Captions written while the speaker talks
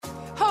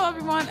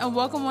everyone, and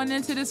welcome on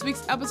into this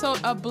week's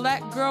episode of Black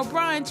Girl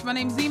Brunch. My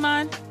name's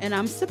Iman. And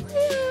I'm Sabrina.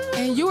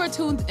 And you are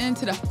tuned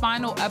into the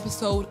final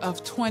episode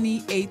of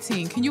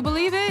 2018. Can you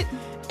believe it?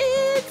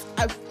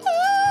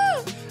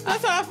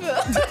 That's how I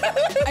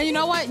feel. And you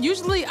know what?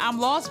 Usually I'm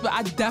lost, but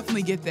I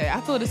definitely get that. I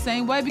feel the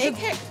same way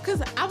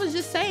because I was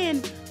just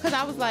saying, because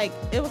I was like,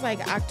 it was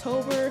like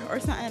October or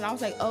something, and I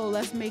was like, oh,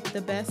 let's make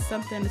the best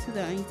something of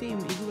 2018.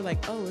 And you were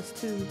like, oh, it's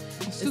too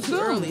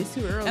early. It's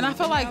too early. And I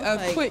feel like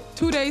a quick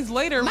 2 days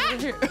later,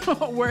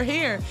 we're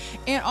here.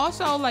 And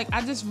also, like,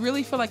 I just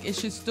really feel like it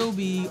should still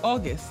be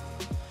August.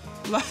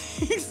 Like,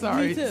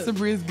 sorry,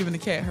 Sabrina's giving the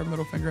cat her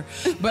middle finger,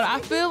 but I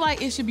feel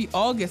like it should be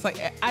August.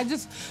 Like, I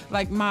just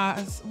like my,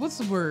 what's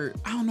the word?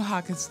 I don't know how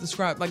I can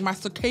describe. Like, my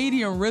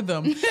circadian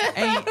rhythm,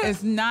 and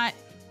it's not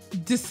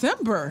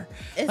December.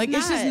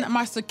 It's just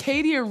my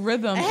circadian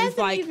rhythm. It hasn't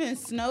like even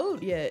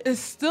snowed yet.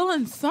 It's still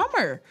in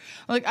summer.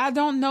 Like, I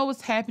don't know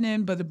what's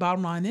happening, but the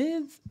bottom line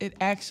is it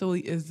actually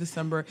is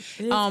December.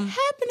 It's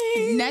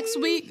happening next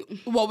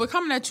week. Well, we're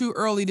coming at you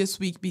early this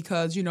week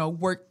because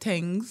work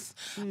things.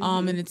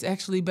 And it's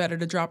actually better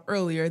to drop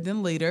earlier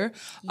than later.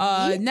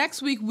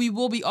 Next week we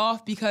will be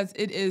off because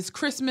it is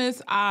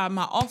Christmas.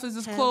 My office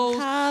is closed.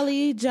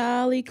 Holly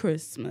jolly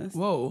Christmas.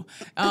 Whoa.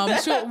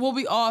 So we'll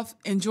be off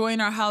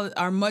enjoying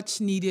our much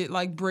needed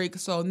break.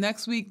 So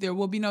next week there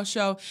will be no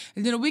show,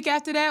 and then a week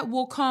after that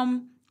we'll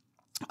come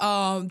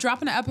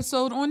dropping an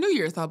episode on New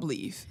Year's, I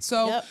believe.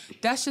 So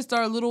That's just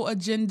our little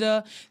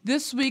agenda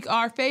this week.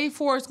 Our fave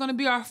four is going to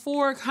be our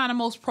four kind of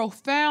most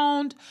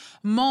profound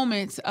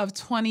moments of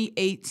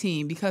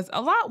 2018, because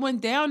a lot went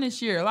down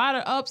this year, a lot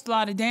of ups, a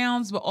lot of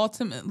downs, but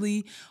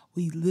ultimately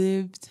we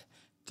lived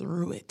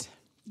through it.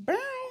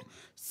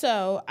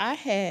 So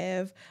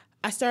I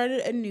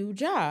started a new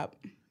job.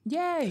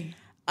 Yay.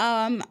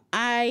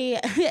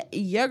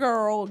 Your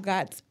girl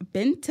got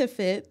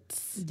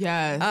benefits.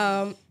 Yes.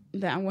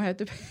 That I'm gonna have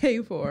to pay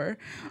for.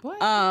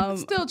 What?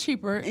 Still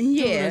cheaper doing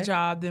a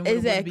job than what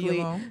it would be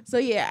alone. So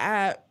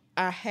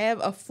I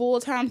have a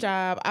full-time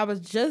job. I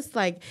was just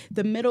like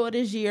the middle of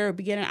this year,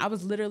 beginning, I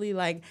was literally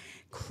like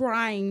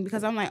crying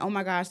because I'm like, oh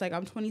my gosh, like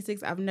I'm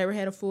 26. I've never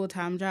had a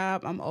full-time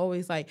job. I'm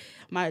always like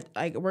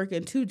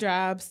working two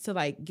jobs to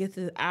like get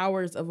the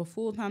hours of a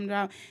full-time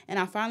job. And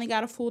I finally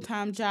got a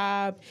full-time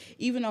job,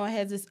 even though it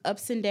has its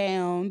ups and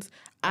downs.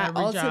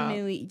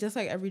 Just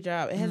like every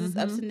job, it has its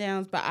ups and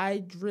downs, but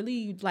I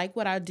really like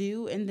what I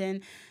do. And then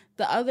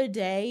the other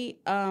day,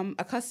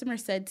 a customer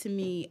said to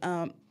me,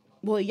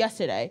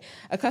 yesterday,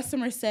 a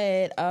customer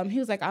said, he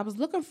was like, I was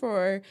looking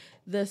for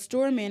the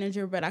store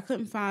manager, but I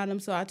couldn't find him.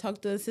 So I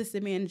talked to the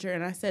assistant manager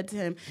and I said to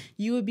him,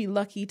 you would be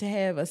lucky to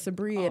have a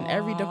Sabrina in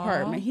every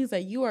department. He's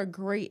like, you are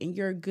great and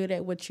you're good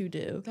at what you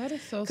do. That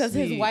is so sweet. Because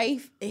his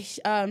wife,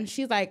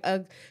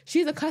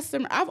 she's a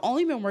customer. I've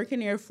only been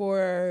working there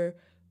for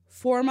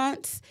 4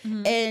 months,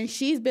 and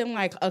she's been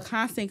like a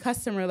constant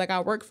customer. Like, I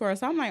work for her.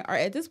 So I'm like, all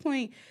right, at this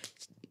point,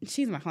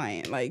 she's my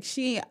client. Like,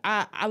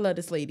 I love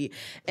this lady.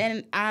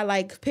 And I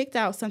like picked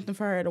out something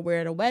for her to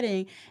wear at a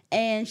wedding.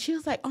 And she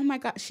was like, oh my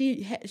God,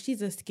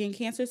 she's a skin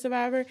cancer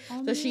survivor.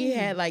 So she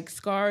had like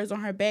scars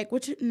on her back,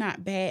 which is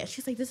not bad.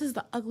 She's like, this is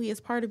the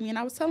ugliest part of me. And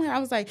I was telling her, I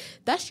was like,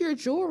 that's your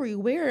jewelry.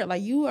 Wear it.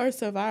 Like, you are a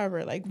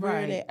survivor. Like, wear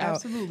it out.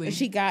 Absolutely. And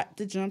she got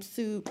the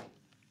jumpsuit.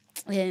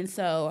 And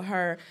so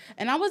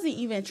and I wasn't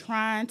even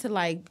trying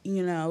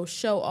to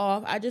show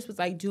off. I just was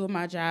like doing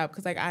my job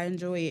because I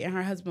enjoy it. And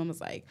her husband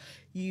was like,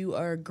 you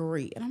are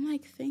great. And I'm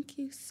like, thank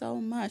you so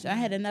much. I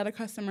had another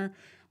customer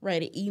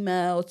write an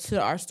email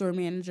to our store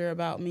manager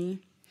about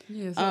me.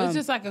 Yeah, so it's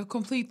just like a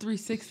complete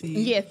 360.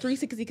 Yeah,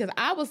 360, because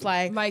I was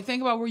like,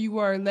 think about where you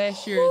were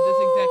last year at this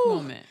exact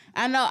moment.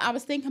 I know, I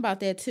was thinking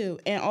about that too.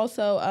 And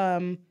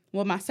also,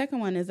 my second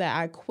one is that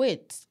I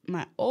quit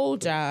my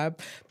old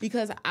job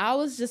because I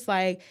was just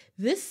like,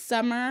 this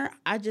summer,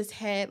 I just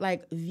had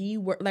the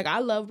work. Like, I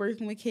love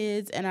working with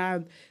kids, and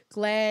I'm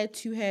glad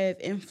to have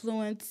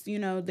influenced,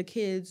 the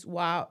kids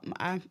while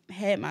I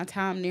had my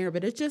time there.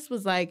 But it just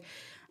was like,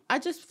 I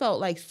just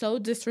felt like so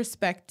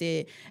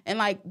disrespected. And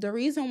like, the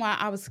reason why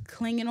I was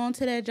clinging on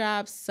to that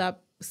job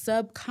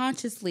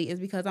subconsciously is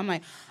because I'm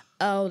like,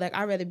 oh, like,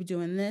 I'd rather be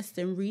doing this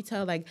than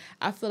retail. Like,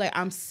 I feel like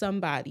I'm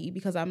somebody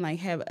because I'm like,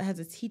 has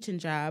a teaching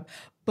job.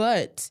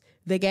 But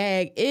the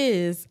gag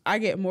is I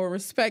get more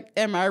respect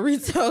at my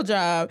retail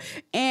job,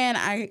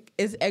 and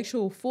it's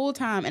actual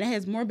full-time, and it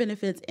has more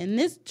benefits. And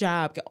this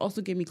job can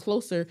also get me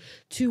closer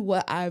to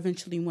what I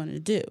eventually want to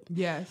do.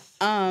 Yes.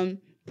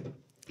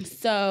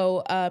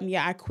 So,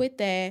 I quit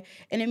that,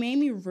 and it made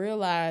me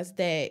realize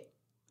that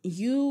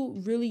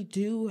you really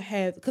do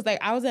have, because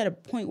I was at a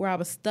point where I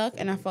was stuck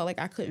and I felt like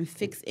I couldn't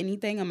fix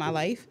anything in my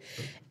life.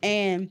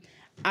 And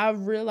I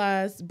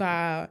realized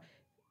by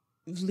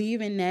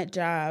leaving that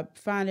job,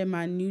 finding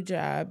my new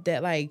job,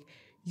 that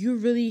you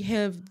really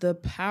have the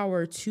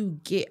power to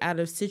get out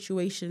of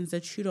situations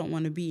that you don't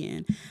want to be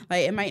in.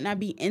 Like, it might not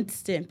be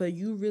instant, but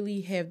you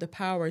really have the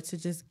power to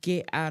just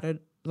get out of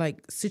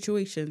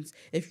situations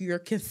if you're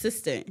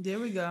consistent. There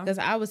we go. Because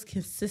I was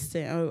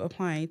consistent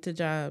applying to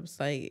jobs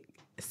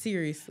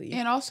Seriously.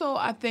 And also,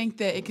 I think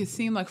that it can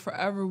seem like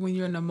forever when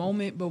you're in a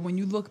moment, but when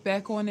you look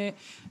back on it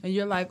and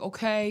you're like,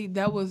 okay,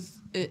 that was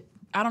it.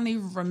 I don't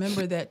even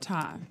remember that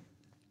time.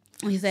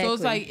 Exactly. So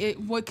it's like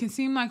what can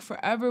seem like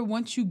forever.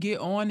 Once you get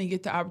on and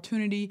get the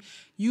opportunity,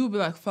 you'll be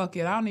like, fuck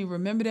it. I don't even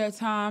remember that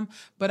time.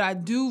 But I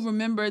do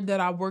remember that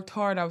I worked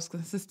hard, I was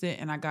consistent,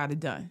 and I got it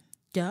done.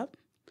 Yep.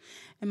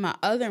 And my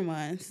other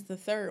one, this is the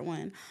third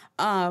one.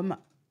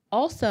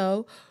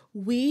 Also,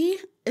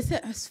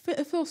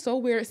 it feels so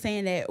weird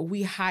saying that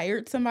we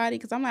hired somebody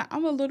because I'm like,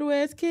 I'm a little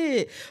ass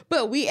kid,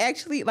 but we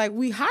actually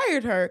we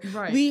hired her.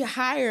 Right. We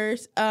hired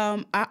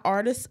an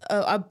artist,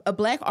 a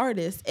black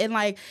artist, and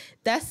like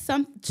that's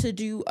something to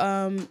do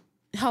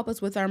help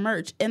us with our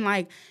merch, and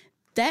like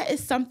that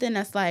is something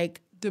that's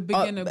like the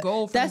beginning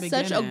goal. That's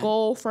such a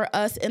goal for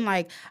us, and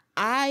like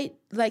I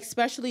like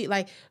especially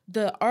like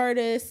the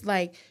artist,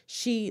 like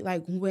she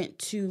like I went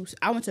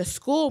to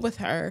school with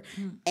her,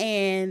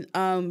 and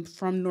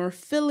from North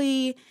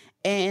Philly,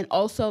 and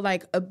also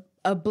like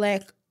a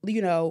black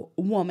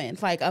woman,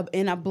 like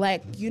a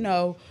black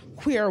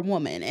queer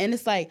woman, and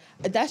it's like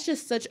that's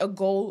just such a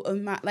goal of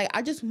my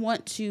I just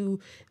want to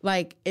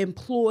like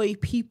employ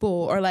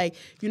people or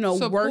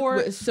work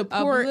with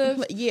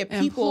support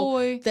people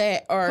employ,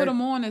 that are put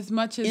them on as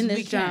much as in we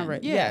this can. genre,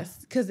 yes,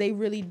 because they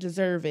really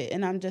deserve it.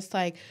 And I'm just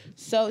like,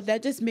 so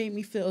that just made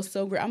me feel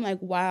so great. I'm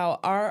like, wow,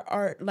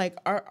 our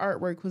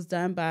artwork was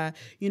done by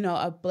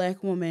a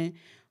black woman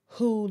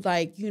who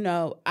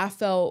I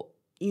felt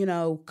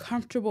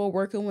comfortable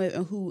working with,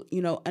 and who,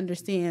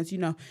 understands,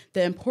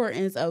 the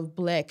importance of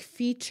black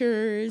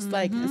features,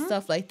 and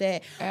stuff like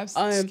that.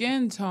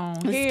 Skin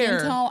tone, hair.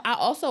 Skin tone. I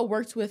also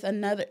worked with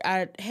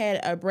I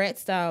had a Brat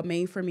style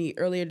made for me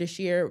earlier this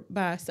year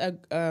by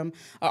an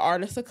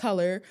artist of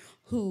color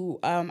who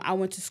I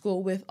went to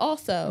school with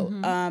also.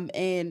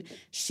 And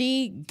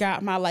she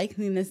got my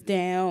likeness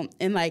down,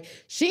 and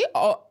she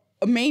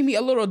made me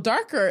a little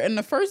darker in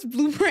the first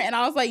blueprint, and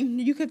I was like,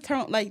 you could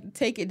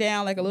take it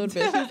down a little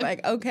bit. She was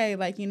like, okay,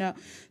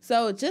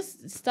 so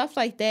just stuff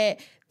like that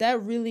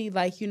really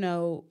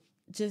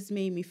just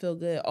made me feel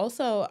good.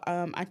 Also,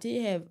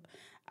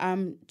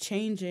 I'm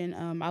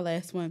changing my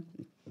last one,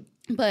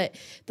 but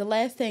the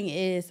last thing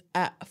is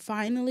I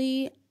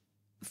finally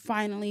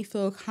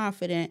feel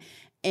confident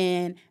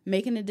and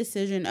making a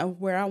decision of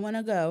where I want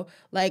to go.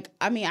 I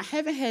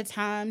haven't had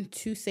time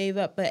to save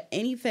up, but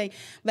anything,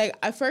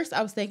 at first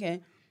I was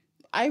thinking,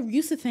 I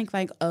used to think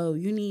oh,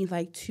 you need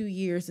 2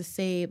 years to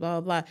save,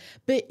 blah, blah, blah.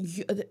 But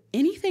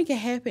anything can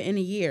happen in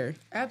a year.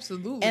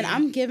 Absolutely. And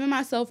I'm giving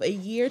myself a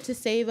year to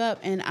save up,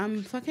 and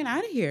I'm fucking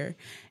out of here.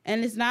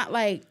 And it's not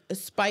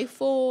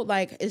spiteful.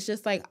 It's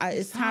just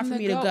it's time for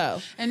me to go.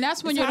 And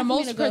that's when you're the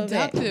most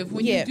productive.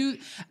 When you do,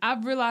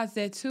 I've realized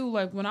that too.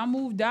 When I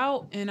moved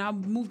out, and I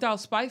moved out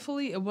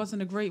spitefully, it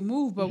wasn't a great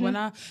move. But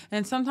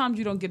and sometimes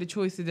you don't get a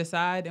choice to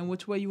decide in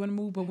which way you want to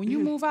move. But when you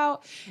move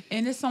out,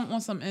 and it's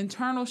on some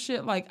internal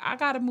shit, I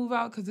gotta move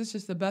out because it's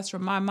just the best for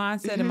my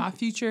mindset and my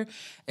future.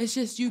 It's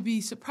just, you'd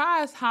be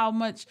surprised how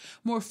much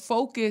more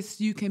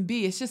focused you can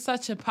be. It's just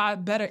such a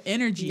better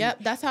energy. Yep,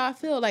 that's how I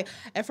feel.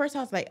 At first I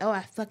was like,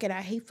 oh, fuck it,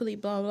 I hatefully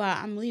blah blah,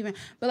 I'm leaving.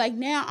 But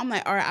now I'm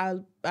like, all right,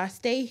 I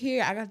stay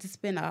here. I got to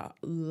spend a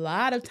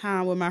lot of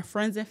time with my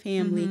friends and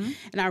family,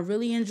 and I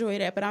really enjoy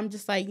that. But I'm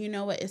just like, you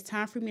know what? It's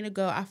time for me to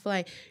go. I feel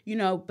like,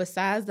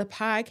 besides the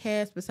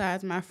podcast,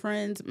 besides my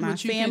friends, my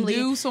family, you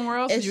can do somewhere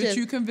else, which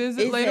you can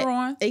visit later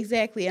on.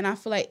 Exactly. And I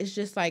feel like it's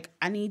just I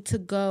need to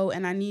go,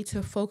 and I need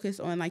to focus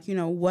on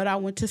what I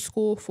went to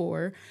school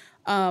for.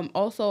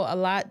 Also, a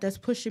lot that's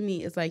pushing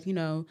me is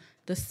the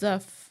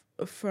stuff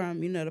from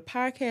the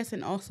podcast,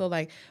 and also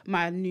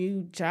my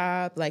new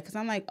job, because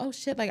I'm like, oh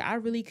shit, I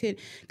really could,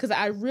 because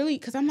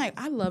I'm like,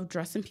 I love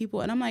dressing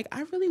people, and I'm like,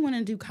 I really want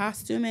to do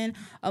costuming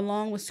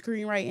along with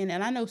screenwriting.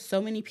 And I know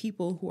so many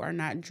people who are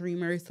not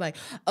dreamers,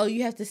 oh,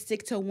 you have to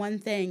stick to one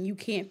thing, you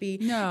can't be.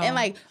 No.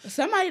 And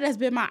somebody that's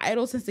been my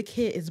idol since a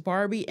kid is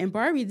Barbie, and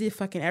Barbie did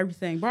fucking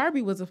everything.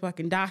 Barbie was a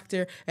fucking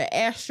doctor, an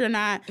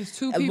astronaut, it's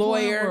two a people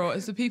lawyer. In the world.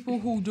 It's the people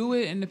who do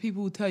it and the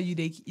people who tell you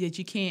that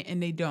you can't,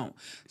 and they don't.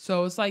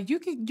 So it's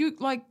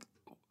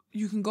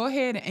you can go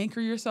ahead and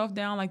anchor yourself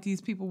down like these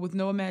people with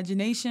no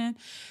imagination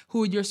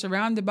who you're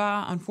surrounded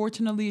by.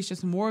 Unfortunately, it's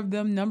just more of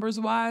them numbers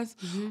wise.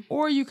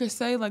 Or you could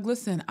say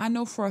listen, I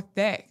know for a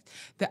fact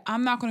that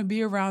I'm not going to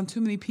be around too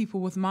many people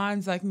with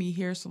minds like me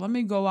here. So let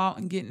me go out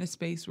and get in a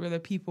space where there are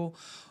people,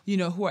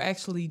 who are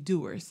actually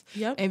doers.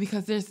 Yep. And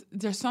because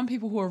there's some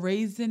people who are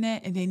raised in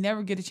that, and they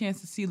never get a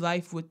chance to see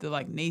life with the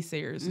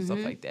naysayers and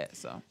stuff like that.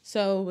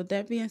 So with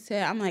that being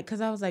said, I'm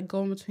because I was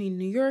going between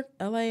New York,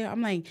 LA,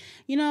 I'm I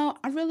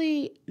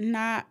really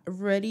not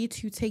ready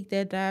to take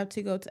that dive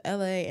to go to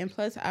LA, and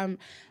plus I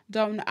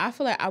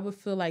feel like I would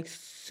feel like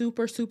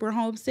super, super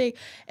homesick,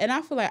 and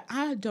I feel like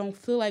I don't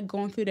feel like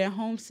going through that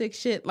homesick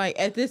shit like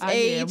at this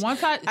age.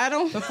 Yeah. I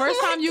don't. The first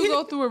time you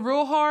go through it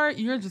real hard,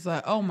 you're just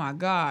like, oh my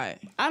God.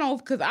 I don't,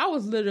 because I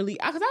was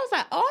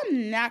like, oh,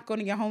 I'm not going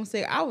to get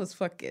homesick. I was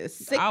fucking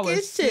sick as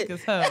shit. Sick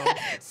as hell.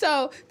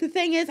 So the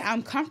thing is,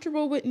 I'm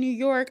comfortable with New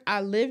York.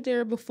 I lived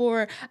there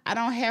before. I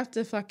don't have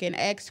to fucking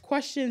ask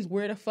questions.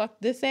 Where the fuck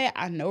this at?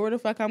 I know where the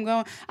fuck I'm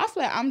going. I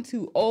feel like I'm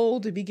too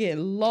old to be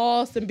getting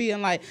lost and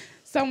being like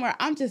somewhere.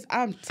 I'm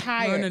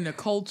tired. Learning the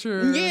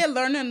culture. Yeah,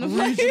 learning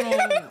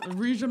the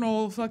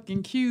regional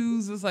fucking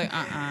cues. It's like,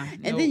 nope.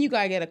 And then you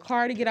gotta get a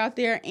car to get out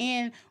there.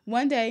 And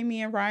one day,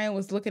 me and Ryan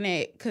was looking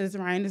at, because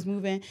Ryan is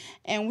moving,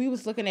 and we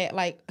was looking at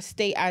like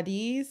state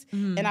IDs,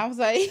 and I was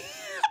like,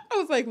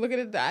 looking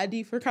at the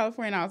ID for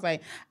California, and I was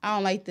like, I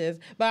don't like this,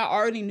 but I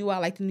already knew I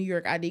liked the New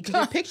York ID because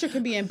your picture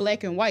can be in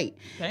black and white.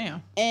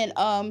 Damn. And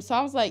so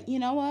I was like, you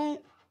know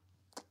what?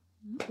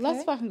 Okay.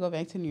 Let's fucking go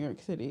back to New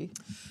York City.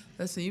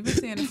 Listen, you've been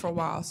saying it for a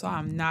while, so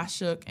I'm not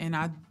shook, and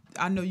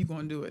I know you're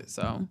gonna do it.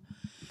 So,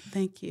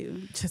 thank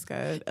you. Just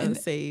got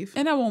save,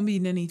 and I won't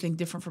be anything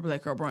different for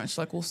Black Girl Brunch.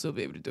 Like, we'll still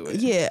be able to do it.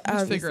 Yeah,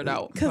 just figure it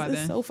out because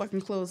it's so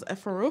fucking close.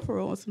 For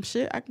real, and some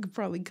shit, I could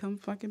probably come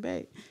fucking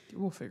back.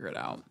 We'll figure it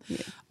out.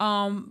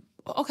 Yeah.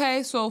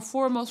 Okay, so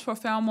 4 most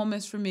profound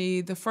moments for me.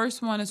 The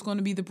first one is going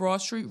to be the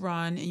Broad Street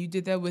Run, and you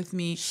did that with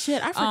me.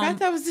 Shit, I forgot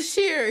that was this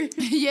year.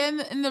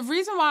 Yeah, and the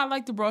reason why I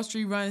like the Broad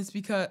Street Run is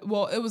because,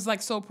 well, it was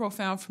like so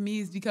profound for me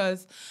is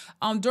because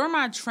during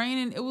my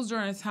training, it was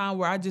during a time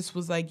where I just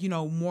was like,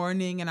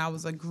 mourning, and I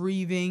was like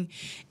grieving,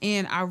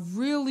 and I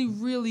really,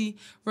 really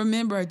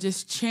remember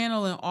just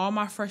channeling all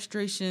my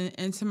frustration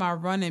into my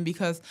running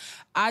because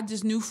I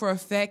just knew for a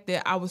fact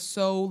that I was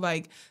so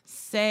like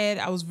sad.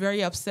 I was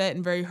very upset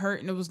and very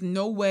hurt, and there was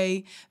no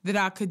way that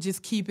I could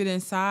just keep it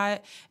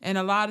inside. And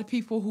a lot of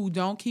people who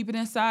don't keep it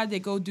inside, they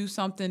go do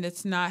something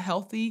that's not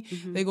healthy.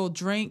 Mm-hmm. They go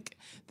drink,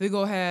 they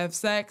go have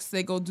sex,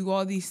 they go do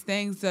all these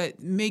things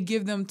that may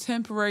give them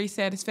temporary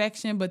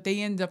satisfaction, but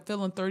they end up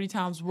feeling 30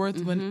 times worse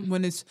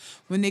when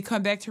they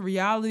come back to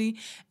reality.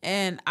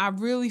 And I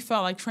really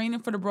felt like training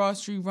for the Broad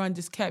Street Run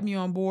just kept me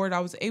on board. I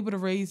was able to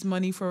raise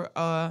money for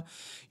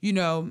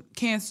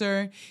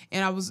cancer,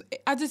 and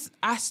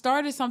I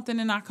started something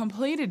and I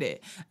completed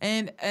it,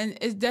 and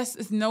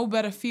it's no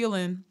better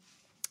feeling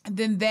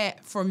than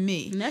that for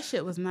me. And that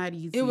shit was not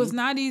easy. It was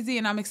not easy,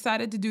 and I'm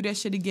excited to do that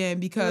shit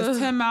again because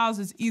 10 miles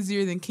is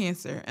easier than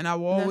cancer, and I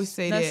will always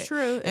say that. That's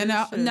true. And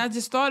I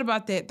just thought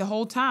about that the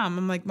whole time.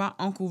 I'm like, my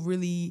uncle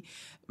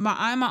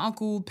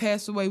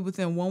passed away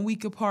within 1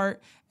 week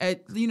apart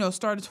at,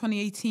 start of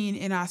 2018,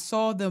 and I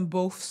saw them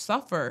both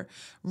suffer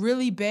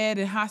really bad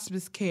in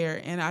hospice care.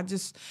 And I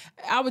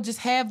would just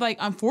have, like,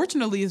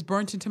 unfortunately, it's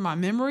burnt into my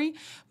memory.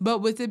 But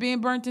with it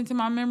being burnt into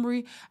my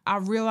memory, I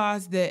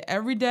realized that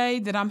every day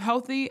that I'm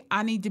healthy,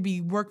 I need to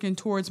be working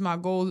towards my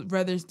goals,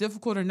 whether it's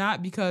difficult or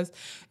not, because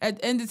at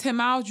the end of 10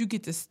 miles, you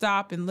get to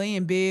stop and lay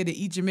in bed and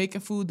eat Jamaican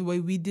food the way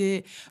we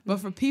did. But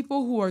for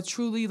people who are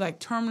truly,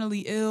 like,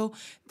 terminally ill,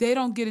 they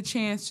don't get a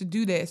chance to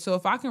do that. So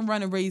if I can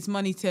run and raise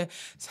money to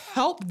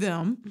help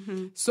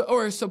them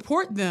or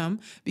support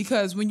them,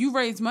 because when you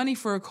raise money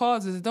for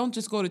causes, it don't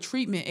just go to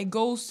treatment. It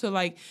goes to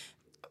like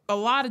a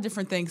lot of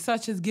different things,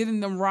 such as getting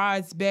them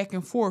rides back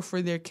and forth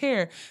for their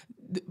care.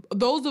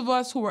 Those of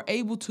us who are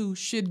able to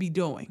should be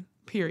doing,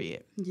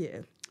 period.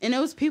 Yeah. And it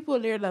was people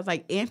there that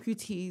like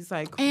amputees,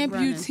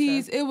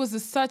 It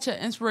was such an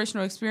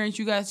inspirational experience.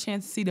 You got a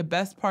chance to see the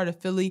best part of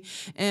Philly,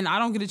 and I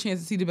don't get a chance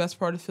to see the best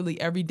part of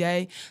Philly every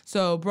day.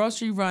 So Broad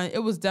Street Run, it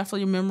was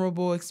definitely a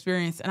memorable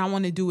experience, and I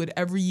want to do it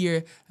every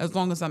year as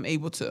long as I'm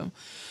able to.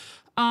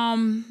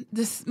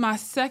 My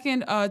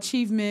second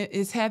achievement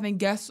is having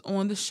guests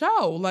on the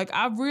show. Like,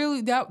 I really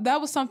that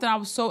was something I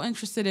was so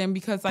interested in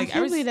because like I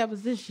can't believe that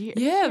was this year.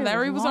 Yeah,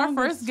 Larry was our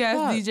first guest,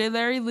 DJ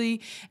Larry Lee.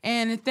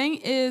 And the thing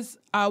is,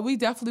 we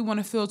definitely want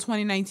to fill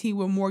 2019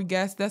 with more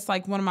guests. That's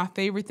like one of my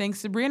favorite things.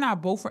 Sabrina and I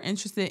both were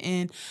interested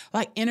in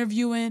like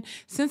interviewing.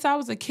 Since I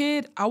was a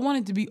kid, I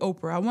wanted to be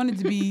Oprah. I wanted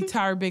to be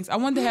Tyra Banks. I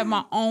wanted to have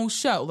my own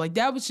show. Like,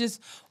 that was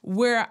just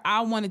where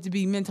I wanted to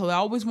be mentally. I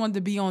always wanted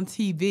to be on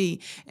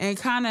TV, and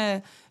kind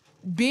of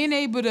being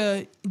able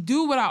to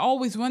do what I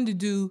always wanted to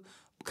do,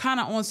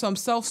 kind of on some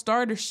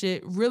self-starter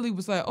shit, really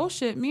was like, oh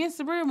shit, me and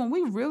Sabrina, when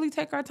we really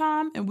take our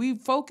time and we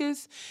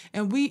focus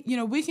and we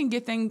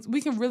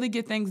can really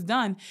get things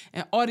done,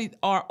 and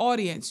our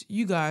audience,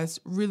 you guys,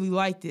 really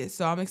like this.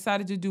 So I'm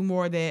excited to do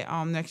more of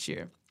that next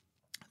year.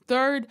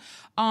 Third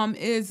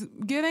is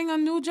getting a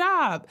new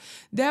job.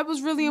 That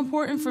was really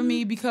important for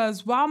me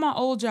because while my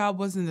old job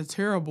was in a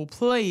terrible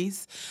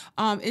place,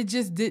 it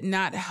just did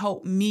not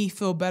help me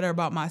feel better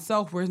about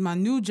myself. Whereas my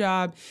new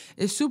job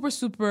is super,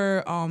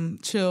 super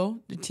chill,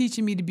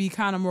 teaching me to be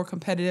kind of more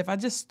competitive. I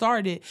just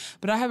started,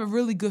 but I have a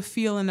really good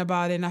feeling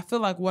about it. And I feel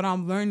like what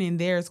I'm learning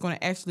there is going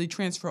to actually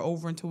transfer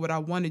over into what I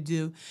want to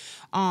do.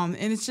 And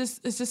it's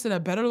just in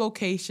a better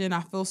location. I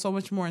feel so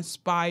much more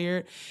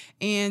inspired.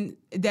 And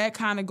that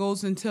kind of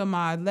goes into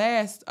my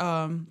last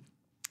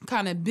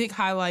kind of big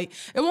highlight.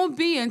 It won't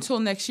be until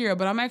next year,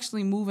 but I'm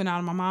actually moving out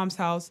of my mom's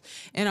house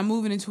and I'm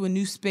moving into a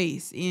new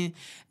space. And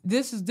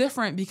this is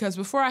different because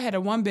before I had a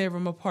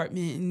 1-bedroom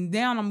apartment and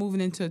now I'm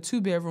moving into a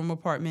 2-bedroom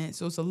apartment.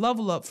 So it's a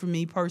level up for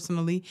me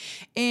personally.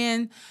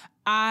 And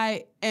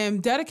I am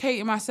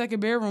dedicating my 2nd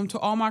bedroom to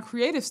all my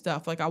creative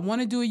stuff. Like I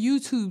want to do a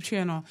YouTube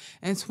channel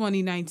in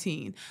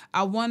 2019.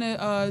 I want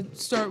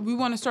to we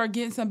want to start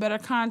getting some better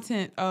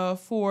content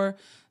for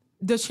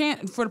the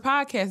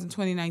podcast in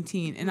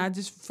 2019, and I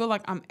just feel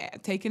like I'm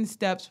taking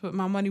steps, put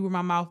my money where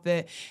my mouth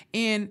at,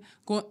 and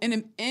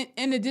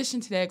in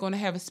addition to that, going to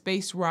have a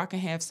space where I can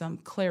have some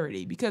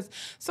clarity. Because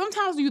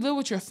sometimes when you live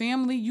with your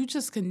family, you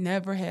just can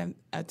never have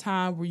a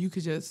time where you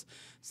could just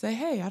say,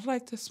 "Hey, I'd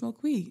like to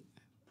smoke weed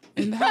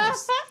in the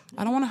house.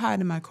 I don't want to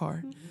hide in my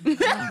car.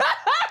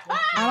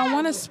 I don't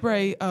want to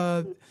spray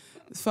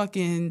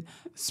fucking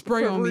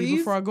spray on me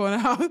before I go in the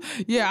house."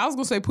 Yeah, I was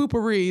gonna say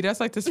poopery. That's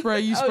like the spray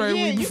you spray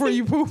weed before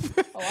you poop.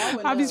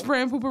 I be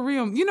spraying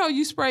poopery on. You know,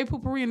 you spray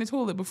poopery in the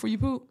toilet before you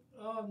poop.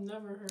 Oh, I've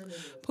never heard of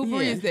it.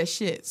 Poopery is that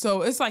shit.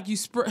 So it's like you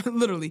spray,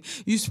 literally,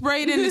 you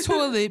spray it in the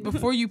toilet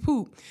before you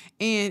poop,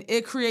 and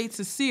it creates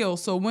a seal.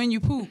 So when you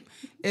poop,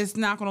 it's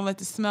not gonna let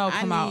the smell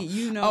come out.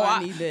 You know,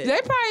 I need that. They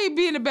probably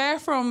be in the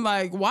bathroom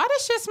like, "Why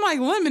does shit smell like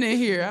lemon in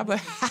here?" I'm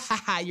like, "Ha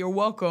ha ha! You're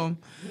welcome."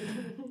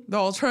 The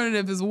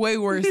alternative is way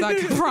worse. I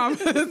can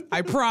promise.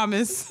 I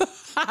promise.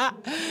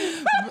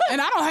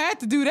 And I don't have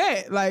to do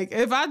that. Like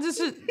if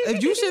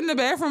you shit in the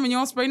bathroom and you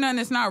don't spray nothing,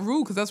 it's not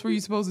rude because that's where you're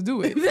supposed to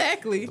do it.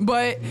 Exactly.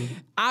 But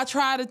I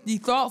try to be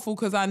thoughtful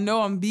because I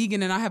know I'm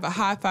vegan and I have a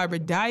high fiber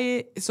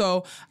diet.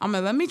 So I'm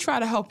like, let me try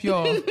to help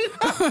y'all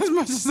as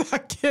much as I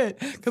can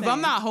because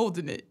I'm not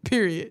holding it.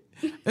 Period.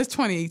 It's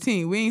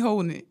 2018. We ain't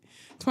holding it.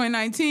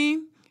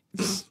 2019.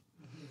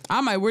 I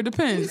might wear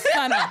Depends.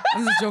 No,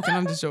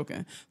 I'm just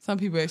joking. Some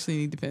people actually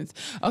need Depends.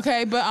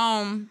 Okay, but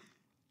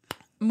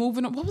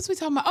moving on. What was we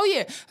talking about? Oh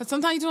yeah,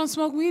 sometimes you don't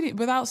smoke weed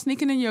without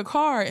sneaking in your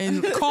car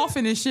and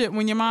coughing and shit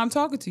when your mom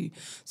talking to you.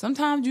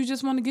 Sometimes you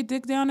just want to get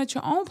dick down at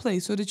your own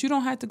place so that you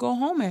don't have to go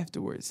home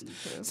afterwards.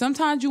 Okay.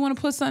 Sometimes you want to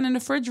put something in the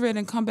refrigerator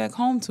and come back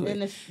home to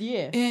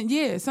it.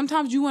 And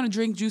sometimes you want to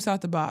drink juice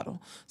out the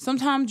bottle.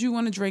 Sometimes you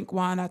want to drink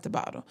wine out the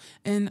bottle.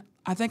 And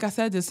I think I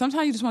said this.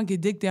 Sometimes you just want to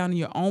get dick down in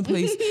your own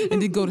place and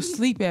then go to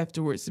sleep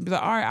afterwards and be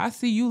like, all right, I'll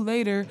see you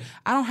later.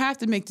 I don't have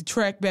to make the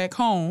trek back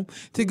home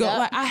to go. Yep.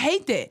 Like, I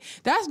hate that.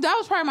 That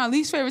was probably my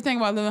least favorite thing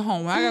about living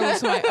home. When I got to go to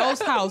somebody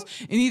else's house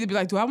and either be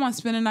like, do I want to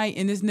spend a night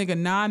in this nigga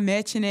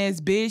non-matching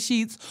ass bed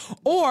sheets,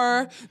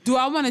 or do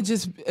I want to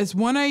just, it's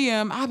 1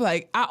 a.m. I be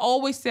like, I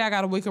always say I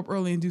got to wake up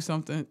early and do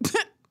something.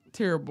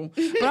 Terrible.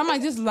 But I'm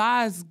like, this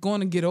lie's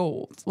going to get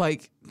old.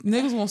 Like,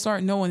 niggas won't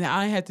start knowing that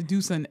I ain't have to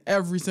do something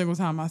every single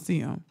time I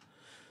see them.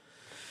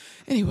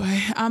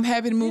 Anyway, I'm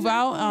happy to move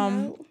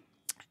out.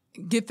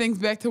 Get things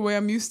back to where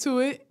I'm used to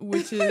it,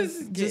 which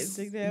is just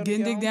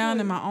getting dick down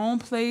in my own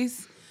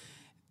place.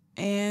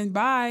 And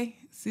bye.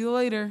 See you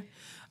later.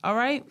 All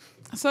right.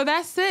 So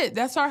that's it.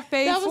 That's our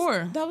phase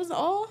 4. That was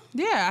all?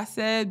 Yeah. I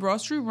said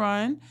Broad Street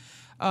Run,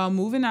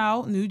 moving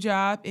out, new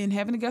job, and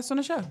having a guest on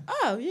the show.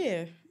 Oh,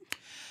 yeah.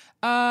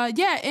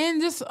 Yeah,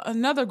 and just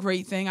another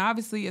great thing,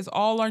 obviously, is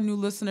all our new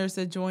listeners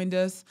that joined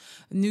us.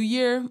 New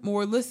year,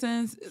 more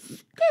listens,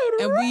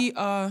 and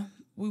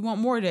we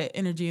want more of that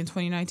energy in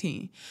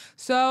 2019.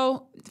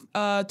 So,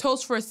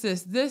 toast for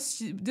assist.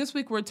 This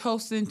week we're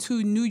toasting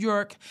to New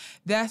York.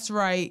 That's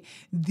right,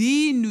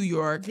 the New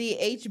York, the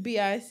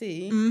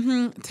HBIC.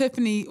 Mm-hmm.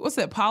 Tiffany, what's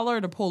that?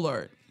 Pollard or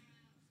Pollard?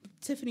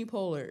 Tiffany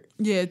Pollard.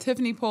 Yeah,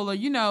 Tiffany Pollard.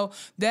 You know,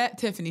 that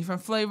Tiffany from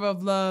Flavor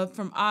of Love,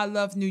 from I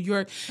Love New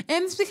York.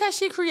 And it's because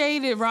she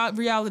created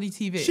reality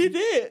TV. She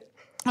did.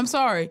 I'm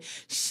sorry.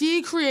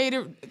 She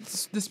created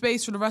the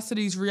space for the rest of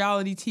these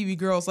reality TV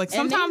girls. Like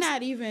sometimes, and they're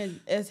not even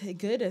as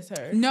good as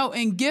her. No,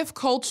 in gift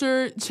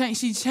culture,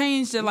 she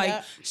changed it. Like,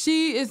 yeah.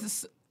 She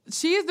is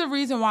the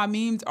reason why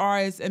memes are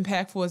as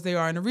impactful as they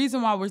are. And the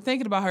reason why we're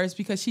thinking about her is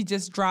because she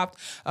just dropped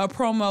a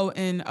promo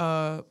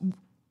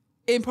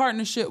in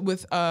partnership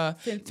with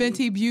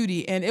Fenty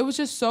Beauty, and it was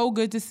just so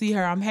good to see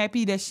her. I'm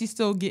happy that she's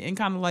still getting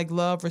kind of like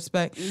love,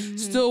 respect,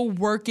 still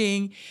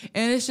working,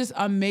 and it's just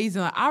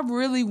amazing. Like, I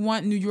really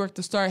want New York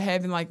to start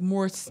having like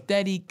more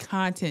steady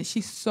content.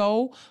 She's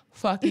so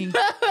fucking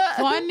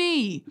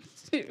funny.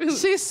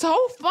 She's so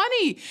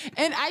funny.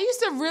 And I used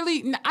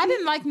to I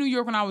didn't like New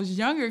York when I was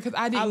younger because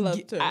I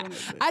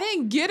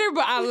didn't get her,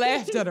 but I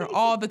laughed at her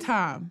all the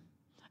time.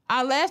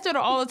 I laughed at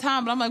her all the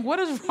time, but I'm like, what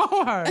is wrong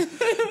with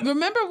her?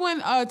 Remember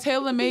when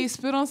Taylor May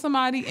spit on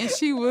somebody and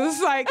she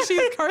was like, she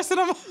was cursing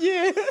them?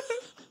 Yeah.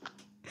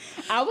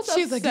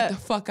 She's like, get the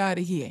fuck out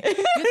of here. Get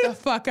the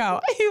fuck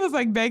out. He was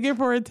like begging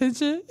for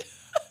attention.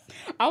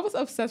 I was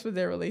obsessed with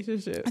their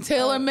relationship.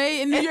 Taylor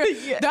May in New York.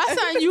 Yeah. That's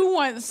something you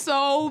want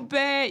so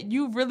bad.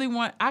 You really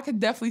want, I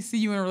could definitely see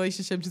you in a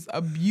relationship just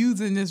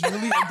abusing this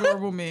really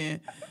adorable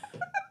man.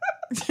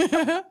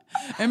 And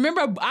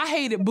remember, I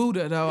hated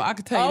Buddha though. I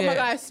could tell you that.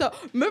 Oh my gosh! So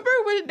remember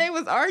when they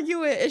was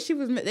arguing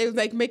and they was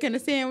like making a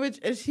sandwich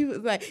and she was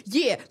like,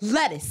 "Yeah,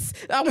 lettuce.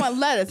 I want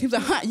lettuce." He was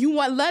like, "Huh? You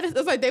want lettuce?"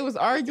 It's like they was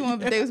arguing,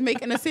 but they was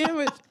making a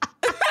sandwich.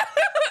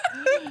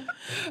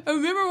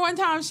 Remember one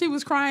time she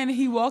was crying and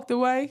he walked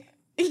away.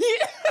 Yeah.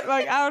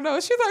 Like I don't know.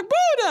 She's like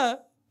Buddha.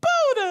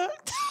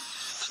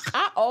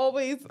 I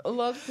always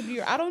loved New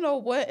York. I don't know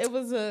what it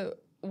was.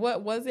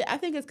 What was it? I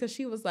think it's because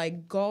she was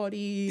like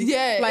gaudy.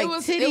 Yeah, like it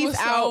titties was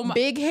out, so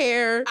big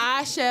hair.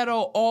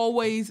 Eyeshadow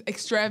always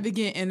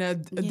extravagant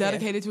and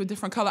dedicated to a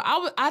different color.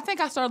 I think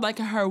I started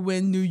liking her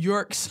when the New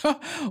York show,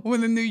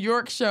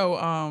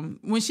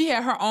 when she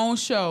had her own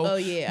show. Oh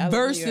yeah,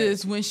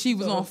 versus when she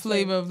was on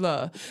Flavor of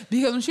Love.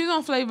 Because when she was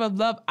on Flavor of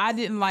Love, I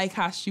didn't like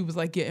how she was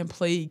like getting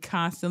played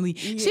constantly.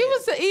 Yeah.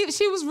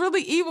 She was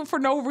really evil for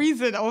no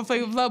reason on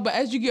Flavor of Love. But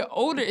as you get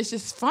older, it's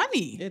just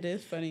funny. It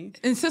is funny.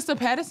 And Sister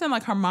Patterson,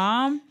 like her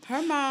mom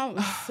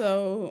was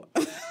so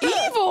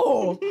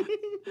evil. She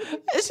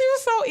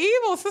was so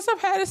evil. Sister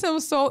Patterson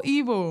was so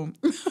evil.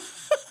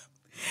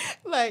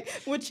 Like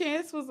when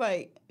Chance was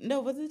like, no,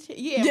 was it Chance?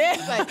 Yeah. Yeah.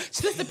 Was like,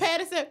 Sister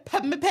Patterson,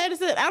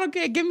 I don't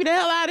care. Get me the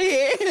hell out of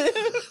here.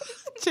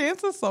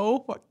 Chance is so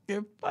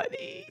fucking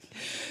funny.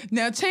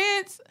 Now,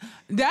 Chance,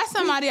 that's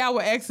somebody I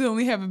would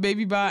accidentally have a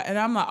baby by, and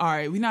I'm like, all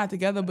right, we're not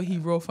together, but he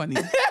real funny.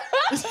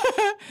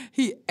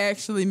 He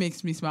actually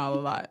makes me smile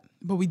a lot,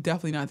 but we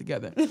definitely not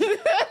together.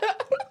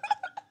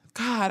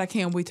 God, I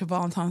can't wait till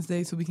Valentine's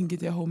Day so we can get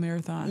that whole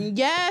marathon.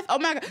 Yes. Oh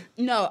my God.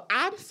 No,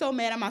 I'm so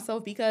mad at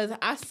myself because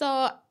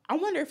I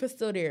wonder if it's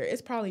still there.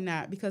 It's probably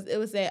not because it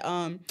was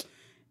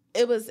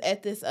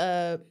at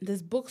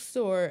this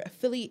bookstore,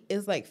 Philly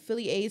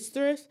A's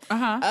Thrift.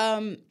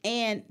 Uh-huh.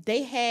 And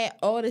they had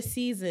all the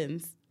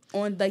seasons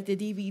on like the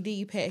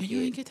DVD package.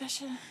 You didn't get that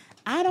shit?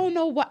 I don't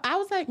know what I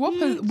was like.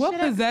 What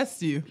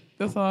possessed you?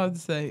 That's all I have to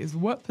say is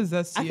what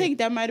possessed you. I think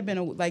that might have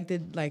been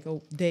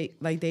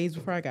days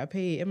before I got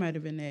paid. It might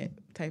have been that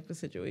type of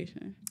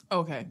situation.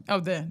 Okay. Oh,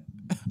 then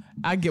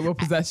I get what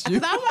possessed you.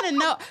 Because I want to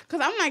know.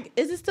 Because I'm like,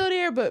 is it still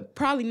there? But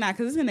probably not.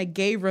 Because it's in a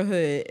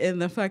gayborhood,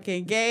 and the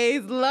fucking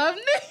gays love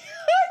New York.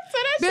 So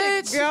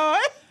that shit's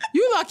going.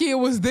 You lucky it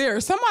was there.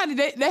 Somebody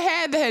they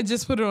had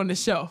just put it on the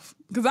shelf.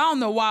 Because I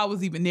don't know why it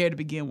was even there to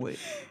begin with.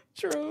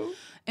 True.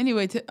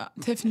 Anyway,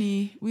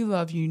 Tiffany, we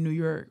love you, New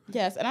York.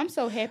 Yes, and I'm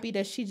so happy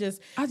that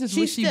I just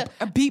wish she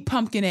beat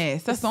Pumpkin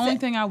ass. That's the only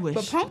thing I wish.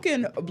 But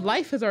Pumpkin,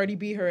 life has already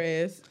beat her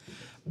ass.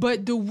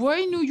 But the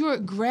way New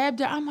York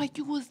grabbed her, I'm like,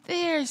 you was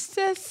there,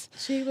 sis.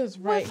 She was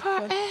right. With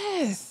her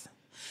ass.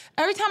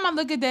 Every time I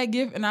look at that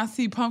gift and I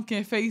see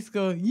Pumpkin face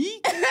go,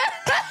 yeet.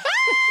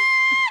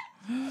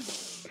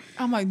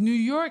 I'm like, New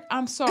York,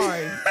 I'm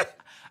sorry.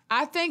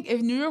 I think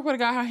if New York would have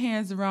got her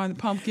hands around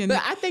Pumpkin, but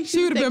I think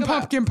she would have been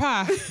pumpkin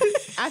pie.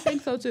 I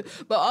think so too.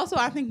 But also,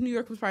 I think New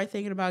York was probably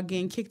thinking about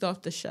getting kicked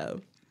off the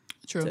show.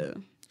 True.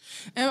 Too.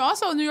 And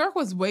also, New York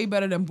was way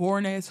better than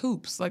boring ass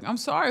Hoops. Like, I'm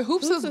sorry,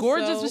 Hoops is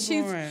gorgeous, so but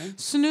she's boring.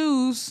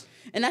 Snooze.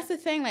 And that's the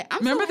thing. Like,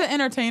 remember the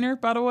entertainer,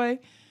 by the way?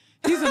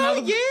 He's another,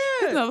 yeah.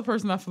 He's another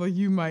person I feel like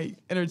you might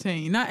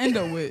entertain, not end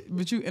up with,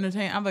 but you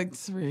entertain. I'm like,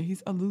 sorry,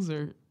 he's a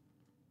loser.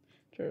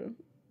 True.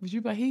 But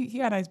you, like, he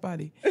got a nice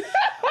body.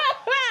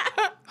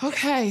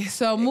 Okay,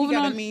 so moving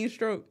on. He got a mean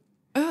stroke.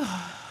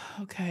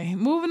 Okay,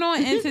 moving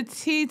on into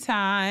tea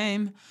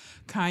time.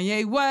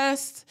 Kanye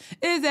West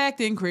is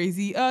acting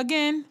crazy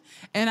again.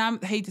 And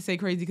I hate to say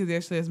crazy because he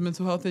actually has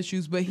mental health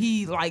issues, but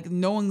he like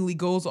knowingly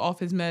goes off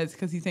his meds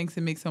because he thinks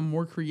it makes him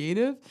more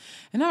creative.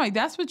 And I'm like,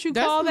 that's what you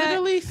call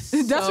that?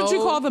 That's what you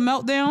call the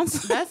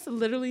meltdowns? That's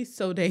literally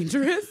so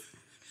dangerous.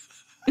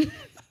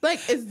 Like,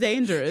 it's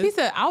dangerous. He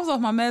said, I was off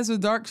my meds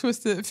with dark,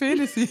 twisted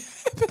fantasy.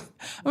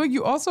 I'm like,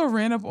 you also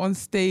ran up on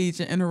stage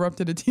and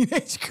interrupted a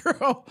teenage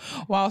girl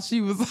while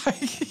she was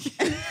like...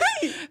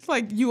 It's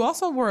like, you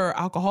also were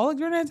alcoholic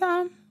during that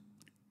time?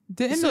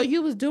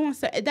 You was doing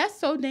so. That's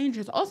so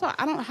dangerous. Also,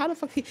 I don't know how the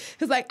fuck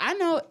because like I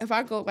know if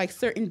I go like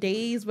certain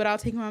days without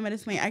taking my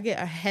medicine, like, I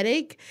get a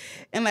headache,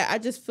 and like I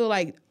just feel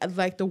like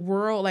the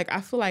world, like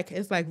I feel like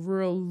it's like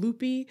real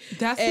loopy.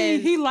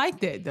 He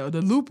liked that though. The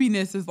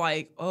loopiness is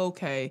like,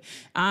 okay,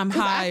 I'm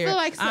higher. I feel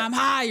like I'm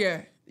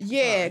higher.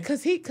 Yeah,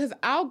 cause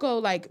I'll go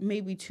like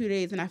maybe 2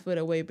 days and I feel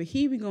that way, but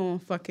he be going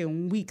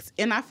fucking weeks,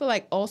 and I feel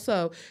like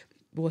also.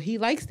 Well, he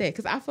likes that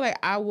because I feel like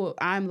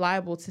I'm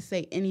liable to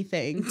say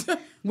anything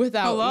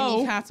without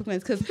any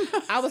consequence. Because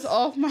I was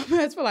off my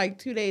meds for like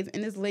 2 days,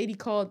 and this lady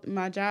called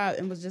my job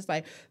and was just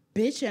like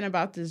bitching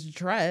about this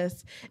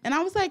dress, and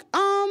I was like,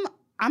 I'm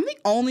the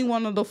only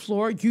one on the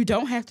floor. You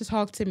don't have to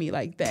talk to me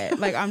like that.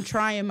 Like, I'm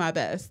trying my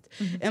best.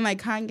 Mm-hmm. And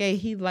like Kanye,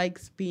 he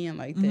likes being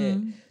like that.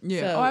 Mm-hmm.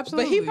 Yeah, so,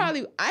 absolutely. But he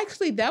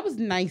probably that was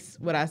nice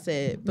what I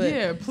said. But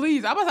yeah,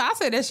 please. I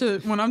say that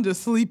shit when I'm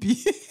just sleepy.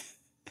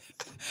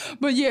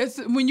 But yes,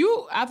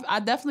 I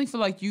definitely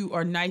feel like you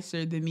are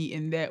nicer than me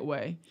in that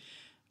way.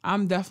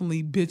 I'm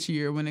definitely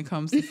bitchier when it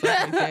comes to stuff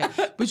like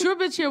that. But you're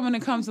bitchier when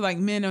it comes to like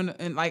men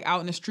and like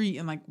out in the street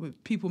and like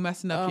with people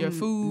messing up your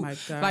food. My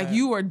God. Like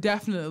you are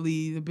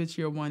definitely the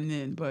bitchier one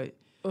then. But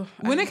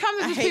When it comes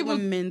to I just hate people,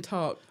 when men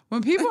talk.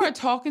 when people are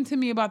talking to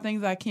me about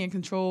things I can't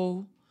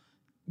control,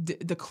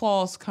 the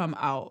claws come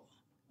out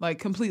like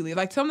completely.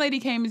 Like some lady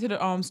came into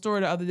the store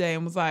the other day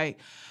and was like,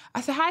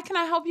 I said, "Hi, can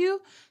I help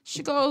you?"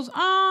 She goes,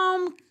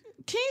 "Can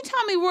you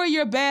tell me where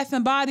your Bath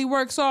and Body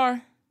Works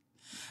are?"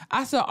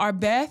 I said, "Our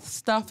bath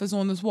stuff is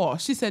on this wall."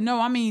 She said, "No,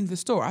 I mean the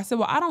store." I said,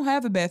 "Well, I don't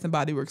have a Bath and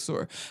Body Works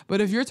store.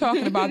 But if you're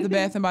talking about the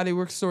Bath and Body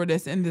Works store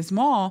that's in this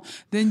mall,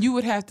 then you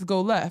would have to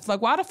go left.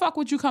 Like, why the fuck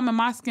would you come in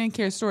my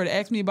skincare store to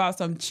ask me about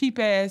some cheap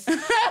ass,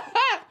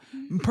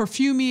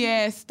 perfumey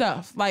ass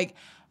stuff? Like,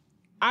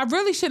 I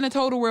really shouldn't have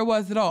told her where it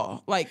was at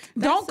all. Like,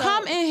 don't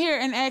come in here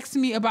and ask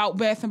me about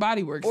Bath and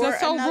Body Works. That's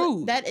so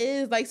rude. That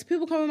is, like,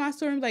 people come in my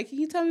store and be like, "Can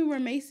you tell me where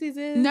Macy's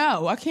is?"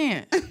 No, I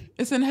can't.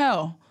 It's in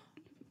hell.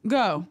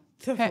 Go.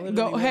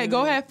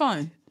 Go have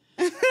fun.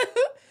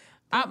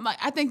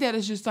 I think that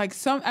is just like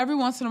every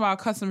once in a while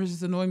customers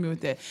just annoy me with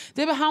that.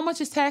 They but how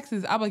much is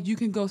taxes? I'm like, you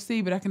can go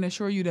see, but I can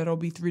assure you that it'll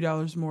be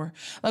 $3 more.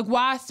 Like,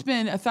 why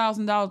spend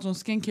 $1,000 on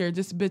skincare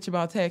just to bitch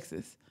about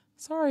taxes?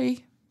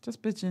 Sorry.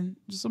 Just bitching.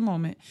 Just a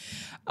moment.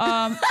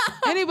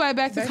 Anyway,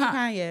 back to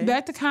Kanye.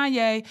 Back to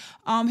Kanye.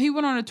 He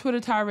went on a Twitter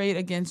tirade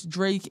against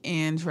Drake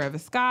and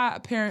Travis Scott.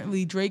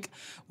 Apparently, Drake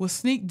was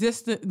sneak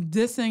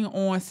dissing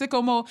on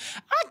Sicko Mode.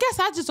 I guess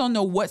I just don't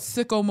know what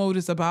Sicko Mode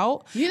is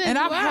about. And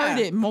I've heard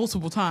it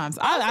multiple times.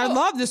 I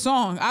love this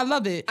song. I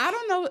love it. I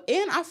don't know.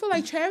 And I feel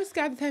like Travis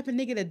Scott the type of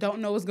nigga that don't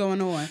know what's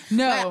going on.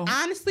 No. Like,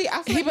 honestly,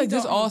 I feel like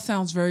this all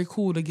sounds very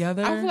cool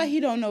together. I feel like he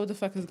don't know what the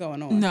fuck is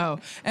going on. No.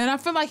 And I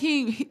feel like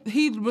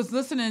he was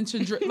listening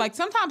to like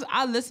sometimes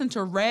I listen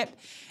to rap,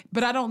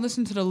 but I don't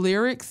listen to the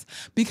lyrics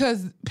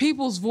because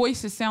people's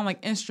voices sound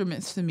like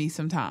instruments to me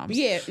sometimes.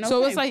 Yeah.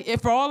 So it's like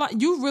if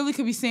you really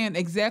could be saying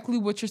exactly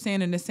what you're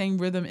saying in the same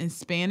rhythm in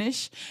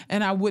Spanish,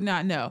 and I would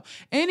not know.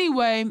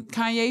 Anyway,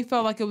 Kanye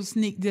felt like it was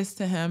sneak diss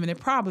to him, and it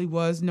probably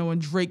was, knowing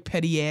Drake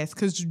petty ass.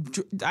 Because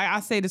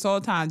I say this all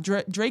the time.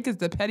 Drake is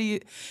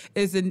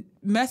the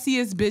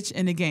messiest bitch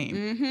in the game.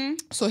 Mm-hmm.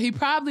 So he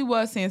probably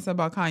was saying something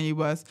about Kanye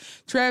West.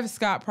 Travis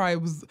Scott probably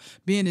was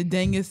being the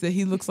dangest that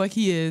he looks like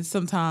he is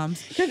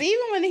sometimes. Because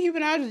even when he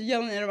went out just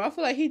yelling at him, I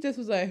feel like he just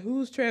was like,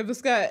 "Who's Travis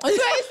Scott?"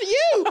 It's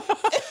you.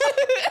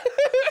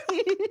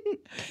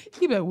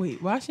 He bet,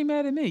 wait, why is she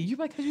mad at me? You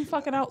like, because you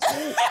fucking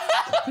outside.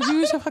 Because you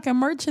use your fucking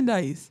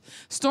merchandise.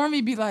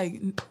 Stormy be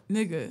like,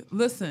 "Nigga,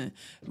 listen,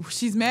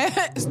 she's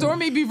mad."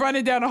 Stormy be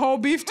running down the whole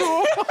beef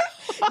tour.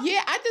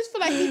 Yeah, I just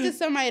feel like he's just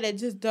somebody that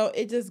just don't,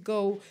 it just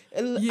go.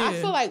 Yeah.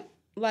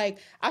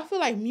 I feel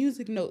like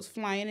music notes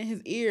flying in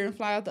his ear and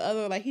fly out the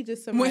other. Like he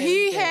just somebody. When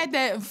he had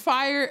that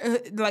fire,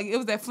 like it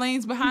was that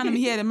flames behind him,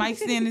 he had a mic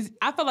stand.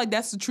 I feel like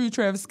that's the true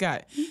Travis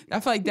Scott. I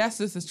feel like that's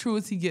just as true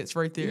as he gets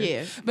right there.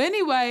 Yeah. But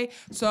anyway,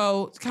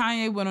 so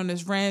Kanye went on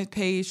this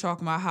rampage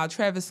talking about how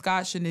Travis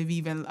Scott shouldn't have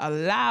even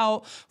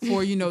allowed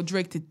for,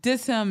 Drake to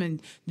diss him,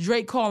 and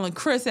Drake calling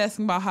Chris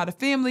asking about how the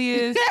family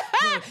is.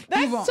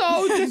 That's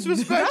so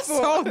disrespectful.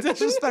 That's so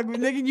disrespectful,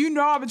 nigga. You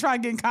know I've been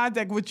trying to get in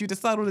contact with you to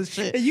settle this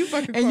shit. And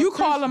you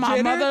calling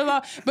my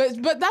mother-in-law.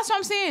 But that's what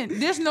I'm saying.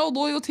 There's no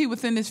loyalty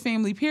within this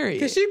family, period.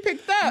 Because she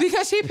picked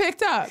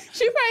up.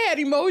 She probably had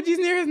emojis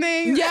near his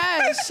name.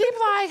 Yeah. She be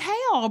like,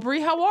 "Hey,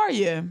 Aubrey, how are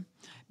you?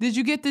 Did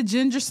you get the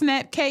ginger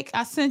snap cake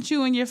I sent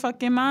you and your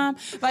fucking mom?"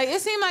 Like, it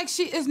seemed like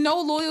is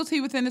no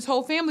loyalty within this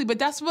whole family. But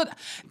that's what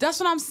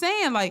I'm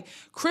saying. Like,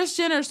 Kris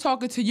Jenner is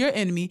talking to your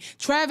enemy.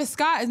 Travis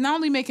Scott is not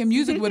only making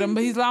music with him,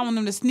 but he's allowing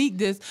them to sneak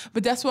this.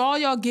 But that's what all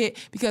y'all get,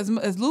 because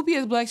as loopy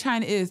as Blac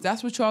Chyna is,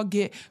 that's what y'all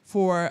get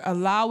for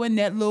allowing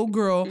that little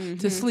girl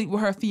to sleep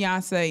with her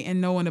fiance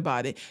and knowing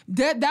about it.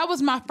 That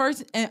was my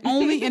first and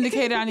only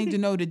indicator I need to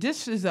know that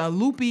this is a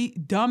loopy,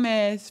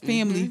 dumbass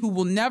family who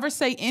will never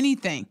say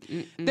anything.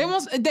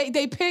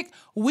 They pick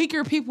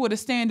weaker people to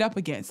stand up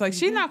against. Like,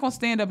 she's not gonna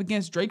stand up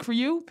against Drake for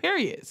you,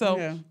 period.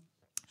 So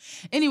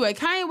anyway,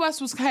 Kanye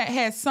West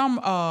had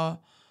some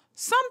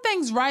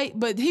things right,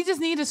 but he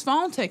just needed his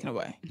phone taken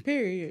away.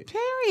 Period.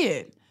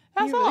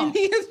 That's all. He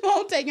need his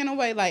phone taken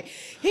away. Like,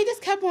 he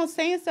just kept on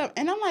saying stuff,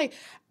 and I'm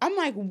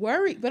like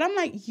worried, but I'm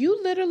like,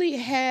 you literally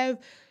have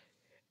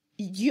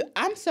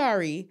I'm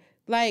sorry.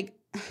 Like,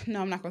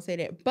 no, I'm not gonna say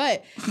that,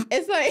 but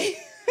it's like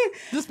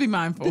just be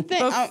mindful. The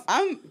thing,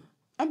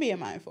 I'm being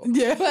mindful.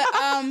 Yeah.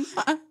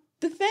 But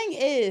the thing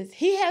is,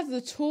 he has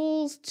the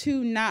tools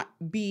to not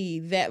be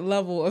that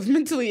level of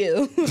mentally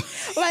ill.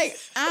 Like,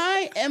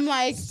 I am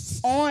like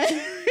on.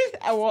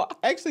 Well,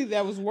 actually,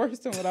 that was worse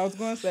than what I was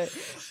going to say.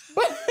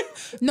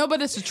 But no,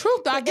 but it's the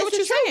truth. I get what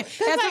you're saying.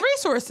 It has the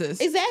resources.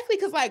 Exactly,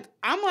 because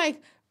I'm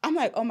like,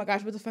 oh my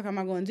gosh, what the fuck am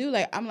I going to do?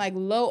 Like, I'm like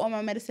low on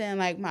my medicine.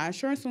 Like, my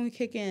insurance won't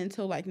kick in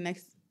until like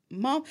next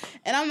month,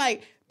 and I'm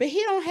like, but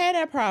he don't have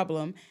that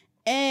problem.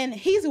 And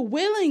he's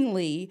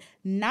willingly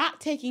not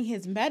taking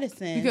his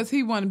medicine because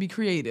he want to be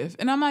creative.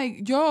 And I'm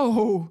like,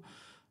 yo,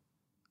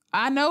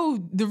 I know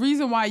the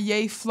reason why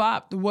Ye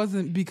flopped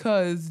wasn't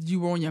because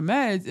you were on your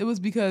meds. It was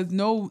because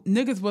no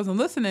niggas wasn't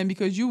listening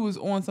because you was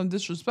on some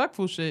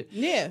disrespectful shit.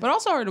 Yeah. But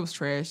also I heard it was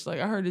trash.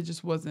 Like, I heard it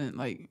just wasn't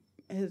like,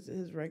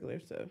 his regular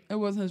stuff. It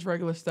wasn't his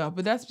regular stuff,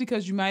 but that's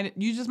because you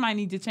just might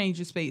need to change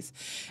your space.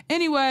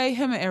 Anyway,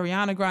 him and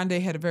Ariana Grande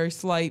had a very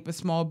slight but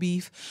small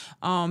beef,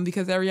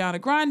 because Ariana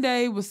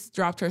Grande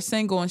dropped her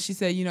single and she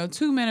said,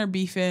 two men are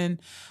beefing.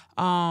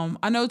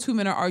 I know two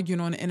men are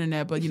arguing on the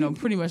internet, but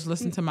pretty much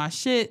listen to my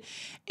shit.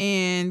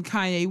 And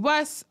Kanye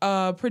West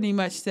pretty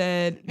much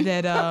said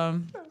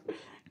that.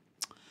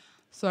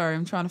 Sorry,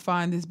 I'm trying to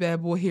find this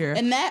bad boy here.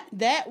 And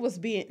that was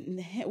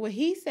what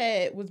he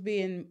said was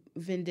being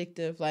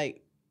vindictive,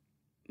 like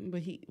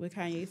what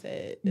Kanye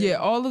said. Yeah,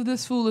 all of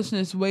this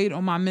foolishness weighed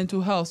on my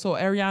mental health. So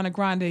Ariana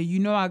Grande,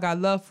 I got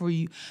love for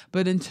you,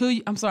 but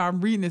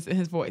I'm reading this in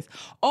his voice.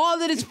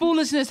 All of this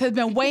foolishness has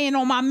been weighing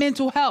on my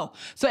mental health.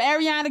 So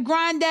Ariana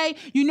Grande,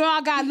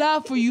 I got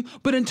love for you,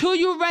 but until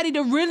you're ready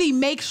to really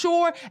make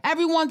sure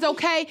everyone's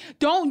okay,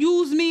 don't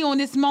use me on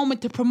this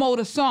moment to promote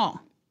a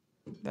song.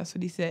 That's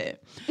what he said.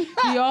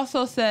 He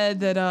also said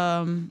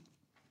that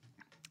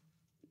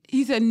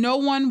he said no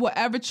one will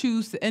ever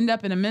choose to end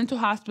up in a mental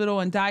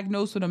hospital and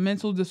diagnosed with a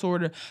mental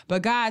disorder,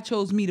 but God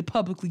chose me to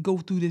publicly go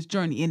through this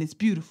journey, and it's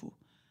beautiful.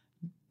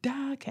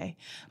 Okay.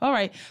 All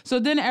right. So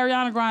then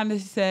Ariana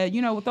Grande said,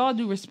 with all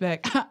due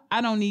respect,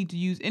 I don't need to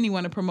use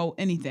anyone to promote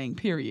anything,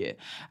 period.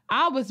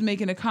 I was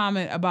making a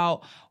comment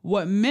about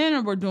what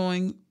men were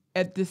doing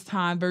at this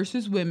time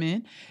versus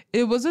women.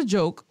 It was a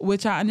joke,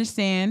 which I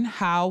understand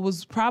how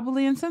was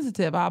probably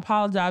insensitive. I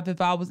apologize if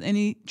I was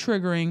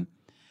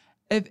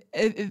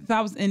if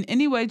I was in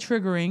any way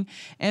triggering,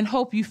 and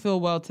hope you feel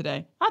well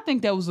today. I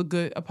think that was a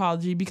good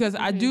apology, because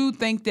I do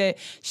think that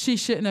she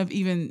shouldn't have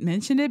even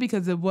mentioned it,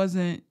 because it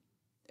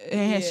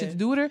had shit to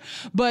do with her.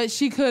 But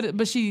she,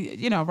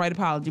 right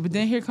apology. But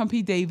then here come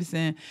Pete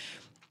Davidson.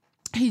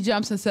 He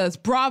jumps and says,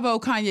 bravo,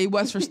 Kanye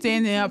West, for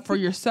standing up for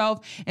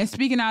yourself and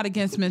speaking out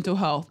against mental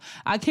health.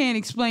 I can't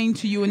explain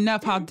to you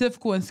enough how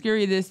difficult and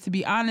scary it is to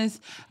be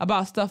honest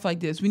about stuff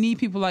like this. We need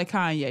people like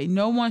Kanye.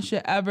 No one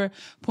should ever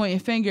point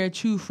a finger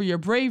at you for your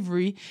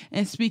bravery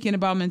and speaking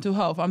about mental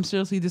health. I'm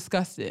seriously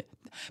disgusted.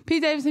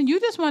 Pete Davidson, you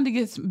just wanted to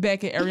get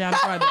back at Ariana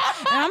Grande.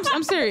 And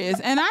I'm serious.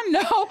 And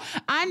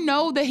I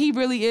know that he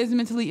really is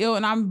mentally ill,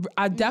 and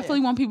I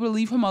definitely want people to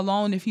leave him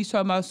alone if he's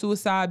talking about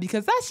suicide,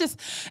 because that's just,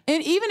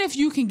 and even if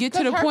you can get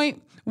to the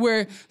point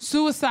where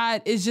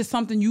suicide is just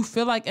something you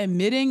feel like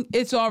admitting,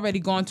 it's already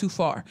gone too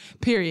far,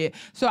 period.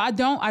 So I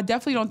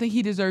definitely don't think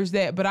he deserves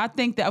that. But I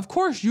think that, of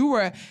course, you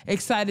were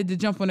excited to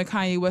jump on the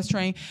Kanye West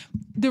train.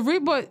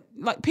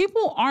 But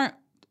people aren't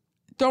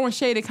throwing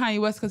shade at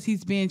Kanye West because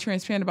he's being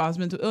transparent about his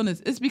mental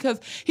illness. It's because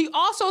he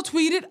also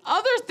tweeted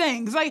other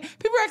things. Like,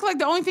 people act like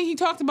the only thing he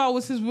talked about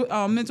was his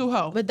mental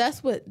health. But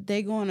that's what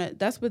they're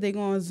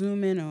gonna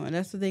zoom in on.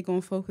 That's what they're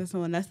gonna focus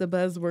on. That's the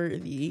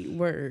buzzworthy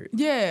word.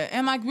 Yeah,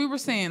 and like we were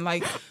saying,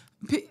 like,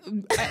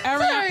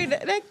 sorry,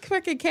 that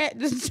fucking cat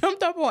just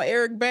jumped up on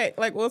Eric back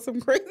like, well, some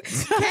crazy.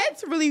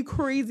 Cats really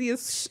crazy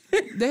as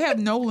shit. They have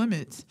no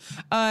limits.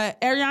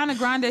 Ariana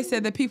Grande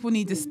said that people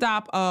need to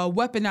stop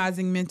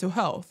weaponizing mental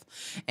health,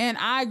 and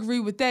I agree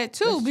with that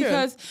too. That's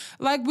because, true.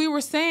 Like we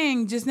were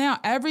saying just now,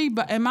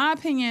 in my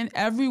opinion,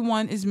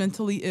 everyone is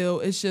mentally ill.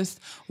 It's just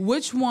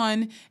which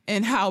one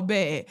and how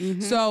bad.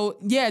 Mm-hmm. So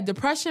yeah,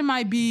 depression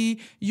might be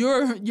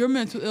your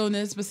mental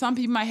illness, but some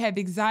people might have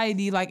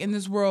anxiety. Like in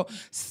this world,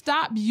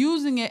 stop using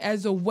it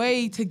as a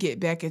way to get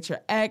back at your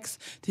ex,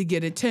 to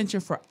get attention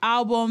for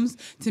albums,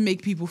 to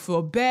make people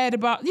feel bad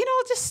about,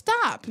 just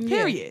stop,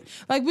 period.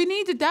 Yeah. Like, we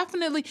need to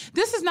definitely,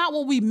 this is not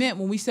what we meant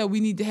when we said we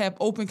need to have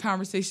open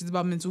conversations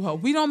about mental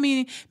health. We don't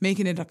mean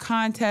making it a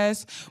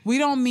contest. We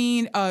don't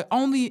mean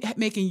only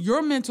making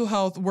your mental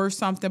health worth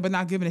something, but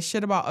not giving a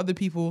shit about other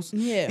people's,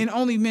 and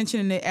only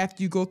mentioning it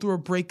after you go through a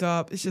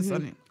breakup. It's just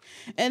something.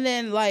 And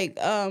then, like,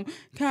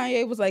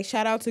 Kanye was like,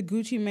 shout out to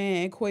Gucci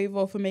Mane and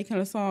Quavo for making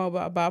a song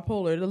about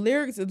bipolar. The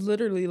lyrics is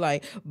literally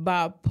like,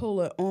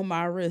 bipolar on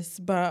my wrist.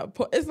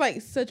 It's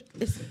like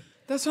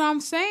That's what I'm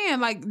saying.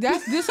 Like,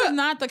 this is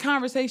not the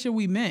conversation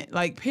we meant.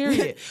 Like,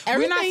 period.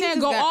 We're not saying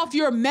go off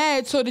your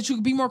meds so that you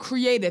can be more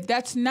creative.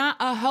 That's not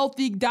a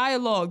healthy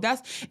dialogue.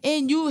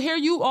 Here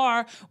you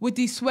are with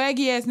these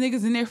swaggy ass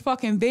niggas in their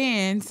fucking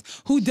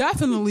bands who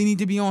definitely need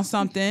to be on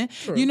something,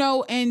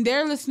 True. And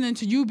they're listening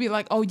to you be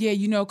like, oh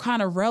yeah,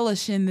 kind of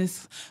relish in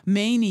this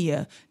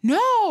mania.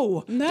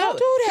 No, don't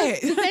do that.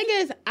 The thing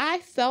is, I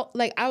felt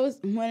like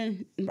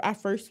when I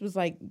first was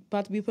like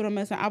about to be put on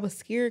medicine, I was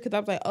scared because I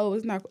was like, oh,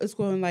 it's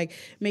going to like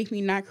make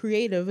me not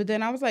creative. But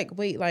then I was like,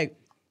 wait, like,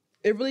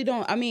 it really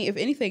don't. I mean, if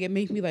anything, it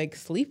makes me like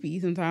sleepy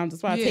sometimes.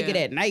 That's why I take it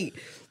at night.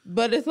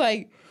 But it's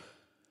like,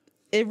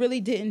 it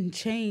really didn't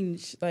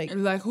change like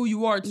who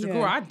you are to the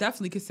core. I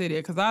definitely could say that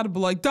because I'd be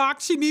like,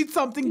 Doc, she needs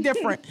something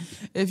different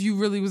if you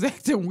really was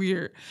acting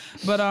weird.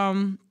 But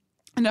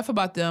enough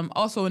about them.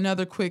 Also,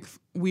 another quick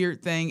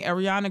weird thing.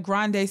 Ariana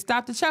Grande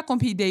stopped to check on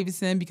Pete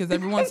Davidson because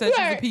everyone said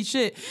she was a piece of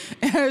shit.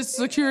 And her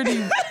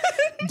security,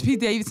 Pete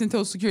Davidson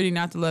told security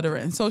not to let her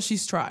in. So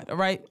she's tried, all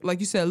right?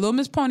 Like you said, Little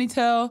Miss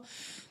Ponytail.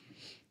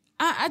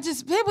 I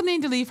just people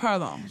need to leave her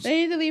alone.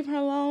 They need to leave her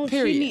alone.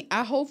 Period.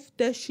 I hope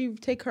that she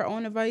take her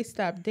own advice.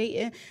 Stop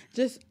dating.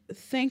 Just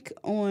think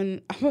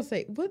on. I'm gonna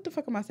say, what the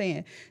fuck am I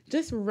saying?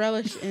 Just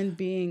relish in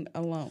being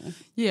alone.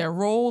 Yeah,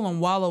 roll and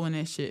wallow in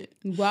that shit.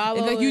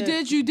 Wallow. Like you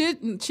did. She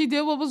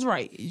did what was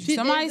right.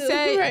 Somebody did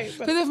say right,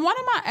 because if one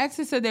of my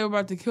exes said they were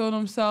about to kill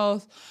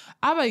themselves,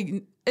 I'm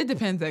like, it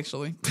depends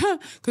actually.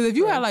 Because if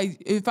you had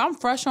like, if I'm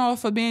fresh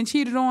off of being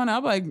cheated on,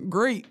 I'm like,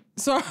 great.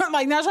 So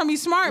like, not trying to be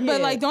smart,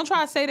 but like, don't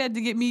try to say that to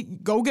get me.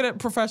 Go get a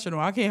professional.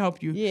 I can't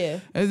help you. Yeah.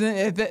 As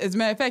a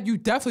matter of fact, you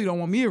definitely don't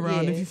want me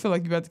around if you feel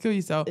like you're about to kill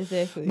yourself.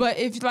 Exactly. But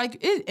if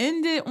like it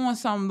ended on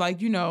some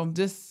like, you know,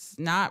 just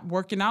not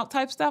working out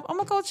type stuff, I'm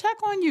gonna go check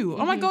on you.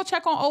 I'm gonna go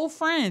check on old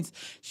friends.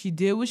 She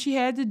did what she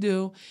had to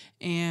do,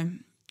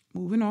 and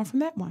moving on from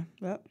that one.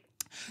 Yep.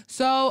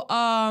 So,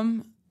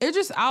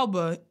 Idris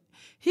Elba,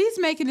 he's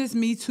making this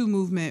Me Too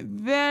movement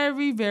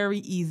very, very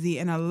easy,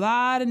 and a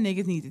lot of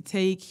niggas need to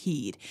take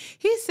heed.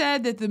 He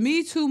said that the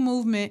Me Too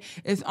movement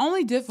is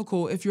only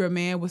difficult if you're a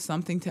man with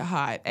something to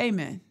hide.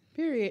 Amen.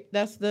 Period.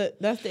 That's the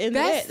end of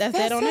that. That's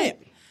that on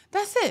it.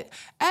 That's it.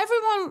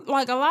 Everyone,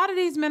 like a lot of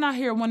these men out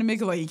here want to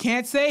make it like you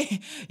can't say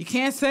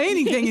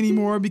anything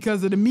anymore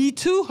because of the Me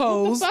Too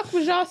hoes. What the fuck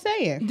was y'all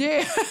saying?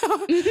 Yeah,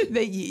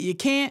 you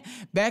can't.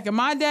 Back in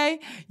my day,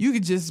 you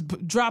could just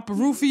drop a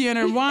roofie in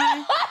her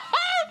wine.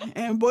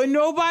 And boy,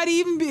 nobody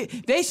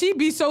even she'd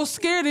be so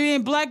scared of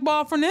being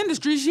blackballed from the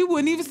industry, she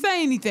wouldn't even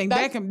say anything.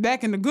 Back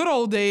in the good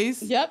old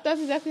days. Yep, that's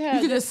exactly how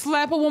you could just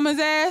slap a woman's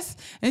ass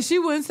and she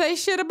wouldn't say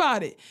shit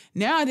about it.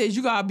 Nowadays,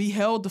 you gotta be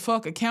held the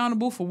fuck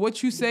accountable for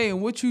what you say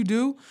and what you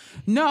do.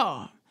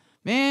 No,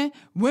 man,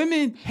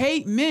 women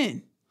hate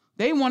men.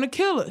 They want to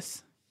kill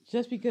us.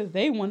 Just because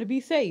they want to be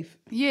safe.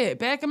 Yeah,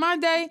 back in my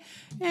day,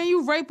 man,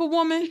 you rape a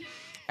woman,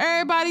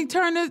 everybody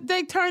turn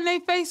their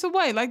face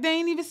away. Like they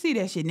ain't even see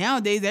that shit.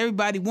 Nowadays,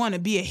 everybody want to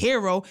be a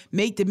hero,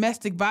 make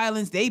domestic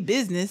violence their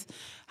business.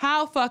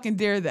 How fucking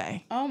dare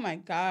they? Oh my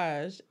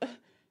gosh.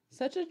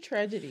 Such a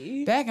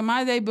tragedy. Back in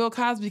my day, Bill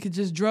Cosby could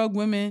just drug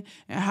women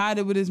and hide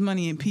it with his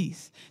money in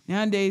peace.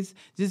 Nowadays,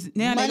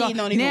 money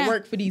don't even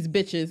work for these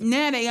bitches.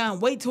 Now they gonna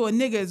wait till a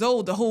nigga is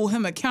old to hold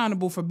him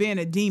accountable for being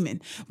a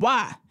demon.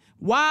 Why?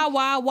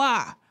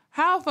 Why?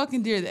 How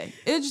fucking dare they?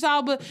 Idris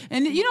Elba,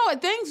 and you know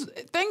what?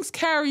 Things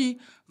carry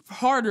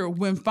harder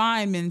when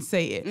fine men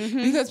say it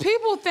because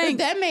people think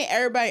that made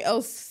everybody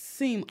else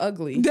seem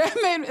ugly. That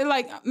made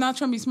like not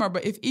trying to be smart,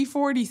 but if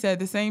E40 said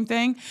the same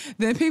thing,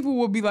 then people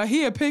would be like,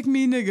 "He a pick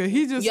me nigga."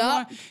 He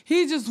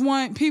just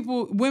want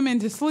women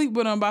to sleep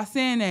with him by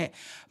saying that.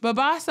 But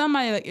by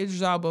somebody like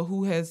Idris Elba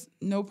who has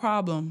no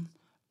problem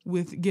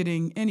with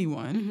getting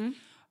anyone,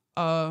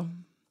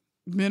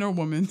 men or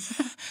women,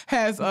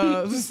 says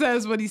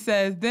what he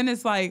says, then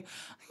it's like,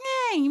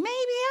 hey, maybe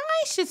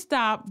I should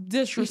stop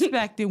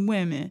disrespecting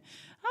women.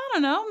 I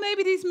don't know.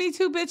 Maybe these Me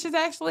Too bitches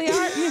actually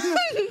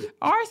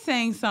are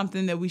saying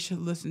something that we should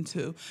listen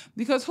to.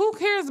 Because who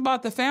cares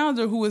about the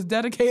founder who has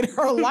dedicated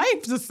her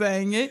life to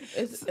saying it?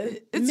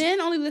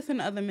 Men only listen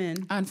to other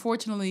men.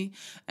 Unfortunately.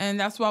 And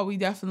that's why we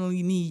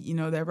definitely need,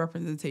 that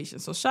representation.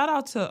 So shout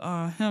out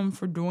to him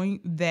for doing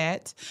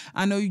that.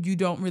 I know you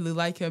don't really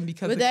like him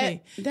because of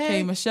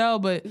K. Michelle,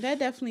 but that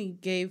definitely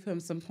gave him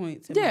some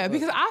points. Yeah,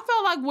 because I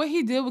felt like what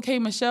he did with K.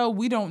 Michelle,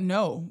 we don't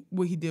know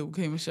what he did with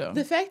K. Michelle.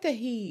 The fact that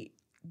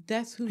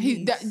that's who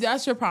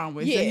that's your problem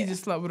with. Yeah. That he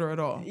just slept with her at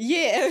all.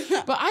 Yeah.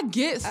 But I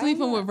get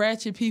sleeping with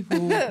ratchet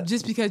people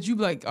just because you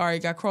like, all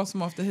right, got to cross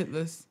them off the hit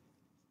list.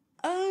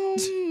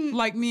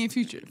 Like me and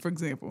Future, for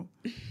example.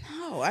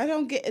 No, I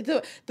don't get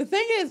the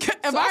thing is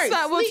if I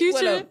slept with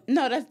Future,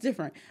 no, that's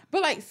different.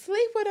 But like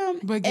sleep with him,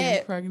 but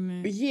get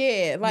pregnant.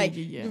 Yeah, like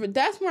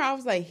that's where I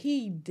was like,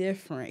 he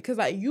different because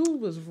like you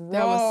was wrong.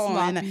 That was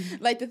sloppy.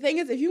 Like the thing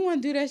is, if you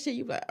want to do that shit,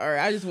 you like, all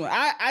right, I just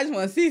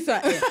want to see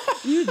something.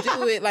 You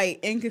do it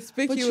like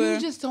inconspicuous. But you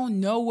just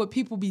don't know what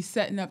people be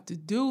setting up to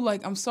do.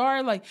 Like I'm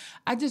sorry, like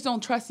I just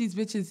don't trust these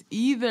bitches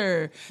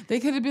either. They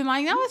could have been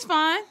like, no, it's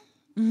fine.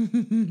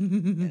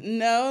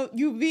 No,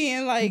 you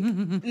being like,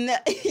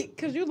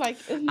 because you like.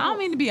 I don't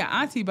mean to be an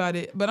auntie about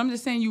it, but I'm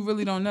just saying you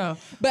really don't know.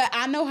 But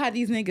I know how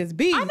these niggas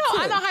be. I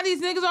know how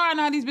these niggas are. I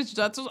know how these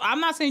bitches are. So I'm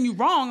not saying you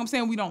wrong. I'm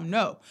saying we don't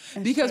know.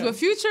 That's because true. With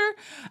Future,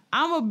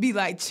 I'm gonna be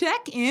like,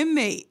 check in,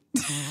 mate.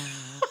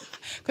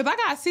 Because I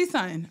gotta see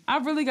something. I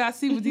really gotta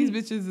see what these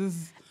bitches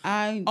is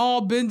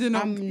all bending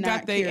up,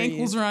 got their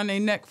ankles around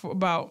their neck for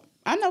about.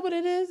 I know what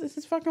it is. It's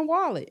his fucking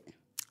wallet.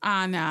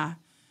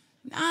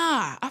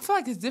 Nah, I feel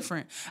like it's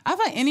different. I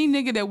feel like any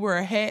nigga that wear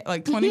a hat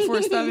like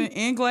 24/7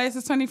 and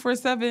glasses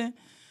 24/7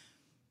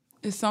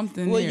 is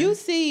something. Well, there. you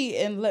see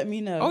and let me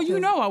know. Oh, you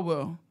know I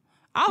will.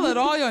 I'll let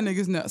all y'all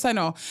niggas know. So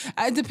no,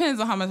 it depends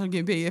on how much I'm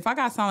getting paid. If I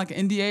got to sound like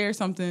an NDA or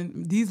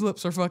something, these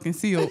lips are fucking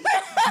sealed.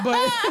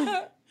 But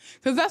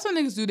because that's what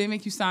niggas do. They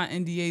make you sign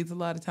NDAs a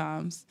lot of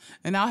times.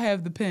 And I'll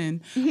have the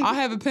pen. I'll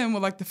have a pen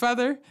with like the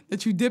feather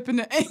that you dip in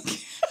the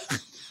ink.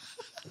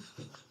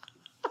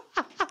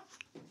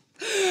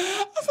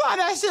 I find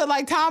that shit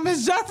like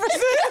Thomas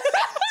Jefferson.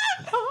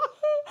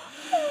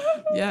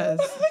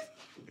 Yes.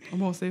 I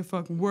won't say a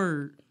fucking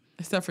word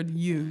except for the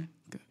you.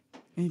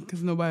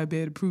 because nobody be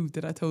able to prove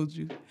that I told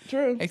you.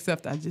 True.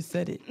 Except I just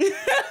said it.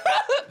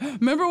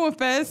 Remember when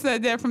Fez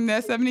said that from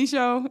that 70s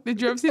show?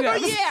 Did you ever see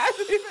that? Oh, yeah.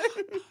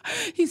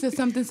 He said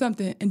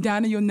something, and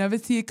Donna, you'll never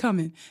see it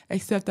coming,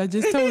 except I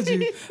just told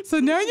you. So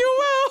now you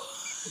will.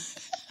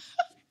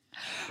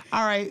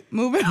 All right,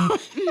 moving on.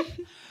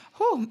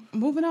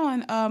 Moving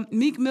on.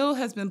 Meek Mill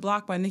has been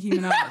blocked by Nicki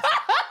Minaj.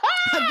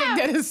 I think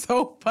that is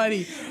so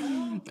funny.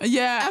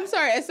 Yeah. I'm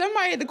sorry. As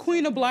somebody, the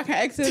queen of blocking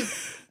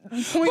exes,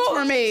 points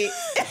were made.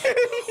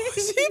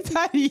 She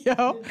petty,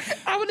 yo.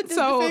 I would have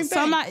done the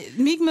same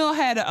thing. Meek Mill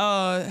had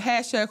a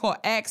hashtag called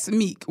Ask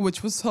Meek,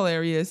 which was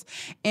hilarious.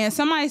 And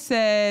somebody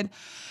said,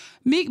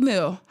 Meek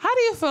Mill, how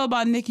do you feel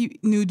about Nicki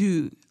new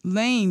dude?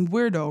 Lame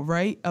weirdo,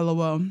 right?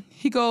 LOL.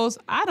 He goes,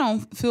 I don't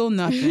feel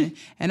nothing,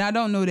 and I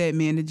don't know that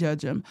man to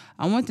judge him.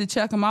 I went to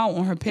check him out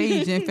on her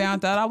page and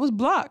found out I was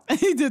blocked.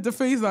 He did the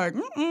face like,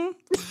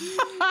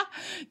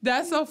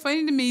 That's so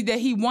funny to me that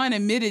he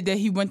admitted that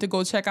he went to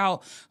go check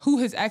out who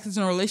his ex is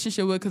in a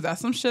relationship with, because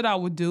that's some shit I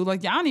would do.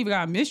 Like, y'all don't even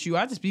gotta miss you.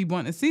 I just be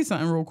wanting to see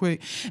something real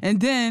quick. And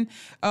then,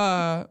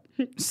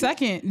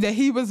 second, that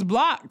he was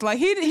blocked. Like,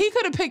 he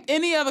could have picked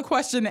any other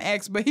question to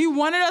ask, but he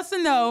wanted us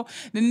to know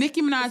that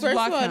Nicki Minaj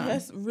blocked him.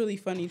 That's really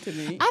funny to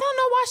me. I don't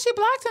know why she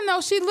blocked him,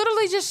 though. She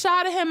literally just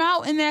shouted him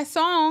out in that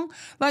song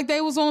like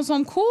they was on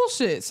some cool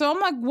shit. So I'm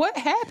like, what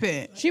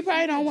happened? She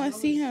probably don't want to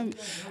see him.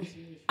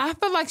 I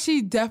feel like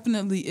she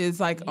definitely is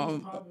like,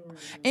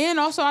 and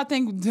also I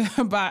think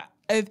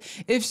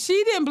if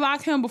she didn't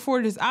block him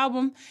before this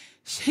album,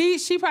 she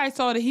probably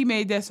saw that he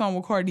made that song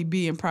with Cardi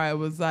B and probably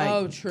was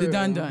like, true. the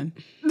done.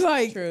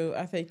 Like, true.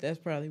 I think that's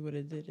probably what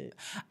it did it.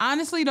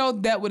 Honestly, though,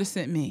 that would have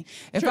sent me.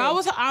 If True. I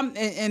was,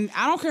 and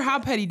I don't care how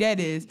petty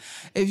that is.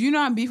 If you're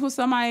not in beef with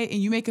somebody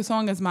and you make a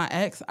song as my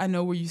ex, I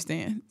know where you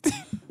stand.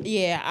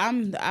 Yeah,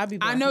 I'll be.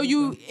 I know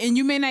you, and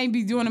you may not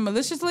be doing it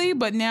maliciously,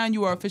 but now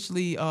you are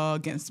officially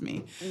against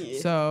me. Yeah.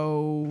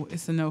 So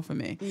it's a no for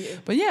me. Yeah.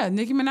 But yeah,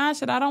 Nicki Minaj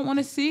said, I don't want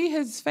to see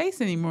his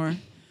face anymore.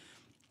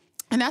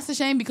 And that's a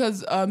shame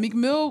because Meek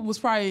Mill was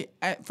probably,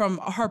 from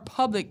her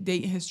public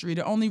dating history,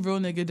 the only real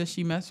nigga that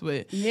she messed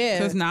with. Yeah.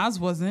 Because Nas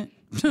wasn't.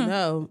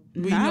 No.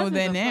 We know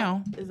that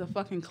now. Is a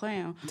fucking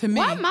clown. To me.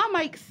 Why my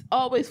mic's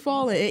always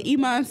falling and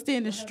Iman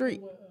standing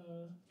straight?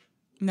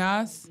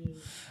 Nas?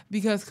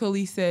 Because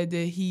Khalees said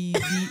that he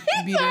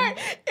beat her.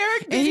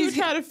 Eric, and he's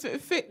trying to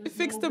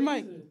fix the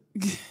mic.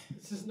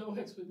 This is no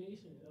explanation.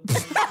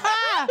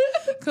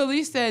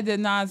 Khalees said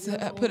that Nas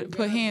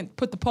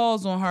put the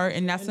paws on her,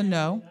 and that's a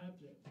no.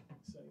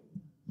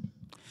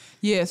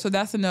 Yeah, so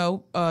that's a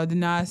no. The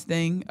Nas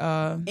thing.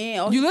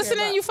 You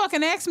listening? You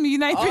fucking asked me. You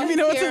not all he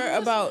know care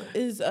about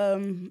is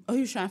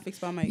he was trying to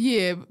fix my mic.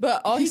 Yeah,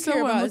 but all he care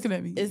about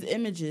is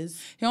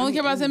images. He only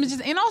care about his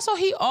images, and also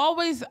he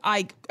always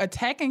like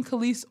attacking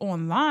Khalees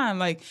online.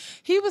 Like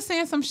he was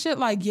saying some shit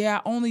like, "Yeah,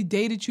 I only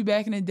dated you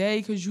back in the day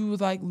because you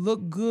was like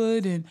look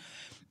good," and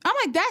I'm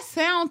like, that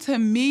sound to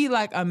me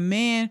like a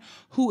man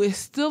who is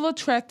still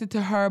attracted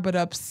to her but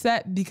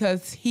upset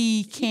because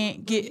he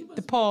can't get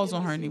the paws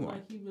on her anymore.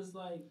 Like he was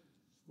like.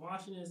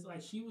 Watching this,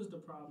 like she was the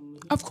problem.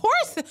 Of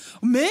course,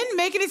 men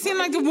making it seem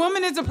like the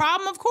woman is the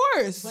problem. Of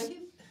course,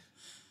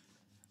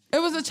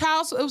 it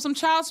was some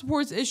child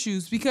support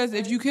issues because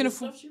if you can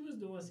afford, stuff she was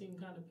doing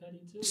seemed kind of petty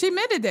too. She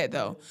admitted that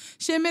though.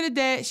 She admitted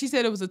that. She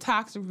said it was a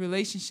toxic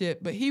relationship,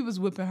 but he was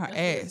whipping her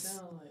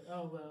ass.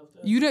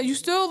 You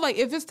still like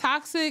if it's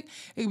toxic,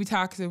 it could be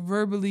toxic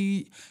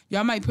verbally.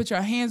 Y'all might put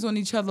your hands on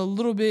each other a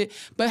little bit,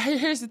 but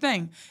here's the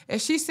thing: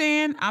 if she's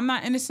saying I'm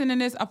not innocent in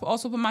this, I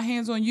also put my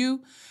hands on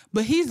you.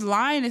 But he's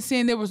lying and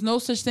saying there was no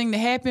such thing that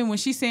happened when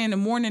she's saying in the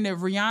morning that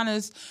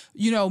Rihanna's,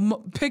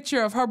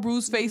 picture of her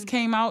bruised face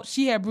came out.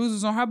 She had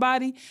bruises on her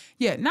body.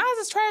 Yeah, Nas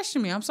is trash to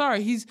me. I'm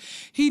sorry.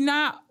 He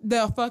not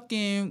the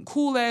fucking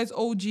cool ass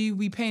OG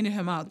we painted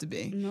him out to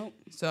be. Nope.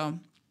 So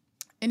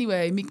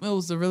anyway, Meek Mill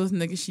was the realest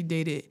nigga she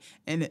dated.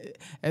 And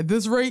at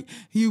this rate,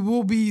 he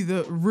will be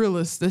the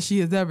realest that she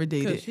has ever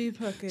dated.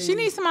 She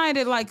needs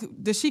somebody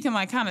that she can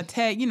kind of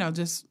tag,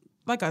 just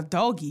like a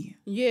doggy.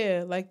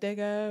 Yeah, like that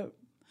guy.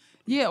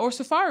 Yeah, or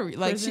Safari.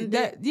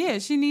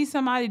 She needs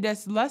somebody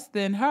that's less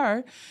than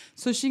her,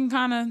 so they can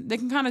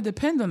kind of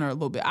depend on her a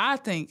little bit. I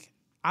think.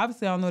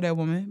 Obviously, I don't know that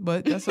woman,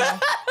 but that's what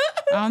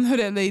I don't know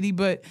that lady,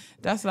 but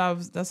that's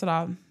what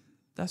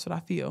I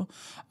feel.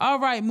 All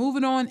right,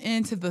 moving on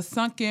into the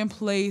sunken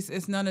place.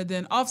 It's none other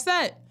than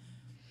Offset.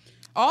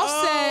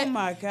 Offset oh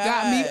my God.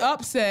 got me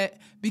upset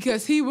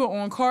because he went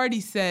on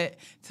Cardi's set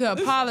to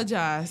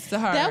apologize to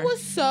her. That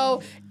was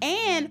so,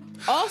 and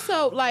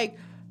also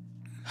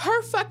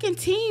her fucking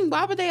team,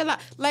 why would they allow?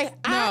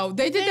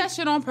 They did that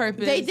shit on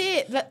purpose. They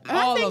did.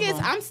 My thing is,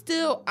 I'm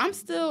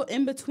still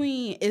in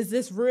between. Is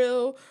this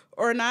real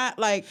or not.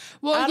 Like,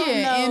 well, I don't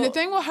know. And the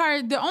thing with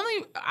her,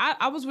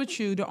 I was with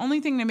you. The only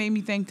thing that made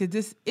me think that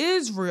this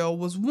is real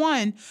was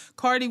one,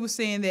 Cardi was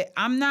saying that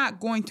I'm not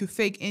going to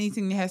fake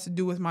anything that has to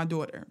do with my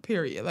daughter.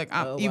 Period. Like,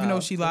 even though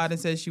she lied and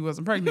said she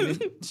wasn't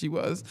pregnant, she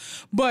was,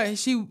 but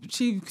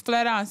she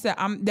flat out said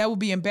that would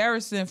be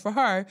embarrassing for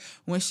her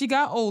when she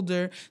got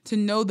older to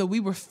know that we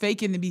were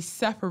faking to be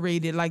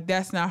separated. Like,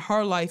 that's not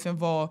her life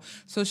involved.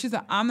 So she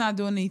said, I'm not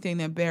doing anything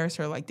to embarrass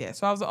her like that.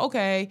 So I was like,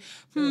 okay,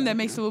 that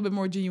makes it a little bit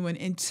more genuine.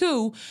 And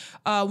two,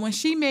 when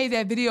she made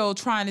that video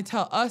trying to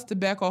tell us to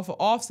back off of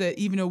Offset,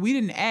 even though we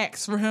didn't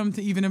ask for him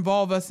to even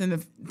involve us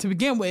to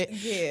begin with,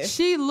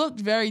 she looked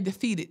very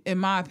defeated, in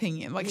my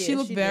opinion. Like, she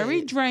looked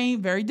very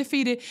drained, very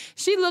defeated.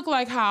 She looked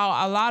like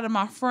how a lot of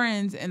my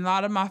friends and a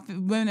lot of my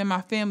women in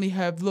my family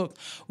have looked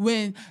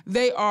when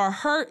they are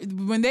hurt,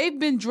 when they've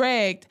been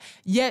dragged,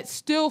 yet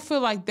still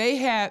feel like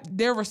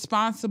they're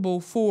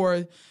responsible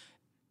for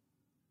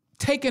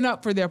taking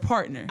up for their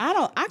partner.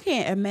 I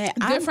can't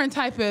imagine. Different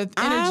type of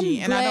energy,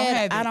 and I don't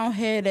have it. I don't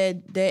have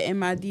that in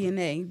my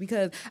DNA,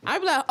 because I'd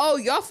be like, oh,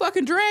 y'all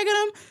fucking dragging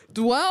him?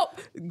 Well,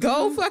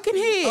 go fucking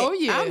ahead. Oh,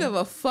 yeah. I don't give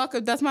a fuck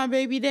if that's my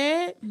baby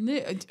dad.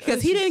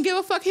 Because he didn't give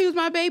a fuck he was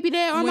my baby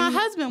dad or my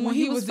husband when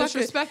he was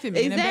disrespecting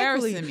me and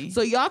embarrassing me.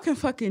 So y'all can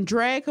fucking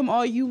drag him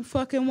all you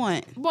fucking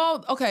want.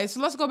 Well, okay,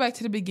 so let's go back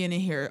to the beginning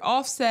here.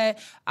 Offset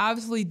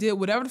obviously did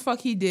whatever the fuck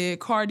he did.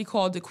 Cardi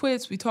called it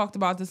quits. We talked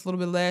about this a little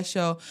bit last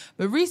show.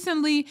 But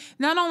recently,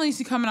 not only is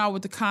he coming out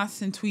with the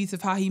constant tweets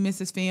of how he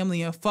misses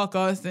family and fuck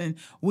us and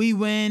we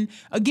win,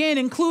 again,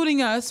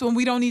 including us when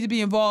we don't need to be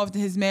involved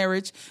in his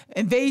marriage,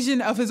 invasion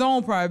of his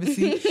own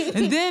privacy.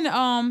 And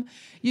then,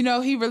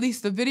 he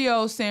released a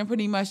video saying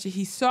pretty much that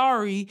he's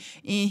sorry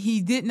and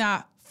he did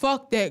not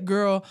fuck that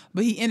girl,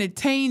 but he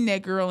entertained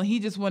that girl and he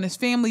just want his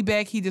family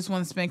back. He just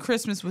want to spend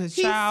Christmas with his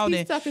child.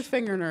 He stuck his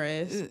finger in her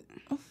ass.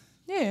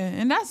 Yeah,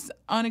 and that's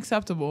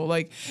unacceptable.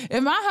 Like,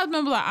 if my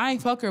husband be like, I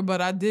ain't fuck her,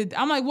 but I did,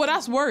 I'm like, well,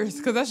 that's worse,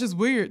 because that's just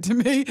weird to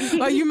me.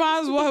 Like, you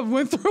might as well have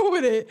went through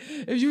with it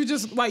if you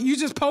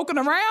just poking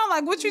around.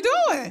 Like, what you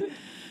doing?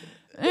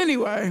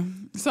 Anyway,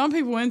 some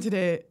people into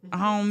that.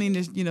 I don't mean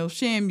to,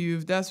 shame you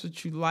if that's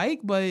what you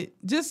like, but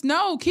just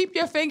know, keep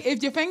your finger.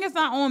 If your finger's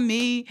not on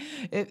me,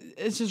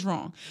 it's just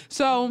wrong.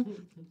 So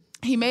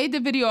he made the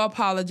video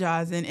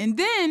apologizing, and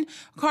then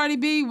Cardi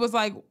B was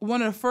like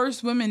one of the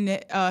first women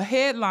that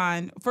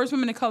first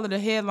women of color to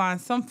headline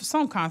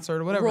some concert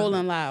or whatever.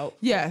 Rolling Loud.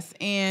 Yes,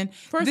 and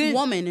first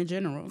woman in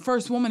general.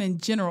 First woman in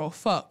general.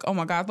 Fuck. Oh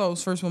my God, I thought it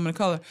was first woman of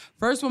color.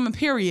 First woman,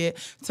 period,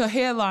 to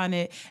headline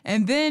it,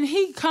 and then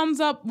he comes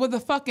up with a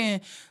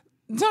fucking.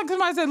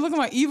 Somebody said looking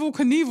like Evel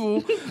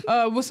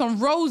Knievel with some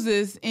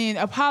roses and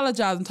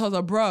apologized and told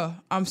her, bruh,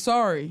 I'm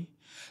sorry.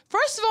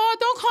 First of all,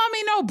 don't call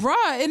me no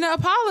bruh in the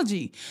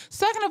apology.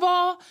 Second of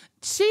all,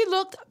 she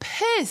looked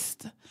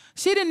pissed.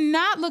 She did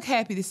not look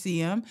happy to see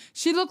him.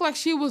 She looked like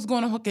she was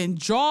going to fucking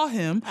jaw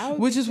him,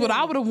 which is what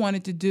I would have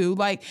wanted to do.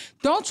 Like,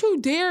 don't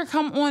you dare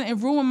come on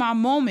and ruin my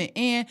moment.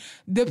 And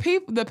the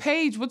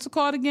page, what's it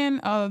called again?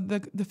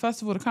 The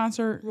festival, the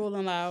concert?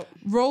 Rolling Loud.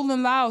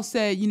 Rolling Loud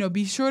said,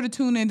 be sure to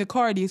tune in to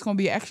Cardi. It's going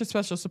to be an extra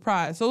special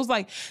surprise. So it was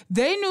like,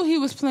 they knew he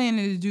was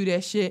planning to do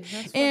that shit.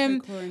 That's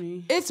and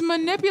corny. It's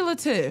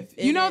manipulative.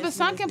 The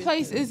sunken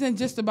place isn't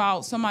just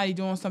about somebody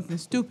doing something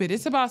stupid.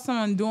 It's about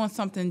someone doing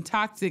something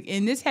toxic.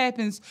 And this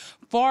happens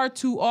far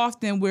too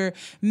often, where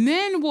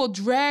men will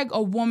drag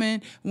a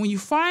woman. When you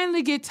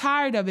finally get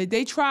tired of it,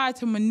 they try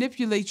to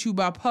manipulate you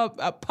by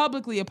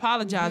publicly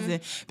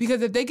apologizing.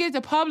 Because if they get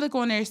the public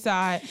on their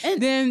side,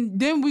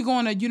 then we're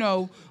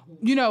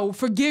gonna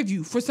forgive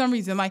you for some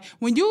reason. Like,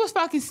 when you was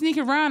fucking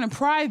sneaking around in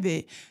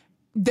private,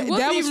 that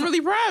was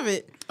really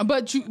private.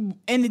 But you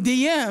in the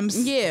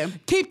DMs,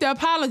 keep the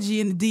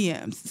apology in the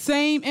DMs.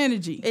 Same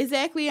energy,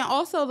 exactly. And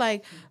also,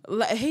 like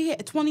he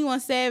had 21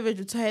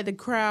 Savage had the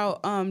crowd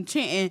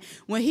chanting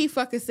when he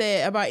fucking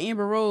said about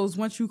Amber Rose,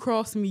 "Once you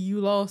cross me, you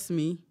lost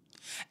me."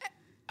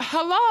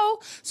 Hello.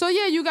 So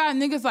yeah, you got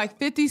niggas like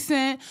 50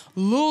 Cent,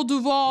 Lil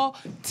Duval,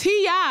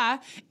 T.I.,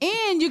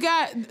 and you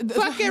got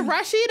fucking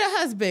Rashida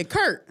husband,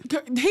 Kurt. He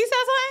said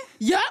something?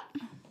 Yup.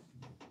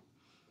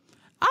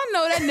 I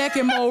know that neck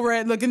and mole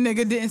rat looking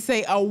nigga didn't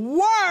say a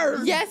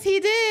word. Yes, he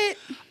did.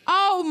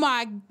 Oh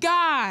my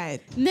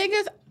God.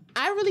 Niggas,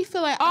 I really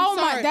feel like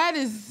that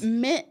is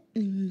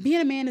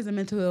being a man is a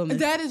mental illness.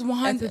 That is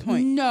 100.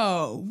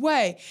 No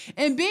way.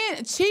 And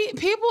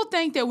people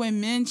think that when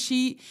men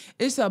cheat,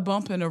 it's a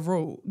bump in the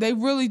road. They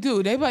really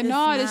do. They be like,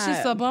 no, it's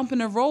just a bump in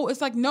the road.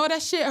 It's like, no,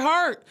 that shit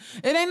hurt.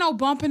 It ain't no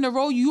bump in the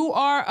road.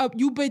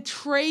 You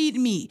betrayed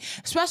me.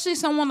 Especially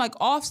someone like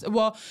Offset.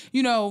 Well,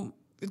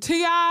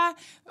 T.I.,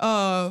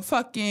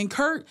 fucking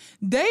Kurt,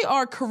 they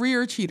are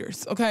career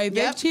cheaters, okay?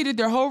 They've cheated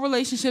their whole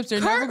relationships.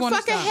 They're never going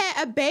to stop. Kurt fucking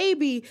had a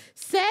baby,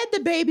 said the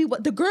baby,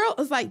 the girl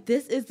was like,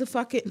 this is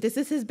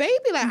his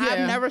baby. Like,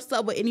 I've never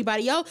slept with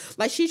anybody else.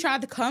 Like, she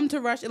tried to come to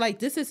Russia. Like,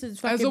 this is his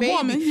fucking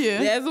baby.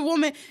 As a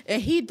woman. And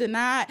he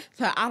denied.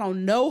 So I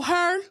don't know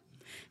her.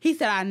 He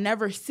said, I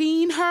never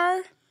seen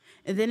her.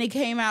 and then it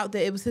came out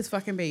that it was his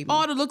fucking baby.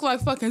 All to look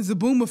like fucking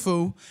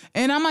Zaboomafoo.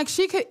 And I'm like,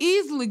 she could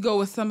easily go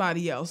with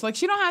somebody else. Like,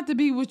 she don't have to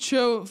be with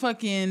your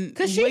fucking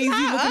Cause she's lazy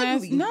not looking ass.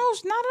 ugly. No,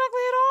 she's not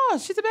ugly at all.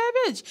 She's a bad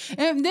bitch.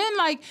 And then,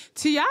 like,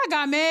 T.I.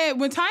 got mad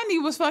when Tiny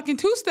was fucking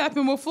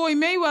two-stepping with Floyd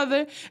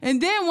Mayweather,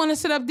 and then want to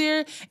sit up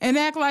there and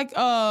act like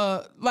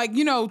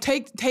you know,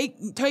 take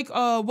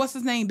what's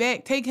his name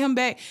back, take him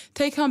back.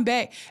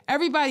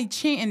 Everybody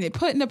chanting it,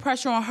 putting the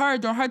pressure on her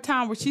during her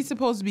time where she's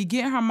supposed to be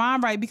getting her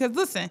mind right. Because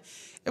listen,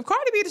 if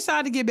Cardi B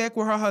decided to get back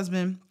with her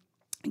husband,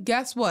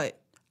 guess what?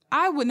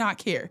 I would not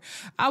care.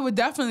 I would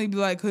definitely be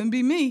like, couldn't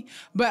be me,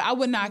 but I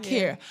would not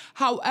care.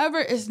 However,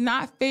 it's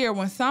not fair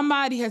when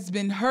somebody has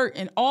been hurt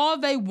and all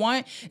they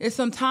want is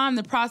some time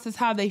to process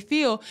how they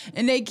feel,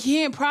 and they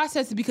can't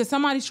process it because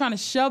somebody's trying to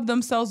shove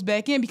themselves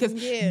back in because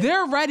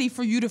they're ready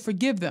for you to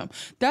forgive them.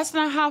 That's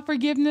not how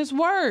forgiveness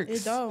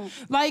works. It don't.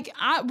 Like,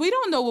 we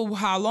don't know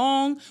how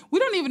long. We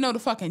don't even know the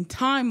fucking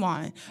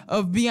timeline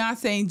of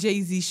Beyonce and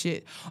Jay-Z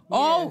shit.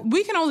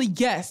 We can only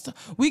guess.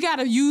 We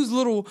gotta use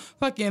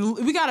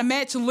we gotta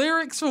match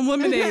lyrics from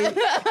Lemonade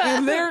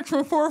and lyrics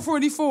from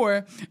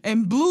 444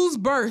 and Blue's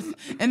birth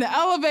and the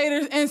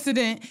elevator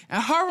incident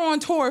and her on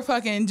tour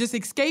fucking just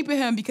escaping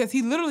him because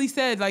he literally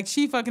said like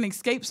she fucking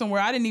escaped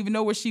somewhere. I didn't even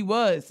know where she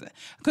was.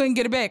 Couldn't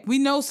get her back. We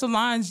know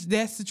Solange's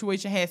death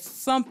situation has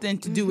something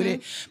to do with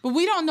it, but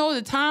we don't know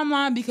the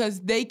timeline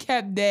because they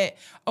kept that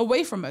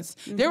away from us.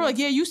 They were like,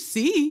 yeah, you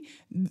see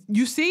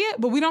it,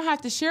 but we don't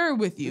have to share it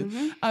with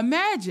you.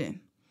 Imagine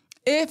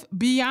if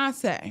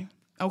Beyonce,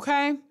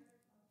 okay,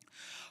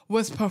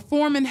 was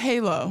performing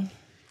Halo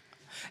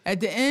at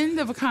the end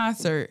of a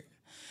concert,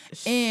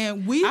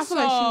 and I feel like she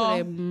would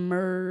have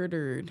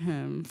murdered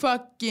him.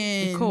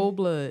 Fucking in cold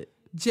blood.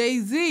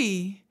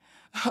 Jay-Z.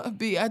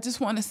 B, I just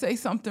want to say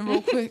something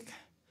real quick.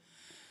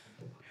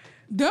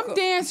 Them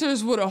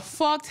dancers would have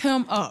fucked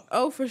him up.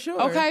 Oh, for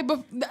sure. Okay, but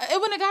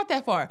it wouldn't have got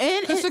that far.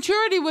 And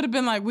security would have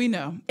been like, we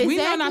know. Exactly. We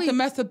know not to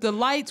mess up the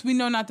lights. We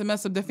know not to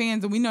mess up the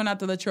fans. And we know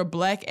not to let your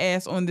black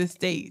ass on this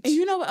stage. And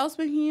you know what else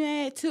makes me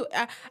mad, too?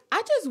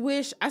 I just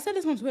wish, I said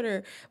this on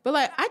Twitter, but,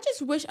 like, I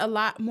just wish a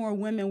lot more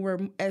women were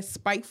as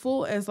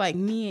spiteful as, like,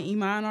 me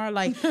and Iman are.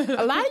 Like,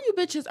 a lot of you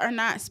bitches are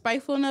not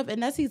spiteful enough.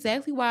 And that's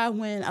exactly why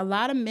when a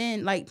lot of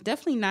men, like,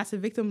 definitely not to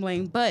victim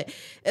blame, but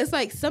it's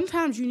like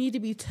sometimes you need to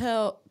be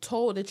told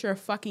that you're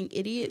a fucking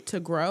idiot to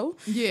grow.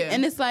 Yeah.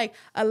 And it's like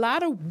a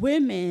lot of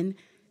women,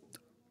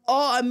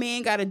 all a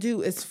man gotta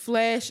do is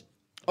flash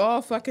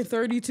all fucking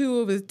 32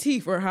 of his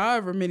teeth or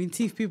however many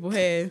teeth people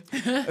have.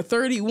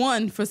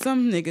 31 for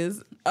some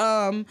niggas.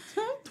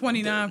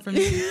 29 for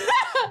me.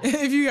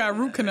 If you got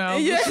root canal.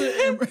 Yeah.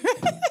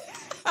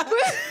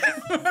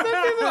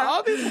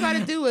 All people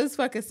gotta do is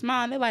fucking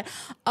smile. And they're like,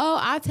 oh,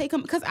 I'll take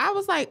him. Because I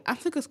was like, I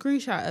took a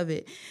screenshot of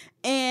it.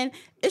 And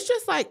it's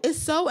just like, it's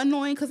so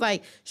annoying because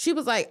like, she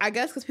was like, I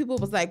guess because people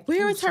was like,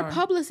 where is her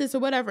publicist or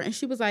whatever? And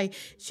she was like,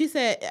 she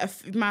said,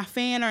 if my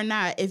fan or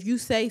not, if you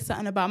say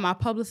something about my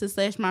publicist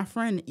 / my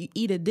friend, you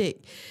eat a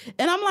dick.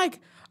 And I'm like,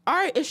 all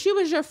right, if she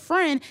was your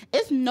friend,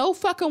 it's no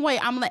fucking way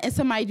I'm letting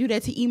somebody do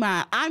that to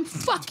Iman. I'm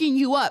fucking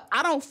you up.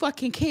 I don't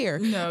fucking care.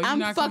 No, you're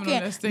not coming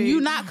on that stage. You're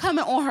not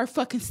coming on her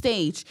fucking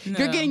stage. No.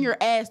 You're getting your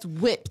ass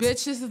whipped.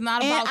 Bitch, this is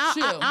not about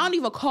you. I don't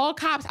even call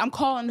cops. I'm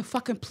calling the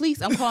fucking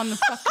police. I'm calling the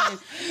fucking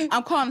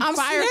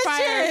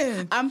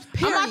firefighters. I'm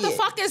about to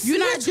fucking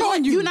snitch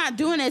on you. You're not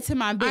doing it to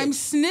my bitch. I'm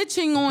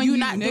snitching on you. You're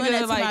not doing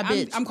that to my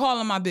bitch. I'm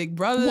calling my big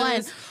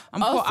brothers. I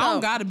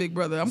don't got a big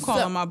brother. I'm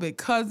calling my big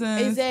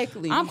cousins.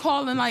 Exactly. I'm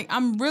calling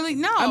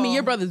no. I mean,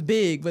 your brother's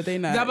big, but they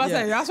not.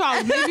 That's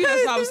why maybe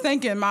that's what I was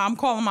thinking. I'm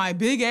calling my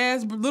big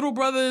ass little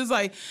brothers.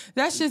 Like,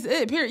 that's just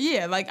it. Period.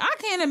 Yeah. Like, I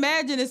can't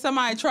imagine if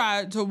somebody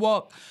tried to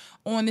walk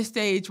on the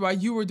stage while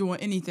you were doing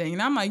anything.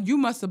 And I'm like, you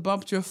must have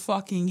bumped your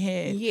fucking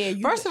head. Yeah.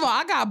 First of all,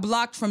 I got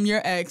blocked from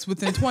your ex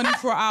within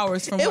 24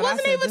 hours from it what wasn't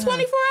I said even to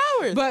 24 him.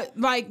 hours. But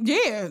like,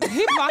 yeah,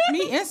 he blocked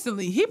me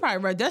instantly. He probably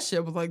read that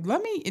shit, was like,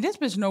 this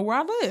bitch know where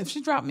I live. She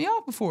dropped me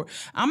off before.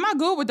 I'm not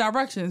good with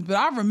directions, but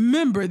I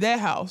remember that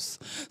house.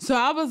 So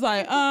I was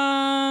like,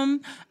 I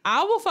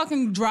will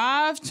fucking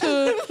drive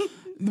to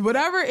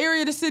whatever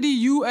area of the city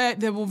you at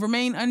that will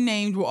remain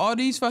unnamed where all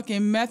these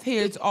fucking meth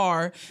heads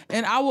are,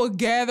 and I will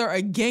gather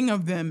a gang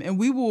of them and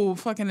we will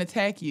fucking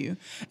attack you.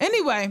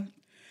 Anyway,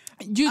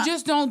 you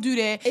just don't do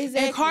that.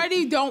 Exactly. And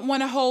Cardi don't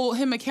want to hold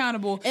him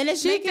accountable. And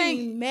it's making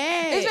me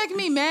mad. It's making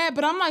me mad,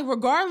 but I'm like,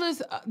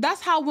 regardless,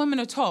 that's how women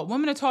are taught.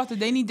 Women are taught that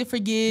they need to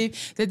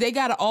forgive, that they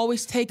got to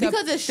always take up,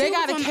 they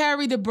got to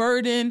carry the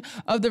burden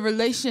of the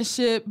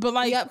relationship. But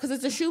like, yeah, because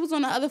it's the shoes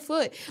on the other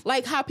foot.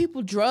 Like how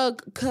people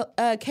drug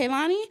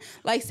Kehlani,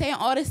 like saying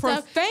all this for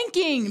stuff.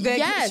 thinking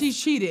that she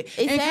cheated.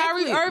 Exactly. And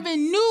Kyrie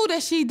Irving knew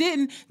that she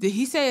didn't. Did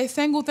he say a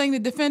single thing to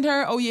defend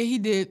her? Oh yeah, he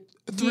did.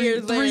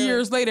 3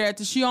 years later,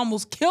 after she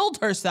almost killed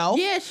herself,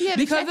 yeah, she had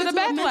because of the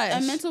backlash,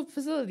 a mental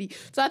facility.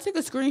 So I took a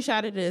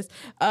screenshot of this.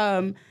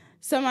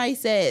 Somebody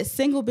said,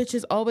 single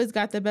bitches always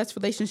got the best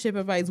relationship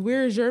advice.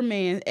 Where is your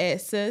man at,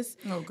 sis?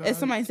 Oh, God. And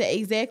somebody said,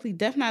 exactly.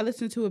 Definitely not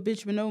listen to a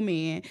bitch with no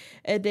man.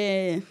 And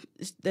then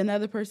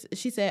another person,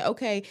 she said,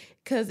 okay,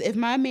 because if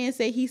my man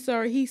say he's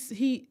sorry,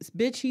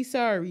 he's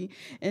sorry.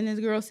 And this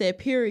girl said,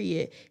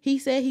 period. He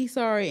said he's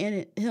sorry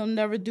and he'll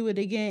never do it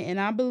again.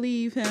 And I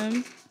believe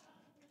him.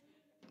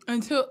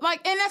 Until,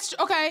 like, and that's,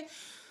 okay.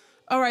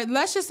 All right,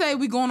 let's just say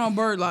we going on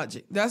bird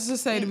logic. Let's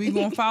just say that we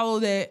going to follow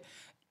that.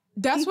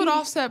 That's what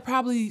Offset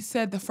probably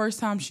said the first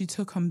time she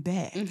took him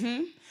back.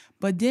 Mm-hmm.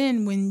 But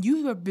then when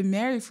you have been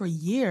married for a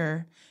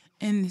year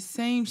and the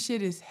same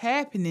shit is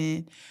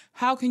happening,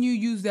 how can you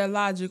use that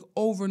logic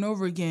over and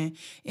over again?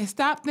 And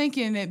stop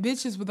thinking that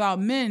bitches without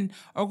men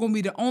are going to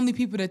be the only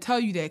people that tell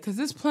you that. Because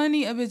there's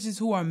plenty of bitches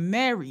who are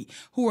married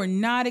who are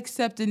not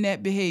accepting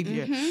that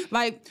behavior. Mm-hmm.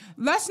 Like,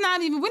 we're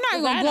not even going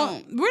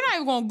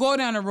to go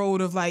down the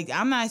road of, like,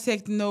 I'm not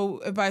accepting no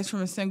advice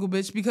from a single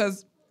bitch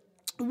because,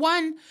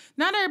 one,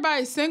 not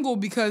everybody's single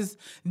because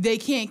they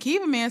can't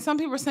keep a man. Some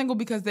people are single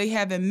because they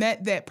haven't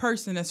met that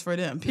person that's for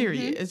them,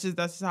 period. Mm-hmm.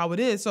 That's just how it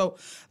is. So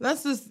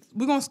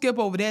we're going to skip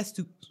over that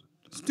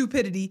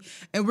stupidity,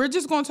 and we're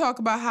just going to talk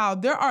about how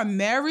there are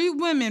married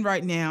women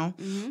right now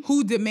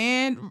who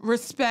demand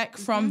respect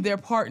from their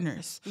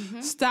partners.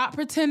 Mm-hmm. Stop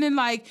pretending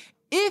like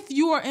if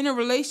you are in a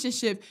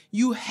relationship,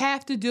 you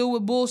have to deal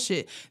with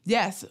bullshit.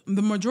 Yes,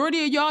 the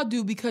majority of y'all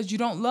do because you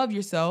don't love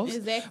yourselves.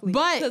 Exactly.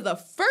 But because the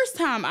first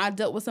time I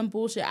dealt with some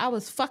bullshit, I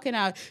was fucking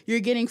out. You're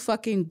getting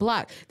fucking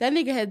blocked. That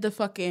nigga had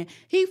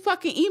he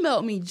fucking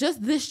emailed me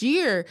just this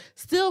year,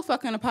 still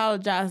fucking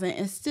apologizing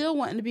and still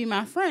wanting to be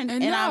my friend.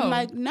 And I'm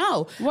like,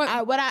 no.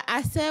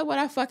 I said what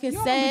I fucking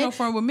you said. You don't be no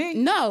friend with me.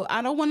 No,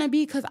 I don't want to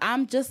be because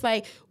I'm just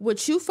like,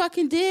 what you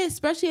fucking did,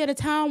 especially at a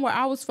time where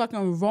I was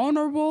fucking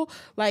vulnerable,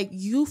 like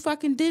you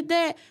fucking did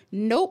that.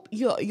 Nope,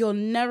 you'll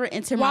never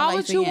enter my life again. Why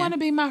would you want to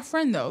be my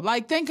friend though?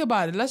 Like, think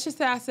about it. Let's just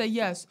say I said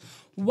yes.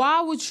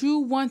 Why would you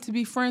want to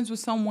be friends with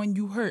someone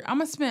you hurt? I'm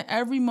gonna spend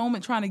every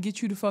moment trying to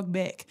get you to fuck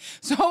back.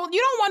 So you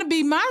don't want to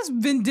be my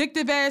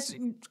vindictive ass.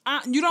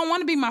 You don't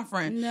want to be my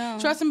friend. No.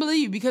 Trust and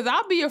believe, because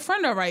I'll be your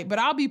friend, all right, but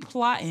I'll be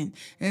plotting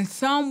in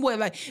some way.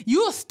 Like,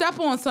 you'll step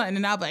on something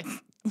and I'll be like,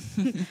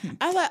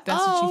 I was like,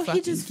 oh, he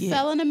just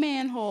fell in a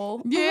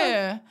manhole.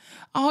 Yeah.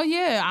 Oh,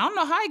 yeah. I don't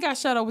know how he got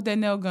shot up with that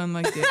nail gun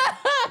like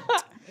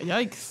that.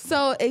 Yikes.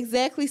 So,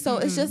 exactly. So,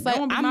 it's just like,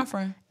 I'm my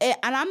friend. And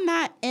I'm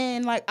not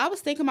in, like, I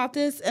was thinking about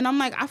this, and I'm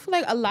like, I feel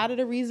like a lot of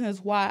the reasons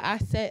why I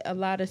set a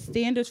lot of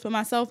standards for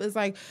myself is,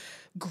 like,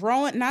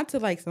 growing, not to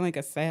like sound like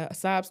a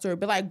sob story,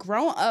 but like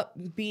growing up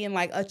being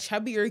like a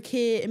chubbier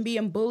kid and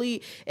being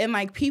bullied and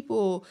like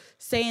people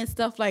saying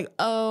stuff like,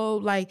 oh,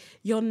 like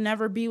you'll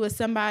never be with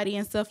somebody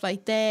and stuff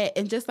like that.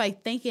 And just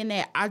like thinking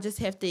that I just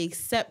have to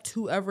accept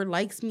whoever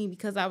likes me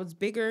because I was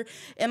bigger.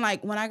 And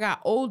like when I got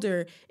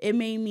older, it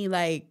made me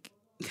like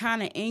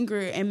kind of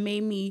angry and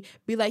made me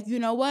be like, you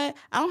know what?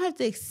 I don't have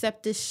to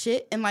accept this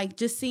shit. And like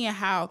just seeing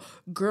how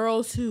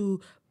girls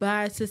who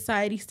by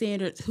society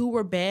standards who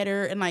were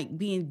better and like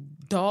being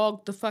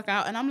dogged the fuck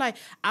out. And I'm like,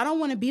 I don't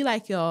want to be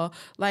like y'all.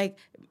 Like,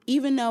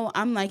 even though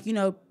I'm like, you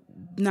know,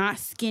 not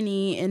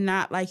skinny and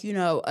not like, you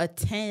know, a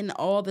 10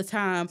 all the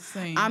time,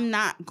 Same. I'm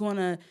not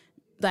gonna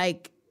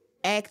like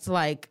act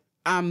like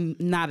I'm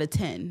not a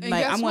 10. And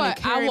like I'm gonna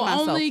carry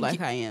myself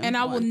like I am. And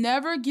I will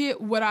never get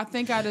what I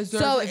think I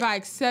deserve if I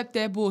accept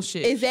that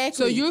bullshit. Exactly.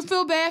 So you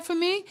feel bad for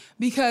me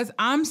because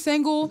I'm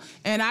single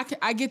and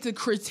I get to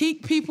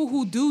critique people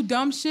who do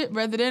dumb shit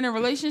whether they're in a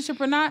relationship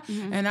or not.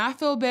 Mm-hmm. And I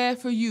feel bad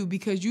for you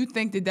because you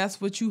think that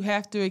that's what you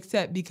have to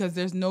accept because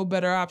there's no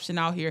better option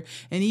out here.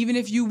 And even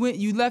if you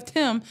left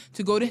him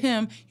to go to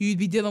him, you'd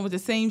be dealing with the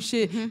same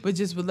shit, but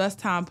just with less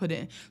time put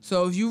in.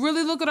 So if you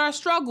really look at our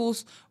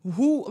struggles,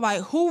 who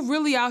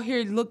really out here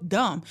look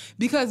dumb?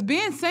 Because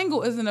being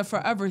single isn't a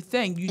forever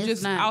thing. You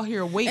just out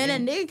here waiting.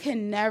 And a nigga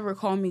can never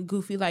call me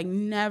goofy, like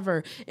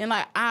never. And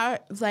like I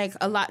like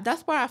a lot.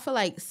 That's why I feel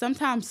like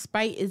sometimes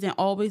spite isn't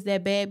always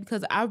that bad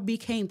because I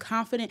became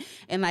confident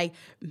and like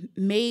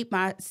raised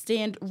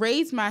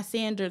my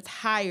standards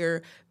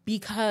higher.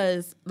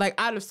 Because, like,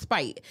 out of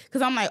spite.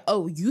 Because I'm like,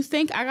 oh, you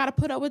think I gotta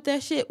put up with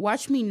that shit?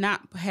 Watch me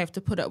not have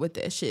to put up with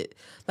that shit.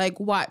 Like,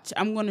 watch.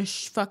 I'm gonna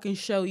fucking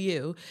show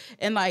you.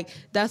 And, like,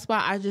 that's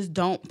why I just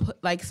don't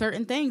put, like,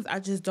 certain things I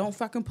just don't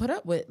fucking put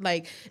up with.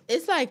 Like,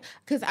 it's like,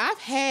 because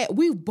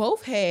we've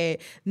both had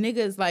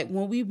niggas, like,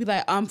 when we be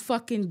like, I'm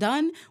fucking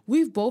done,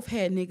 we've both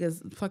had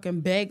niggas fucking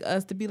beg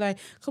us to be like,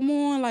 come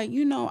on, like,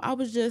 you know, I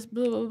was just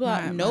blah, blah,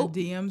 blah. Nope.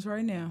 My DMs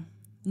right now.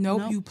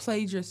 Nope, you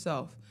played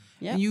yourself.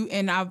 Yep.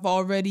 And I've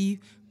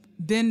already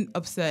been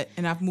upset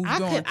and I've moved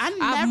on.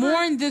 I've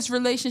mourned this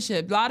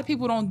relationship. A lot of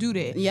people don't do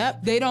that.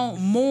 Yep. They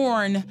don't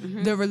mourn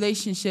the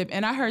relationship.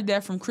 And I heard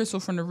that from Crystal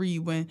from the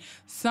Read. When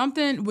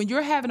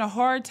you're having a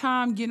hard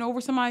time getting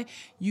over somebody,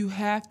 you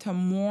have to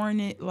mourn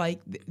it like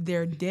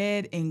they're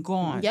dead and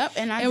gone. Yep.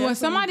 And when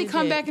somebody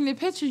come back in the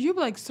picture, you be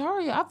like,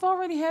 sorry, I've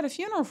already had a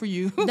funeral for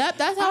you. That's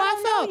how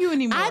I don't know you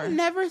anymore. I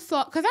never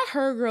thought, because I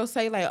heard girls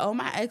say like, oh,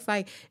 my ex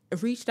like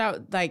reached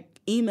out like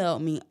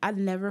emailed me. I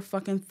never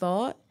fucking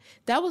thought.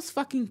 That was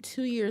fucking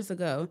 2 years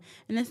ago.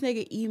 And this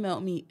nigga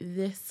emailed me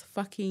this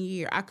fucking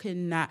year. I could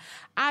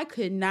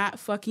not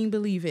fucking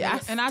believe it. I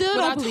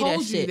don't believe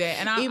that shit.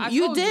 And I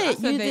you told you. I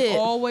said you they did.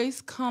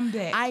 always come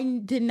back. I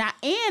did not,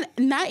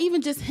 and not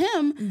even just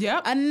him.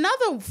 Yep.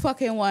 Another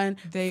fucking one.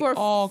 They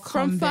all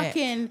come from back.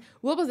 fucking,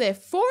 what was that,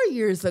 4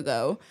 years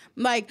ago?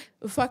 Like,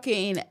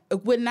 fucking,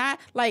 would not,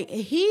 like,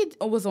 he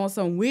was on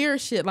some weird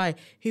shit. Like,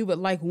 he would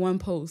like one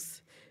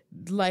post.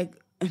 Like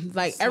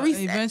So every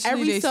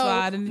they so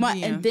slide in the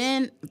month, DMs. and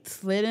then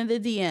slid in the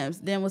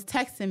DMs, then was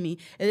texting me,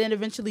 and then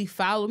eventually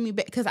followed me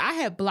back because I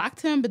had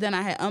blocked him, but then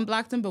I had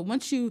unblocked him. But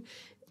once you,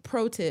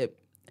 pro tip,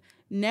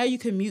 now you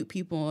can mute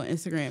people on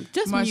Instagram.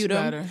 Just Much mute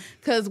better. them,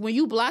 because when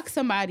you block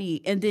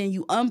somebody and then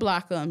you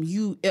unblock them,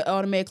 it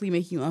automatically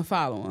make you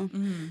unfollow them.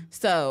 Mm-hmm.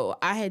 So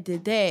I had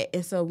did that,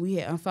 and so we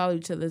had unfollowed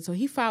each other. So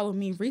he followed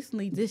me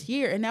recently this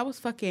year, and that was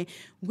fucking.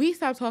 We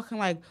stopped talking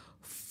like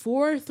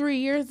 3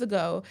 years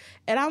ago,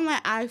 and I'm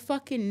like, I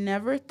fucking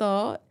never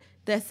thought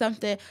that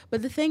something.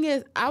 But the thing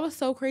is, I was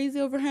so crazy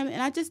over him,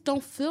 and I just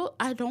don't feel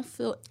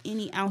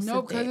any ounce No,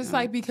 of that. because it's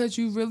like, because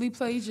you really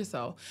played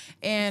yourself.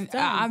 And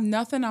I'm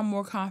nothing I'm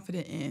more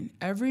confident in.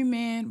 Every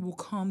man will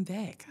come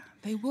back.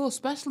 They will,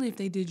 especially if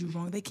they did you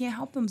wrong. They can't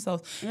help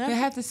themselves. Yeah. They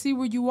have to see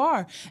where you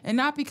are. And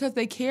not because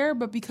they care,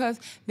 but because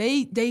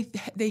they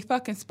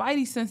fucking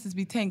spidey senses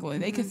be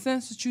tingling. They can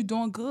sense that you're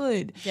doing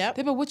good. Yep.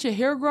 They be, with your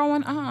hair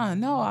growing?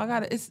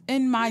 No, it's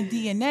in my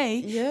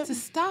DNA Yep. to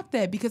stop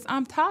that because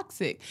I'm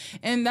toxic.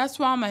 And that's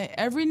why I'm like,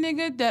 every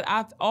nigga that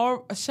I've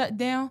all shut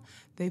down,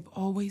 they've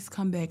always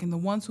come back. And the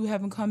ones who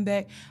haven't come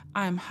back,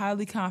 I am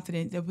highly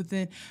confident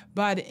that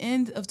by the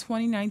end of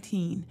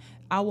 2019,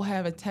 I will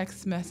have a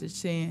text message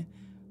saying,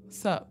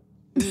 "What's up?"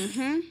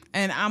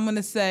 And I'm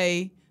gonna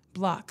say,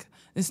 block.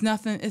 It's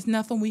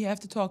nothing we have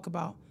to talk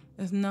about.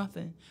 It's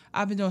nothing.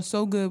 I've been doing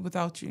so good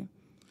without you.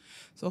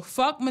 So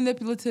fuck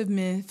manipulative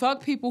men.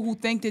 Fuck people who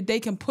think that they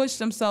can push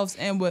themselves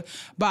in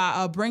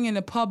by bringing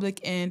the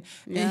public in,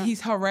 and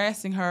he's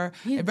harassing her,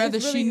 whether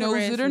it's she really knows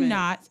it or harassment.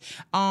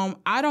 not.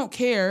 I don't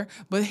care,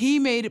 but he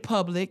made it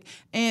public,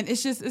 and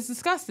it's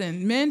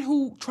disgusting. Men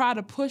who try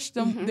to push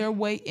them their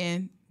way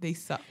in, they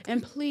suck.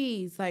 And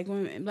please,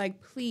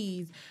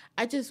 please,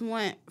 I just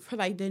want for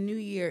like the new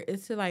year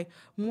is to like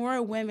more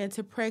women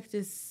to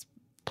practice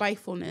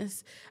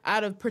spitefulness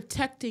out of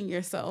protecting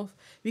yourself,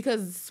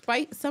 because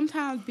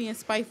sometimes being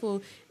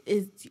spiteful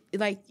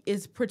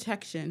is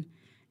protection,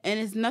 and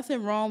there's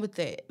nothing wrong with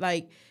that.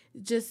 Like,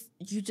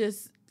 you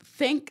just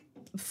think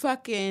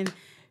fucking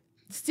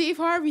Steve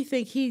Harvey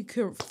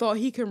thought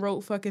he could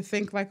wrote fucking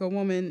think like a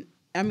woman.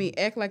 I mean,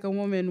 act like a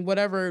woman,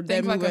 whatever.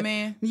 Think like a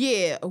man.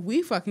 Yeah,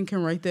 we fucking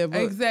can write that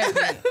book.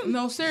 Exactly.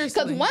 No,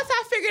 seriously. Because once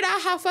I figured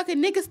out how fucking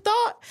niggas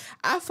thought,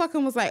 I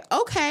fucking was like,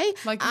 okay,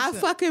 Like you I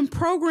said. fucking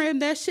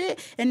programmed that shit,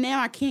 and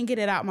now I can't get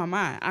it out my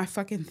mind. I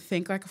fucking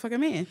think like a fucking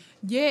man.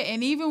 Yeah,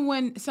 and even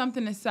when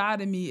something inside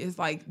of me is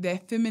like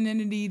that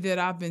femininity that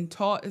I've been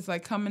taught is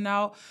like coming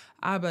out,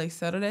 I be like,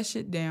 settle that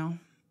shit down.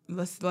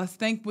 Let's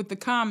think with the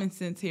common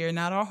sense here,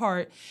 not our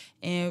heart,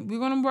 and we're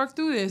gonna work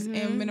through this.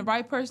 And when the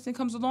right person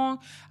comes along,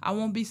 I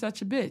won't be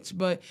such a bitch.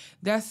 But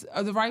that's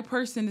the right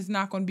person is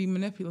not going to be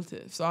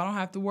manipulative, so I don't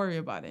have to worry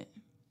about it.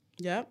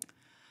 Yep.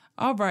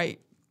 All right.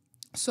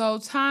 So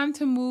time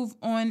to move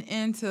on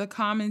into the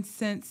common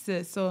sense.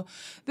 So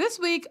this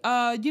week,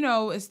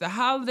 it's the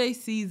holiday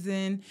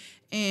season,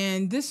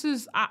 and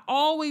I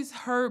always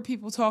heard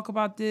people talk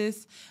about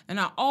this, and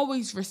I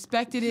always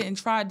respected it and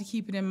tried to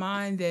keep it in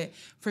mind that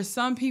for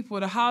some people,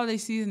 the holiday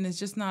season is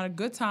just not a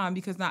good time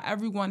because not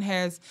everyone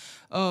has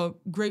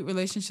great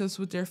relationships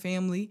with their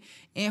family.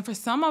 And for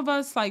some of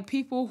us, like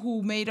people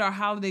who made our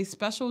holiday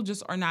special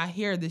just are not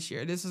here this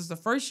year. This is the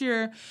first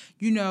year,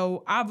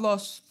 I've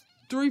lost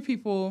 3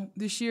 people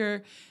this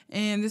year,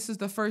 and this is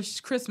the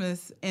first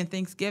Christmas and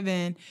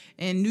Thanksgiving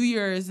and New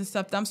Year's and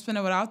stuff that I'm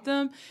spending without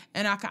them,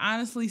 and I can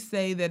honestly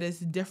say that it's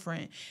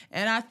different.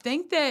 And I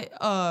think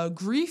that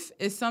grief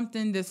is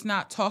something that's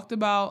not talked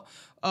about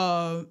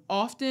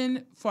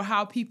often for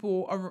how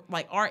people are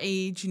like our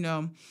age,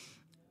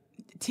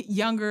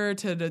 younger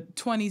to the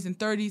 20s and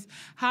 30s,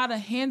 how to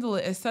handle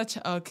it at such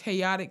a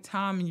chaotic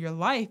time in your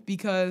life.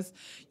 Because,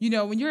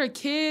 when you're a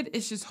kid,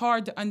 it's just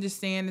hard to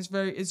understand.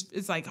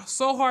 It's like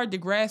so hard to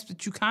grasp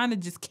that you kind of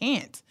just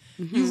can't.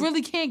 You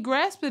really can't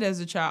grasp it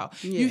as a child.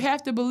 Yeah. You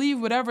have to believe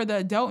whatever the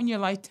adult in your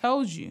life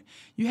tells you.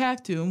 You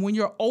have to. And when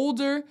you're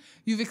older,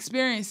 you've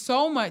experienced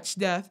so much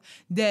death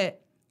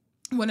that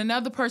when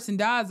another person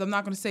dies, I'm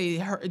not going to say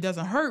it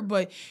doesn't hurt,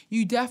 but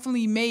you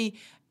definitely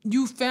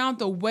you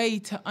found a way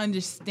to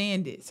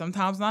understand it.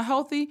 Sometimes not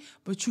healthy,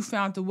 but you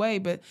found a way.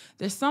 But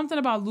there's something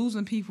about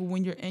losing people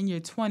when you're in your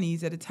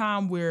 20s at a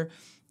time where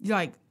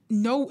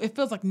it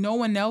feels like no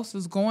one else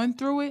is going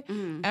through it.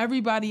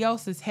 Everybody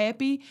else is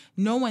happy.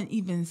 No one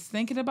even is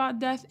thinking about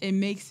death. It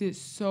makes it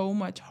so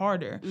much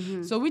harder.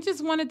 So we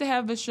just wanted to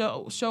have a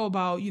show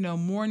about,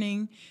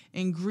 mourning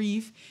and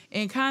grief,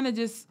 and kind of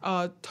just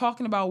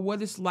talking about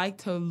what it's like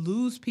to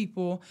lose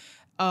people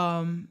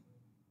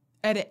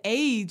at an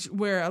age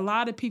where a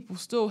lot of people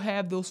still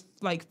have those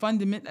like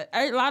fundamental.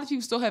 A lot of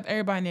people still have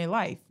everybody in their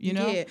life. You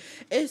know. Yeah,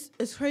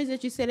 it's crazy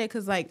that you say that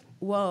because like,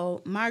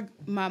 well, my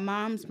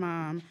mom's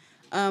mom,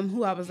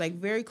 who I was like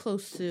very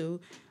close to,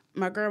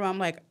 my grandma,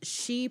 like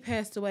she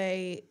passed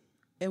away,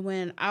 and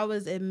when I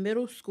was in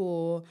middle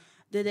school,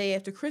 the day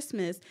after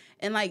Christmas.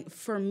 And like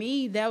for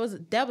me, that was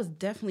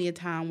definitely a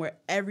time where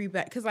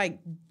everybody, because like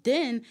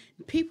then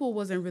people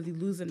wasn't really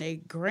losing their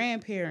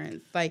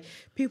grandparents. Like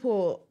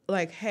people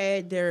like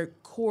had their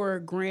core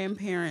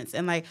grandparents,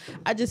 and like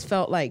I just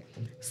felt like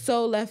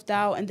so left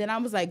out. And then I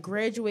was like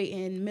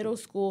graduating middle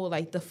school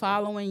like the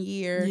following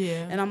year,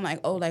 and I'm like,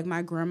 oh, like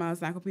my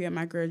grandma's not gonna be at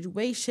my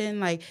graduation,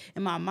 like,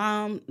 and my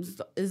mom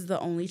is the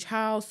only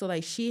child, so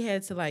like she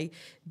had to like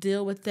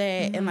deal with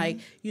that, and like,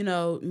 you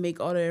know,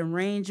 make all the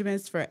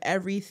arrangements for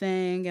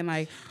everything, and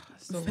like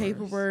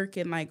paperwork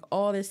and like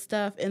all this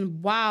stuff,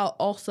 and while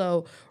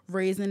also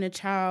raising a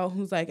child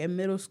who's like in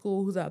middle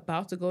school, who's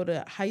about to go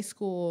to high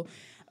school.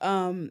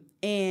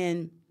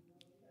 And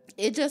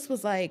it just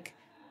was like,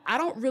 I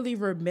don't really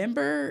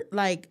remember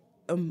like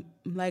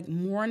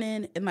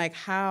mourning and like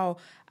how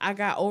I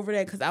got over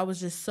that because I was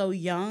just so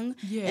young.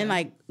 And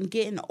like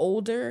getting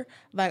older,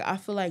 like I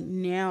feel like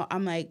now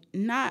I'm like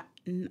not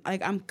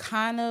like I'm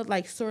kind of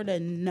like sort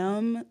of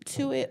numb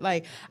to it.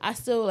 Like I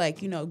still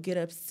like, you know, get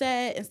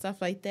upset and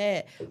stuff like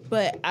that,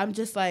 but I'm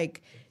just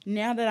like,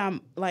 now that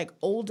I'm like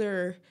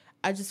older,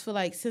 I just feel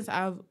like since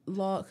I've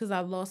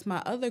lost my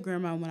other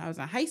grandma when I was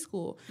in high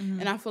school,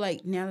 and I feel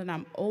like now that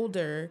I'm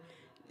older,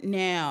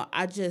 now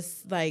I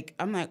just like,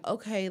 I'm like,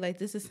 okay, like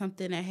this is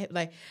something that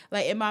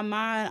like in my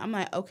mind, I'm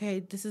like, okay,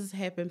 this has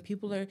happened.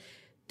 People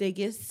they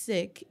get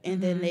sick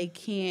and then they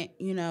can't,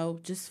 you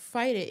know, just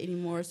fight it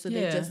anymore. So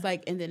they just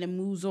like, and then it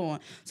moves on.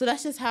 So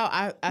that's just how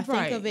I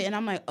think of it. And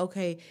I'm like,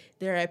 okay,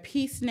 they're at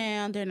peace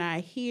now. They're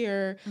not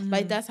here.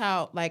 Like that's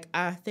how like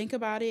I think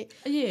about it.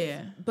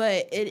 Yeah.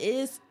 But it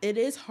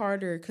is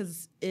harder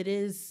because it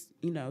is,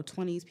 you know,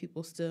 20s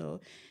people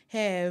still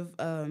have,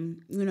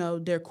 you know,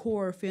 their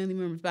core family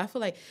members. But I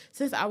feel like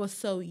since I was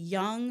so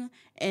young,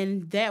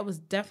 and that was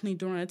definitely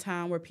during a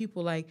time where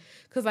people like,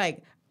 because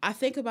like, I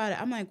think about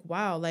it, I'm like,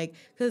 wow, like,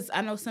 because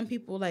I know some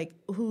people, like,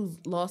 who've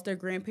lost their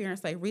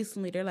grandparents, like,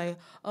 recently, they're like,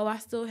 oh, I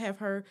still have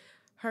her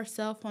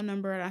cell phone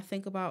number, and I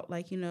think about,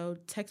 like, you know,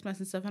 text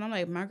message and stuff, and I'm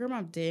like, my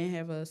grandma didn't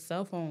have a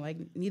cell phone, like,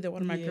 neither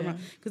one of my grandma,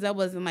 because that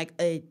wasn't, like,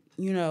 a,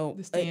 you know.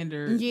 The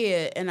standard.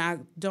 And I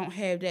don't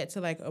have that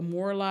to, like,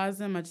 immortalize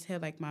them, I just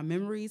have, like, my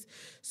memories,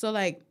 so,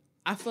 like,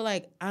 I feel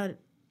like I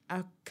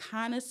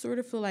kind of sort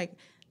of feel like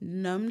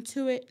numb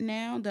to it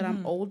now that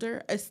I'm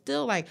older. It's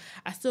still like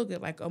I still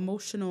get like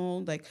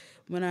emotional like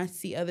when I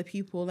see other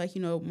people like,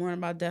 you know, mourning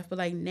about death, but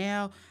like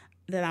now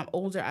that I'm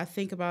older, I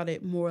think about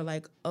it more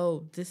like,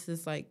 oh, this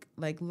is like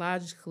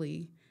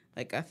logically,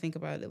 like I think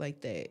about it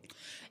like that.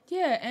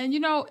 Yeah, and you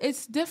know,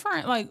 it's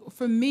different. Like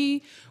for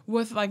me,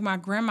 with like my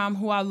grandma,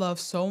 who I love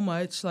so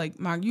much, like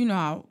you know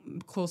how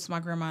close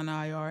my grandma and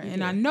I are,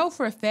 and I know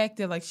for a fact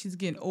that like she's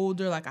getting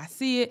older. Like I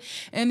see it,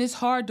 and it's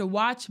hard to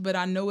watch, but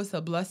I know it's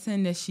a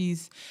blessing that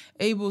she's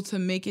able to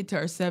make it to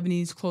her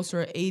 70s,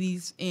 closer to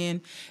 80s.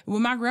 And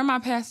when my grandma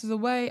passes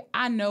away,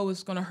 I know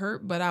it's gonna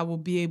hurt, but I will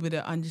be able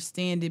to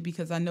understand it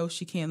because I know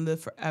she can't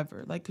live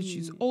forever. Like, cause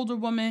she's an older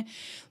woman,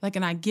 like,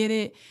 and I get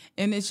it,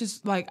 and it's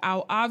just like I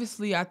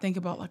think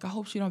about like I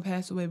hope she don't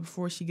pass away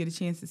before she get a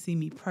chance to see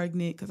me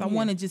pregnant, because I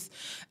want to just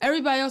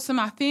everybody else in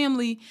my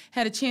family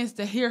had a chance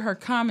to hear her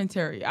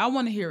commentary. I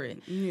want to hear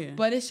it,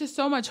 but it's just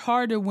so much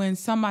harder when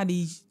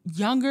somebody's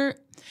younger.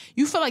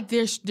 You feel like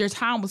their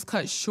time was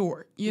cut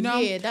short, you know?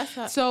 Yeah, that's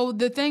how. So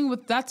the thing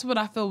that's what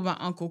I feel with my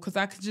uncle, because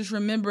I could just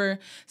remember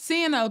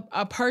seeing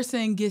a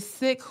person get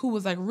sick who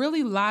was like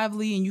really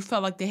lively and you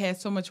felt like they had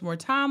so much more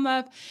time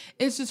left.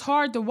 It's just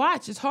hard to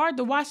watch. It's hard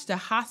to watch the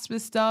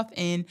hospice stuff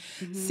and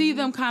see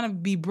them kind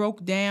of be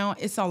broke down.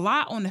 It's a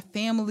lot on the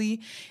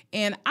family.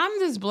 And I'm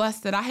just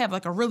blessed that I have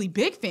like a really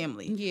big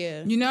family.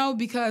 Yeah. You know,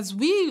 because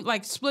we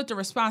like split the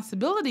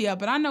responsibility up.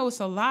 But I know it's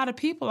a lot of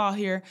people out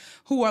here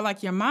who are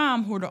like your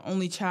mom, who are the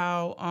only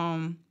child,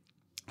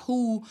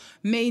 who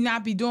may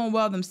not be doing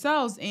well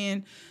themselves.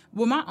 And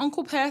when my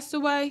uncle passed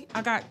away,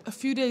 I got a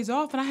few days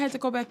off and I had to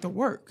go back to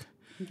work.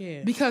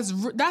 Yeah.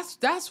 Because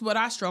that's what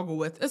I struggle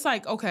with. It's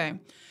like, okay,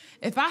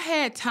 if I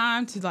had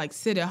time to like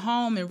sit at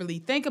home and really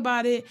think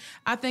about it,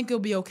 I think it'll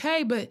be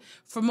okay. But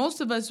for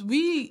most of us,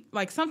 we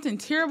like something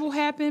terrible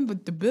happened,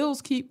 but the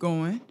bills keep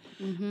going.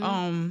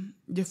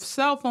 Your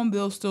cell phone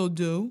bills still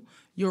due.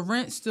 Your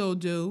rent still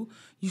due.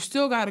 You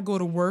still got to go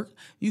to work.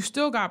 You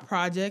still got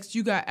projects.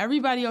 You got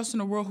everybody else in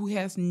the world who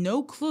has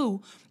no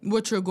clue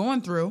what you're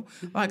going through.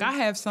 Like I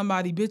have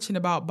somebody bitching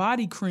about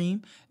body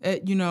cream,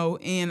 you know,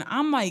 and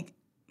I'm like,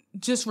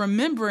 just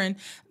remembering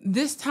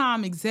this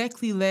time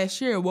exactly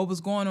last year, what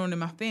was going on in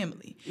my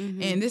family.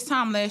 And this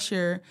time last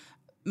year,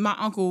 my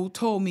uncle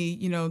told me,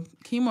 you know,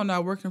 chemo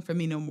not working for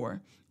me no more.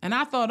 And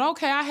I thought,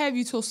 okay, I have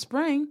you till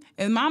spring.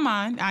 In my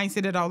mind, I ain't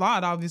said it out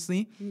loud,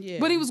 obviously. Yeah.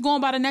 But he was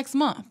going by the next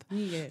month.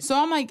 Yeah. So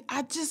I'm like,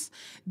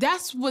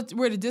 that's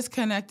where the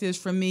disconnect is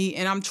for me.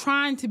 And I'm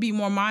trying to be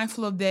more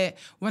mindful of that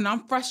when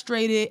I'm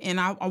frustrated and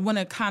I want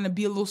to kind of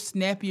be a little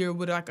snappier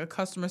with like a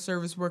customer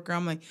service worker.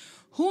 I'm like,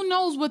 who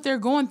knows what they're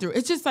going through?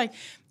 It's just like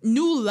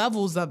new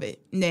levels of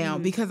it now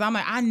because I'm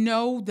like, I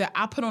know that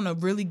I put on a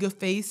really good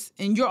face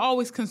and you're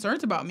always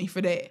concerned about me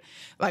for that.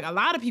 Like a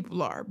lot of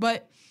people are.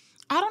 But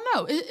I don't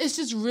know. It's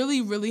just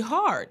really, really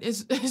hard.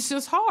 It's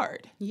just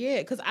hard. Yeah,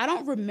 because I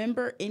don't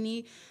remember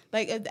any.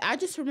 Like, I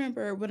just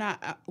remember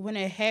when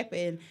it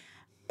happened.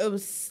 It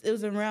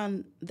was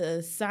around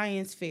the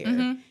science fair,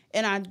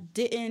 and I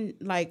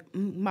didn't like.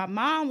 My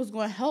mom was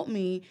going to help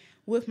me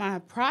with my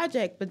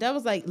project, but that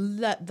was like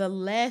the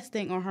last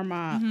thing on her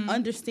mind,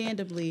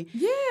 understandably.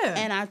 Yeah.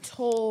 And I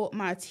told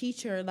my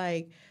teacher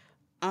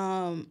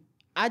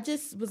I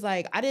just was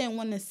like, I didn't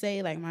want to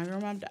say like my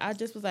grandma. I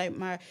just was like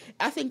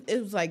I think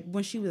it was like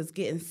when she was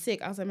getting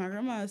sick. I was like, my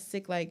grandma is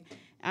sick. Like,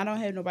 I don't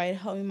have nobody to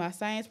help me with my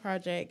science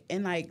project.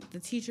 And like the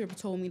teacher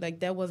told me like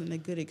that wasn't a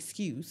good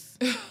excuse.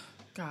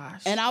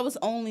 Gosh. And I was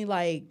only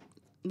like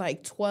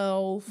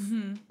 12,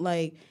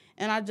 like,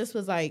 and I just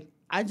was like,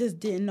 I just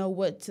didn't know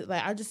what to,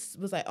 like, I just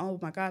was like, oh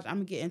my gosh, I'm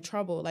gonna get in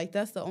trouble. Like,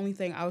 that's the only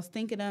thing I was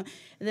thinking of.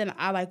 And then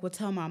I like would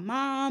tell my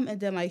mom, and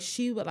then like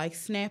she would like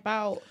snap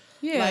out.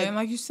 Yeah, like, and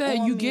like you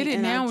said, you get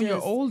it now when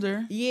you're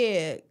older.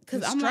 Yeah,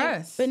 because I'm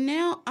stress. like, but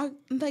now I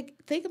like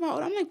think about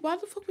it. I'm like, why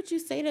the fuck would you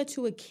say that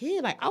to a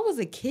kid? Like, I was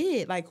a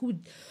kid, like who,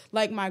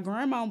 like my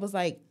grandma was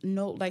like,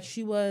 no, like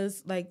she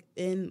was like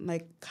in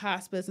like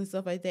hospice and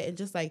stuff like that, and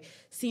just like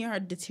seeing her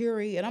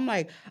deteriorate. And I'm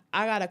like,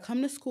 I gotta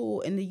come to school,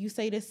 and then you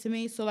say this to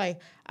me. So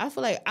like, I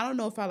feel like I don't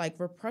know if I like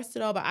repressed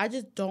it all, but I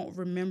just don't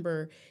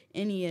remember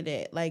any of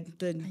that, like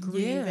the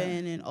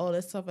grieving and all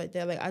that stuff like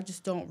that. Like, I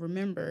just don't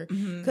remember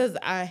because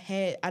I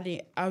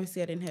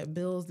didn't have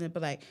bills in it,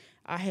 but like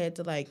I had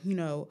to like, you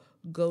know,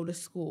 go to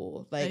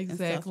school, like and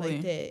stuff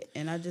like that.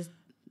 And I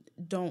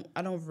don't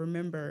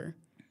remember.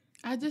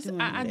 I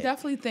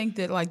definitely think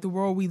that like the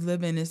world we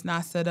live in is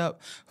not set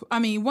up. I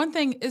mean, one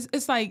thing is,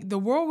 it's like the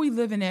world we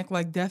live in act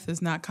like death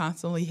is not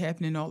constantly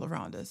happening all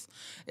around us.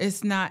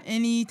 It's not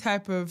any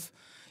type of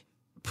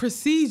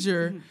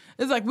procedure.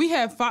 It's like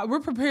we're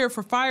prepared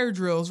for fire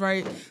drills,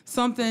 right?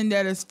 Something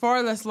that is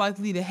far less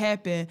likely to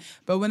happen.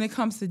 But when it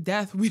comes to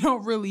death, we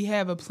don't really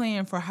have a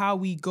plan for how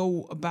we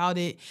go about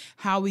it,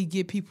 how we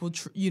get people,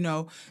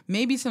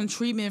 maybe some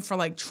treatment for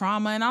like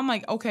trauma. And I'm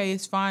like, okay,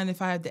 it's fine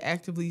if I have to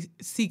actively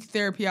seek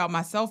therapy out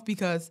myself,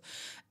 because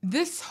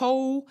this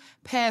whole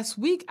past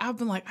week I've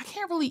been like, I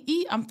can't really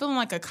eat. I'm feeling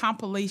like a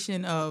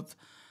compilation of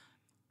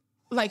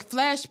like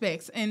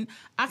flashbacks. And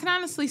I can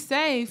honestly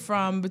say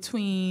from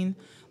between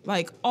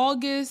like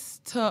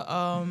August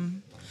to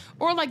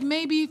or like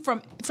maybe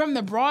from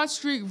the Broad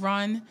Street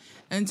run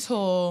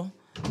until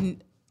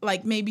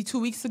like maybe 2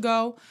 weeks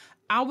ago,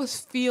 I was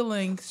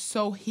feeling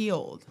so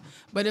healed.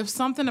 But if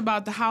something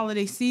about the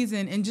holiday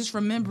season and just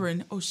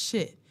remembering, oh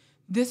shit,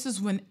 this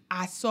is when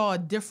I saw a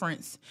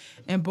difference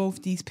in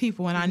both these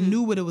people, and I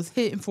knew what it was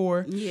hitting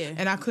for,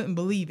 and I couldn't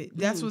believe it.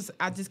 That's what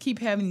I just keep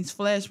having these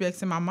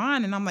flashbacks in my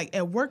mind, and I'm like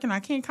at work and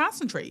I can't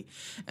concentrate,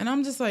 and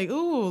I'm just like,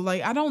 ooh,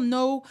 like I don't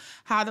know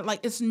how to,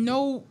 like, it's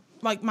no.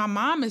 Like, my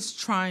mom is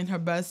trying her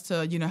best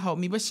to, help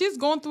me, but she's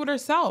going through it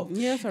herself.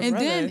 Yeah, it's her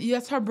brother.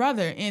 Yes, her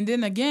brother. And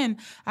then again,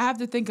 I have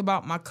to think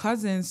about my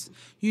cousins.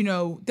 They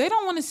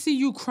don't want to see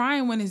you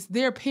crying when it's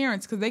their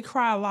parents, because they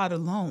cry a lot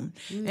alone.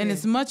 Yeah. And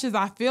as much as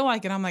I feel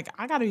like it, I'm like,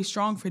 I got to be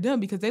strong for them,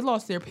 because they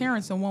lost their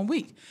parents in 1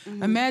 week.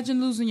 Imagine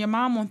losing your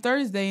mom on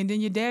Thursday and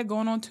then your dad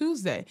going on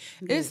Tuesday.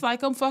 Yeah. It's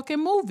like a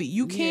fucking movie.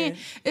 You can't,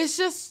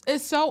 it's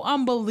so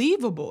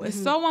unbelievable.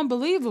 It's so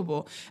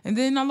unbelievable. And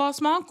then I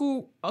lost my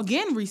uncle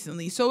again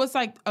recently. So it's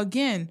like,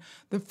 again,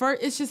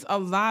 it's just a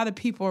lot of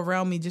people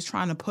around me just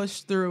trying to push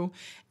through.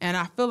 And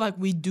I feel like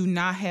we do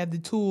not have the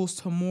tools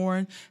to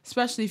mourn,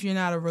 especially if you're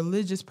not a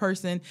religious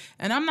person.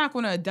 And I'm not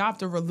going to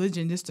adopt a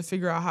religion just to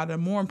figure out how to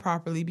mourn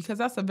properly, because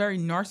that's a very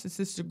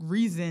narcissistic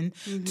reason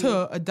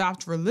to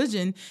adopt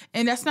religion.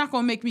 And that's not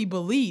going to make me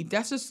believe.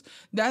 That's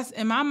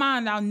in my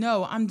mind, I'll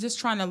know I'm just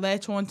trying to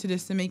latch on to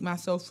this to make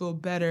myself feel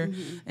better.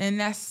 And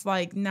that's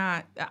like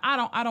not,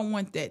 I don't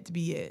want that to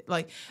be it.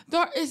 Like,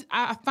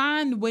 I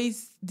find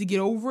ways to get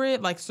over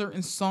it, like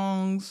certain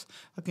songs,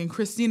 like in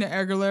Christina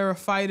Aguilera,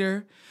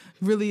 Fighter,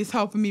 really is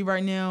helping me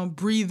right now.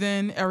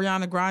 Breathing,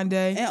 Ariana Grande.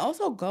 And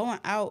also going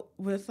out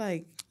with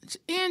like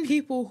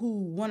people who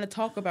want to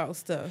talk about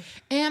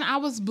stuff. And I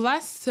was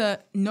blessed to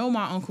know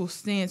my uncle's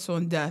stance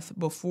on death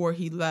before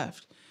he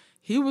left.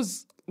 He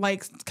was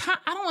like,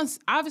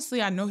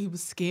 obviously I know he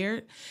was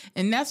scared.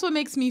 And that's what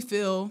makes me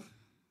feel,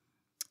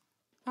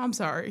 I'm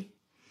sorry.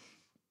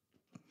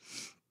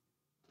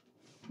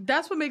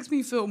 That's what makes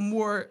me feel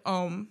more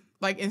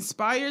like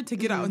inspired to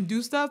get out and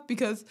do stuff,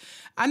 because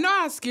I know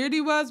how scared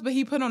he was, but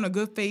he put on a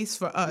good face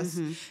for us.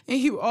 And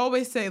he would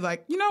always say,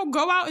 like, you know,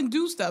 go out and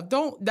do stuff.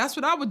 That's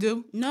what I would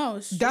do. No,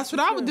 that's what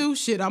I would do.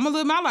 Shit, I'm gonna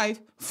live my life.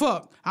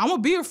 Fuck, I'm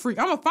gonna be a freak.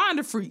 I'm gonna find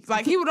a freak.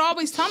 Like, he would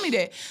always tell me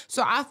that.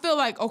 So I feel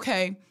like,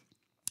 okay,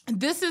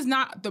 this is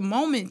not the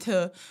moment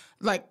to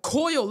like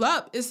coil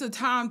up. It's the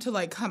time to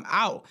like come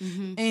out.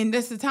 And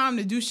it's the time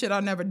to do shit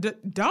I've never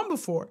done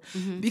before,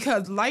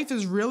 because life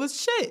is real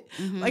as shit.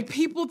 Like,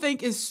 people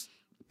think it's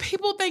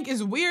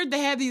weird to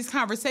have these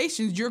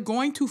conversations. You're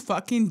going to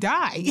fucking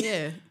die.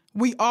 Yeah.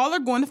 We all are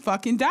going to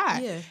fucking die.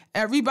 Yeah.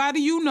 Everybody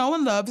you know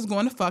and love is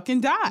going to fucking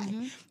die.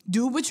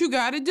 Do what you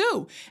got to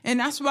do. And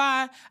that's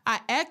why I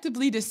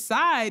actively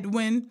decide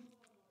when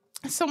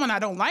someone I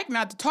don't like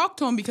not to talk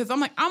to them, because I'm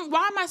like,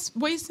 why am I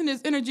wasting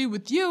this energy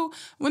with you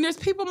when there's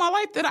people in my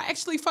life that I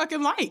actually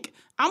fucking like?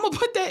 I'm going to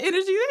put that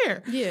energy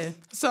there. Yeah.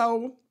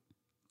 So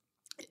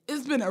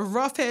it's been a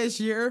rough ass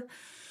year.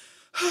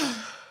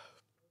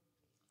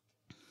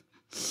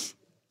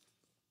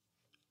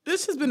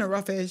 This has been a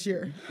rough ass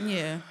year.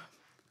 Yeah.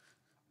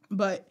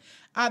 But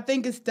I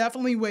think it's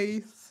definitely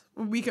ways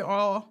we can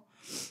all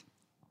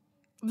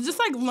just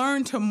like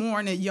learn to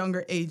mourn at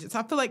younger ages.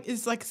 I feel like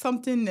it's like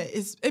something that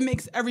it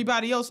makes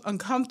everybody else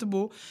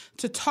uncomfortable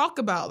to talk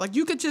about. Like,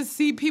 you could just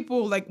see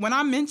people, like, when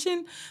I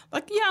mention,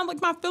 like, yeah,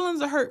 like, my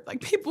feelings are hurt. Like,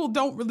 people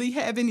don't really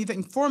have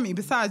anything for me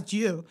besides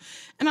you.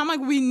 And I'm like,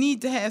 we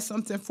need to have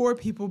something for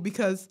people,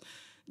 because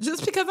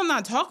just because I'm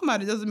not talking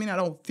about it doesn't mean I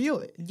don't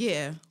feel it.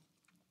 Yeah.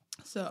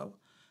 So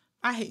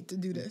I hate to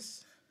do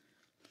this.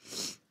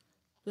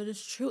 But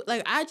it's true.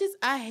 Like,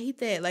 I hate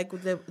that. Like,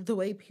 the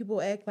way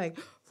people act, like,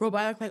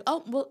 robotic, like,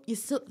 oh, well,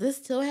 this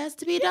still has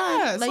to be done.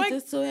 Yeah, like,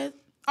 this still has.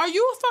 Are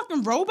you a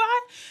fucking robot?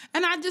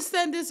 And I just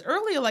said this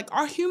earlier, like,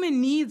 our human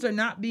needs are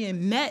not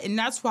being met. And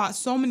that's why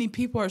so many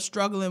people are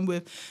struggling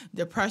with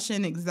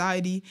depression,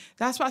 anxiety.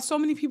 That's why so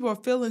many people are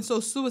feeling so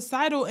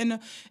suicidal in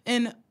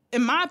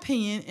my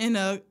opinion, in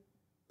a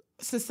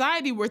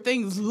society where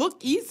things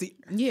look easier.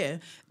 Yeah.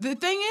 The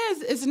thing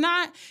is,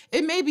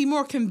 it may be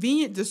more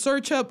convenient to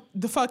search up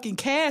the fucking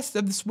cast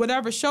of this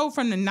whatever show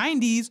from the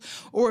 90s,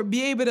 or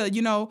be able to,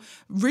 you know,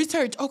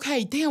 research,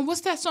 okay, damn, what's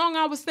that song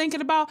I was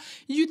thinking about?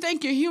 You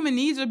think your human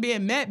needs are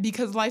being met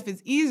because life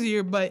is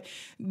easier, but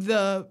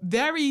the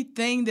very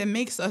thing that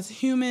makes us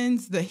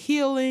humans, the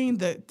healing,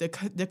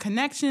 the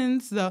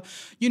connections, the,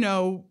 you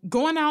know,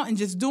 going out and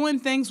just doing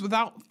things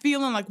without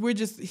feeling like we're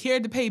just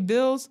here to pay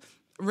bills,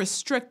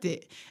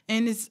 restricted.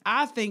 And it's,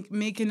 I think,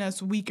 making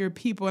us weaker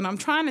people. And I'm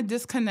trying to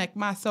disconnect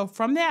myself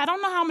from that. I don't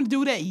know how I'm going to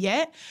do that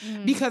yet,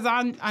 because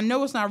I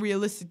know it's not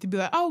realistic to be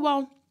like, oh,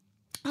 well,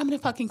 I'm going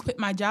to fucking quit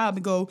my job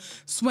and go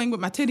swing with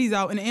my titties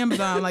out in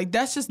Amazon. Like,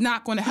 that's just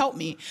not going to help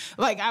me.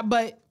 Like,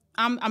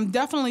 I'm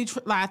definitely,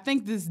 I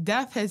think this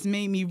death has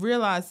made me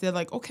realize that,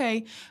 like,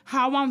 okay,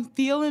 how I'm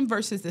feeling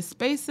versus the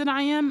space that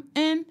I am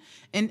in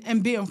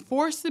and being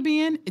forced to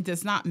be in, it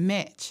does not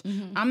match.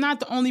 I'm not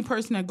the only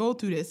person that go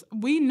through this.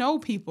 We know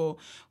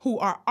people who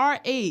are our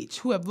age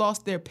who have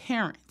lost their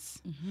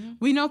parents.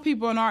 We know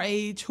people in our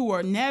age who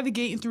are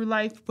navigating through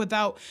life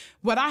without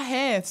what I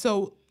have.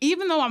 So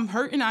even though I'm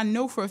hurting, I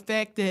know for a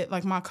fact that,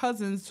 like, my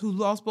cousins who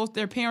lost both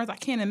their parents, I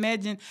can't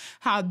imagine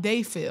how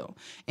they feel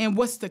and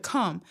what's to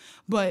come.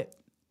 But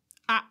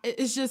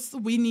it's just,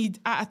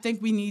 I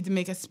think we need to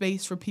make a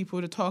space for people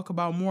to talk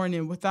about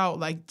mourning without,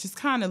 like, just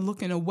kind of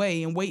looking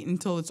away and waiting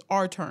until it's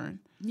our turn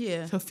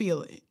to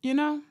feel it, you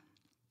know?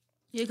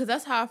 Yeah, because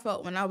that's how I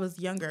felt when I was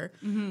younger.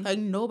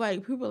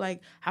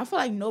 Like, I feel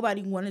like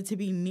nobody wanted to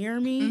be near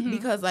me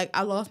because, like,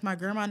 I lost my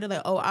grandma. And they're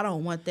like, oh, I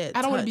don't want that.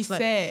 I don't want to be like,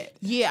 sad.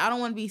 Yeah, I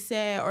don't want to be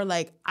sad. Or,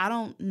 like, I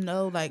don't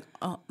know, like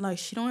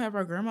she don't have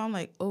her grandma. I'm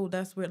like, oh,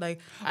 that's weird. Like,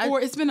 or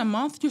it's been a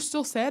month. You're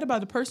still sad about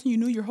the person you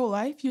knew your whole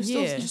life. You're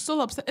still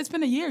upset. It's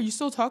been a year. You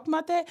still talking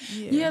about that?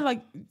 Yeah,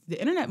 like, the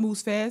internet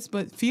moves fast,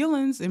 but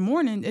feelings and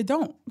mourning, it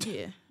don't.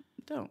 Yeah,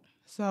 it don't.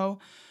 So,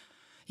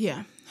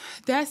 yeah,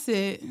 that's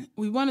it.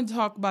 We wanted to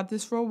talk about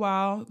this for a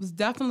while. It was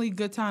definitely a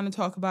good time to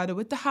talk about it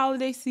with the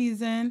holiday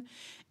season.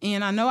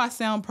 And I know I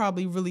sound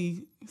probably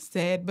really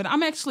sad, but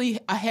I'm actually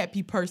a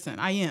happy person.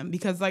 I am,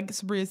 because like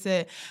Sabria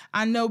said,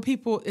 I know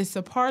people, it's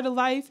a part of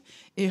life.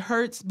 It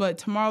hurts, but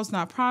tomorrow's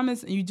not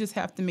promised, and you just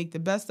have to make the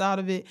best out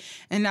of it.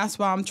 And that's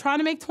why I'm trying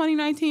to make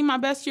 2019 my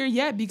best year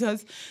yet,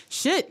 because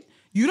shit,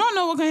 you don't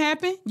know what can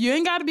happen. You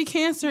ain't got to be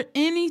Cancer.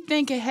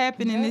 Anything can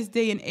happen in this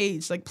day and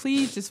age. Like,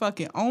 please just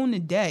fucking own the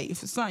day.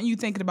 If it's something you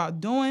thinking about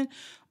doing,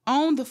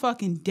 own the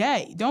fucking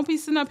day. Don't be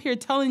sitting up here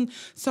telling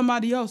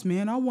somebody else,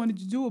 man, I wanted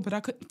to do it, but I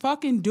couldn't.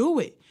 Fucking do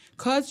it,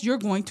 because you're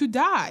going to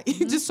die.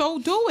 Just so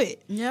do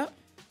it. Yep.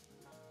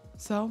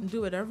 So do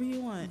whatever you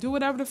want. Do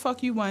whatever the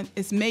fuck you want.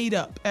 It's made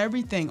up.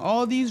 Everything.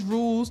 All these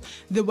rules.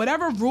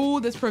 Whatever rule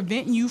that's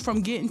preventing you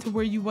from getting to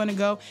where you want to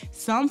go,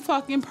 some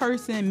fucking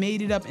person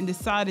made it up and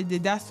decided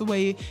that that's the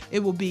way it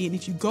will be. And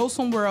if you go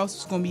somewhere else,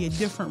 it's going to be a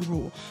different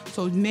rule.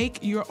 So make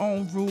your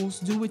own rules.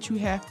 Do what you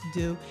have to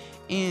do.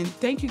 And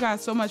thank you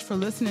guys so much for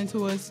listening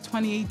to us.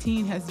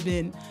 2018 has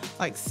been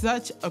like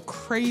such a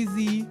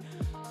crazy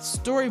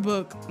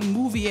storybook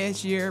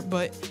movie-ass year,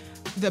 but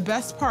the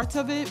best parts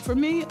of it for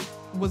me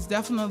was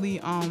definitely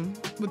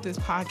with this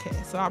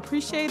podcast. So I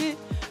appreciate it.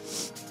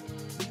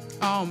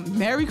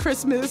 Merry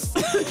Christmas.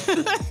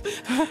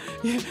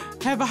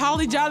 Have a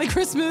holly jolly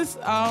Christmas.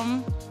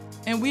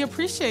 And we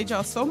appreciate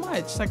y'all so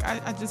much. Like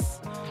I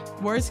just,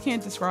 words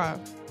can't describe.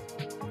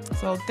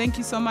 So thank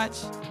you so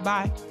much.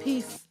 Bye.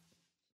 Peace.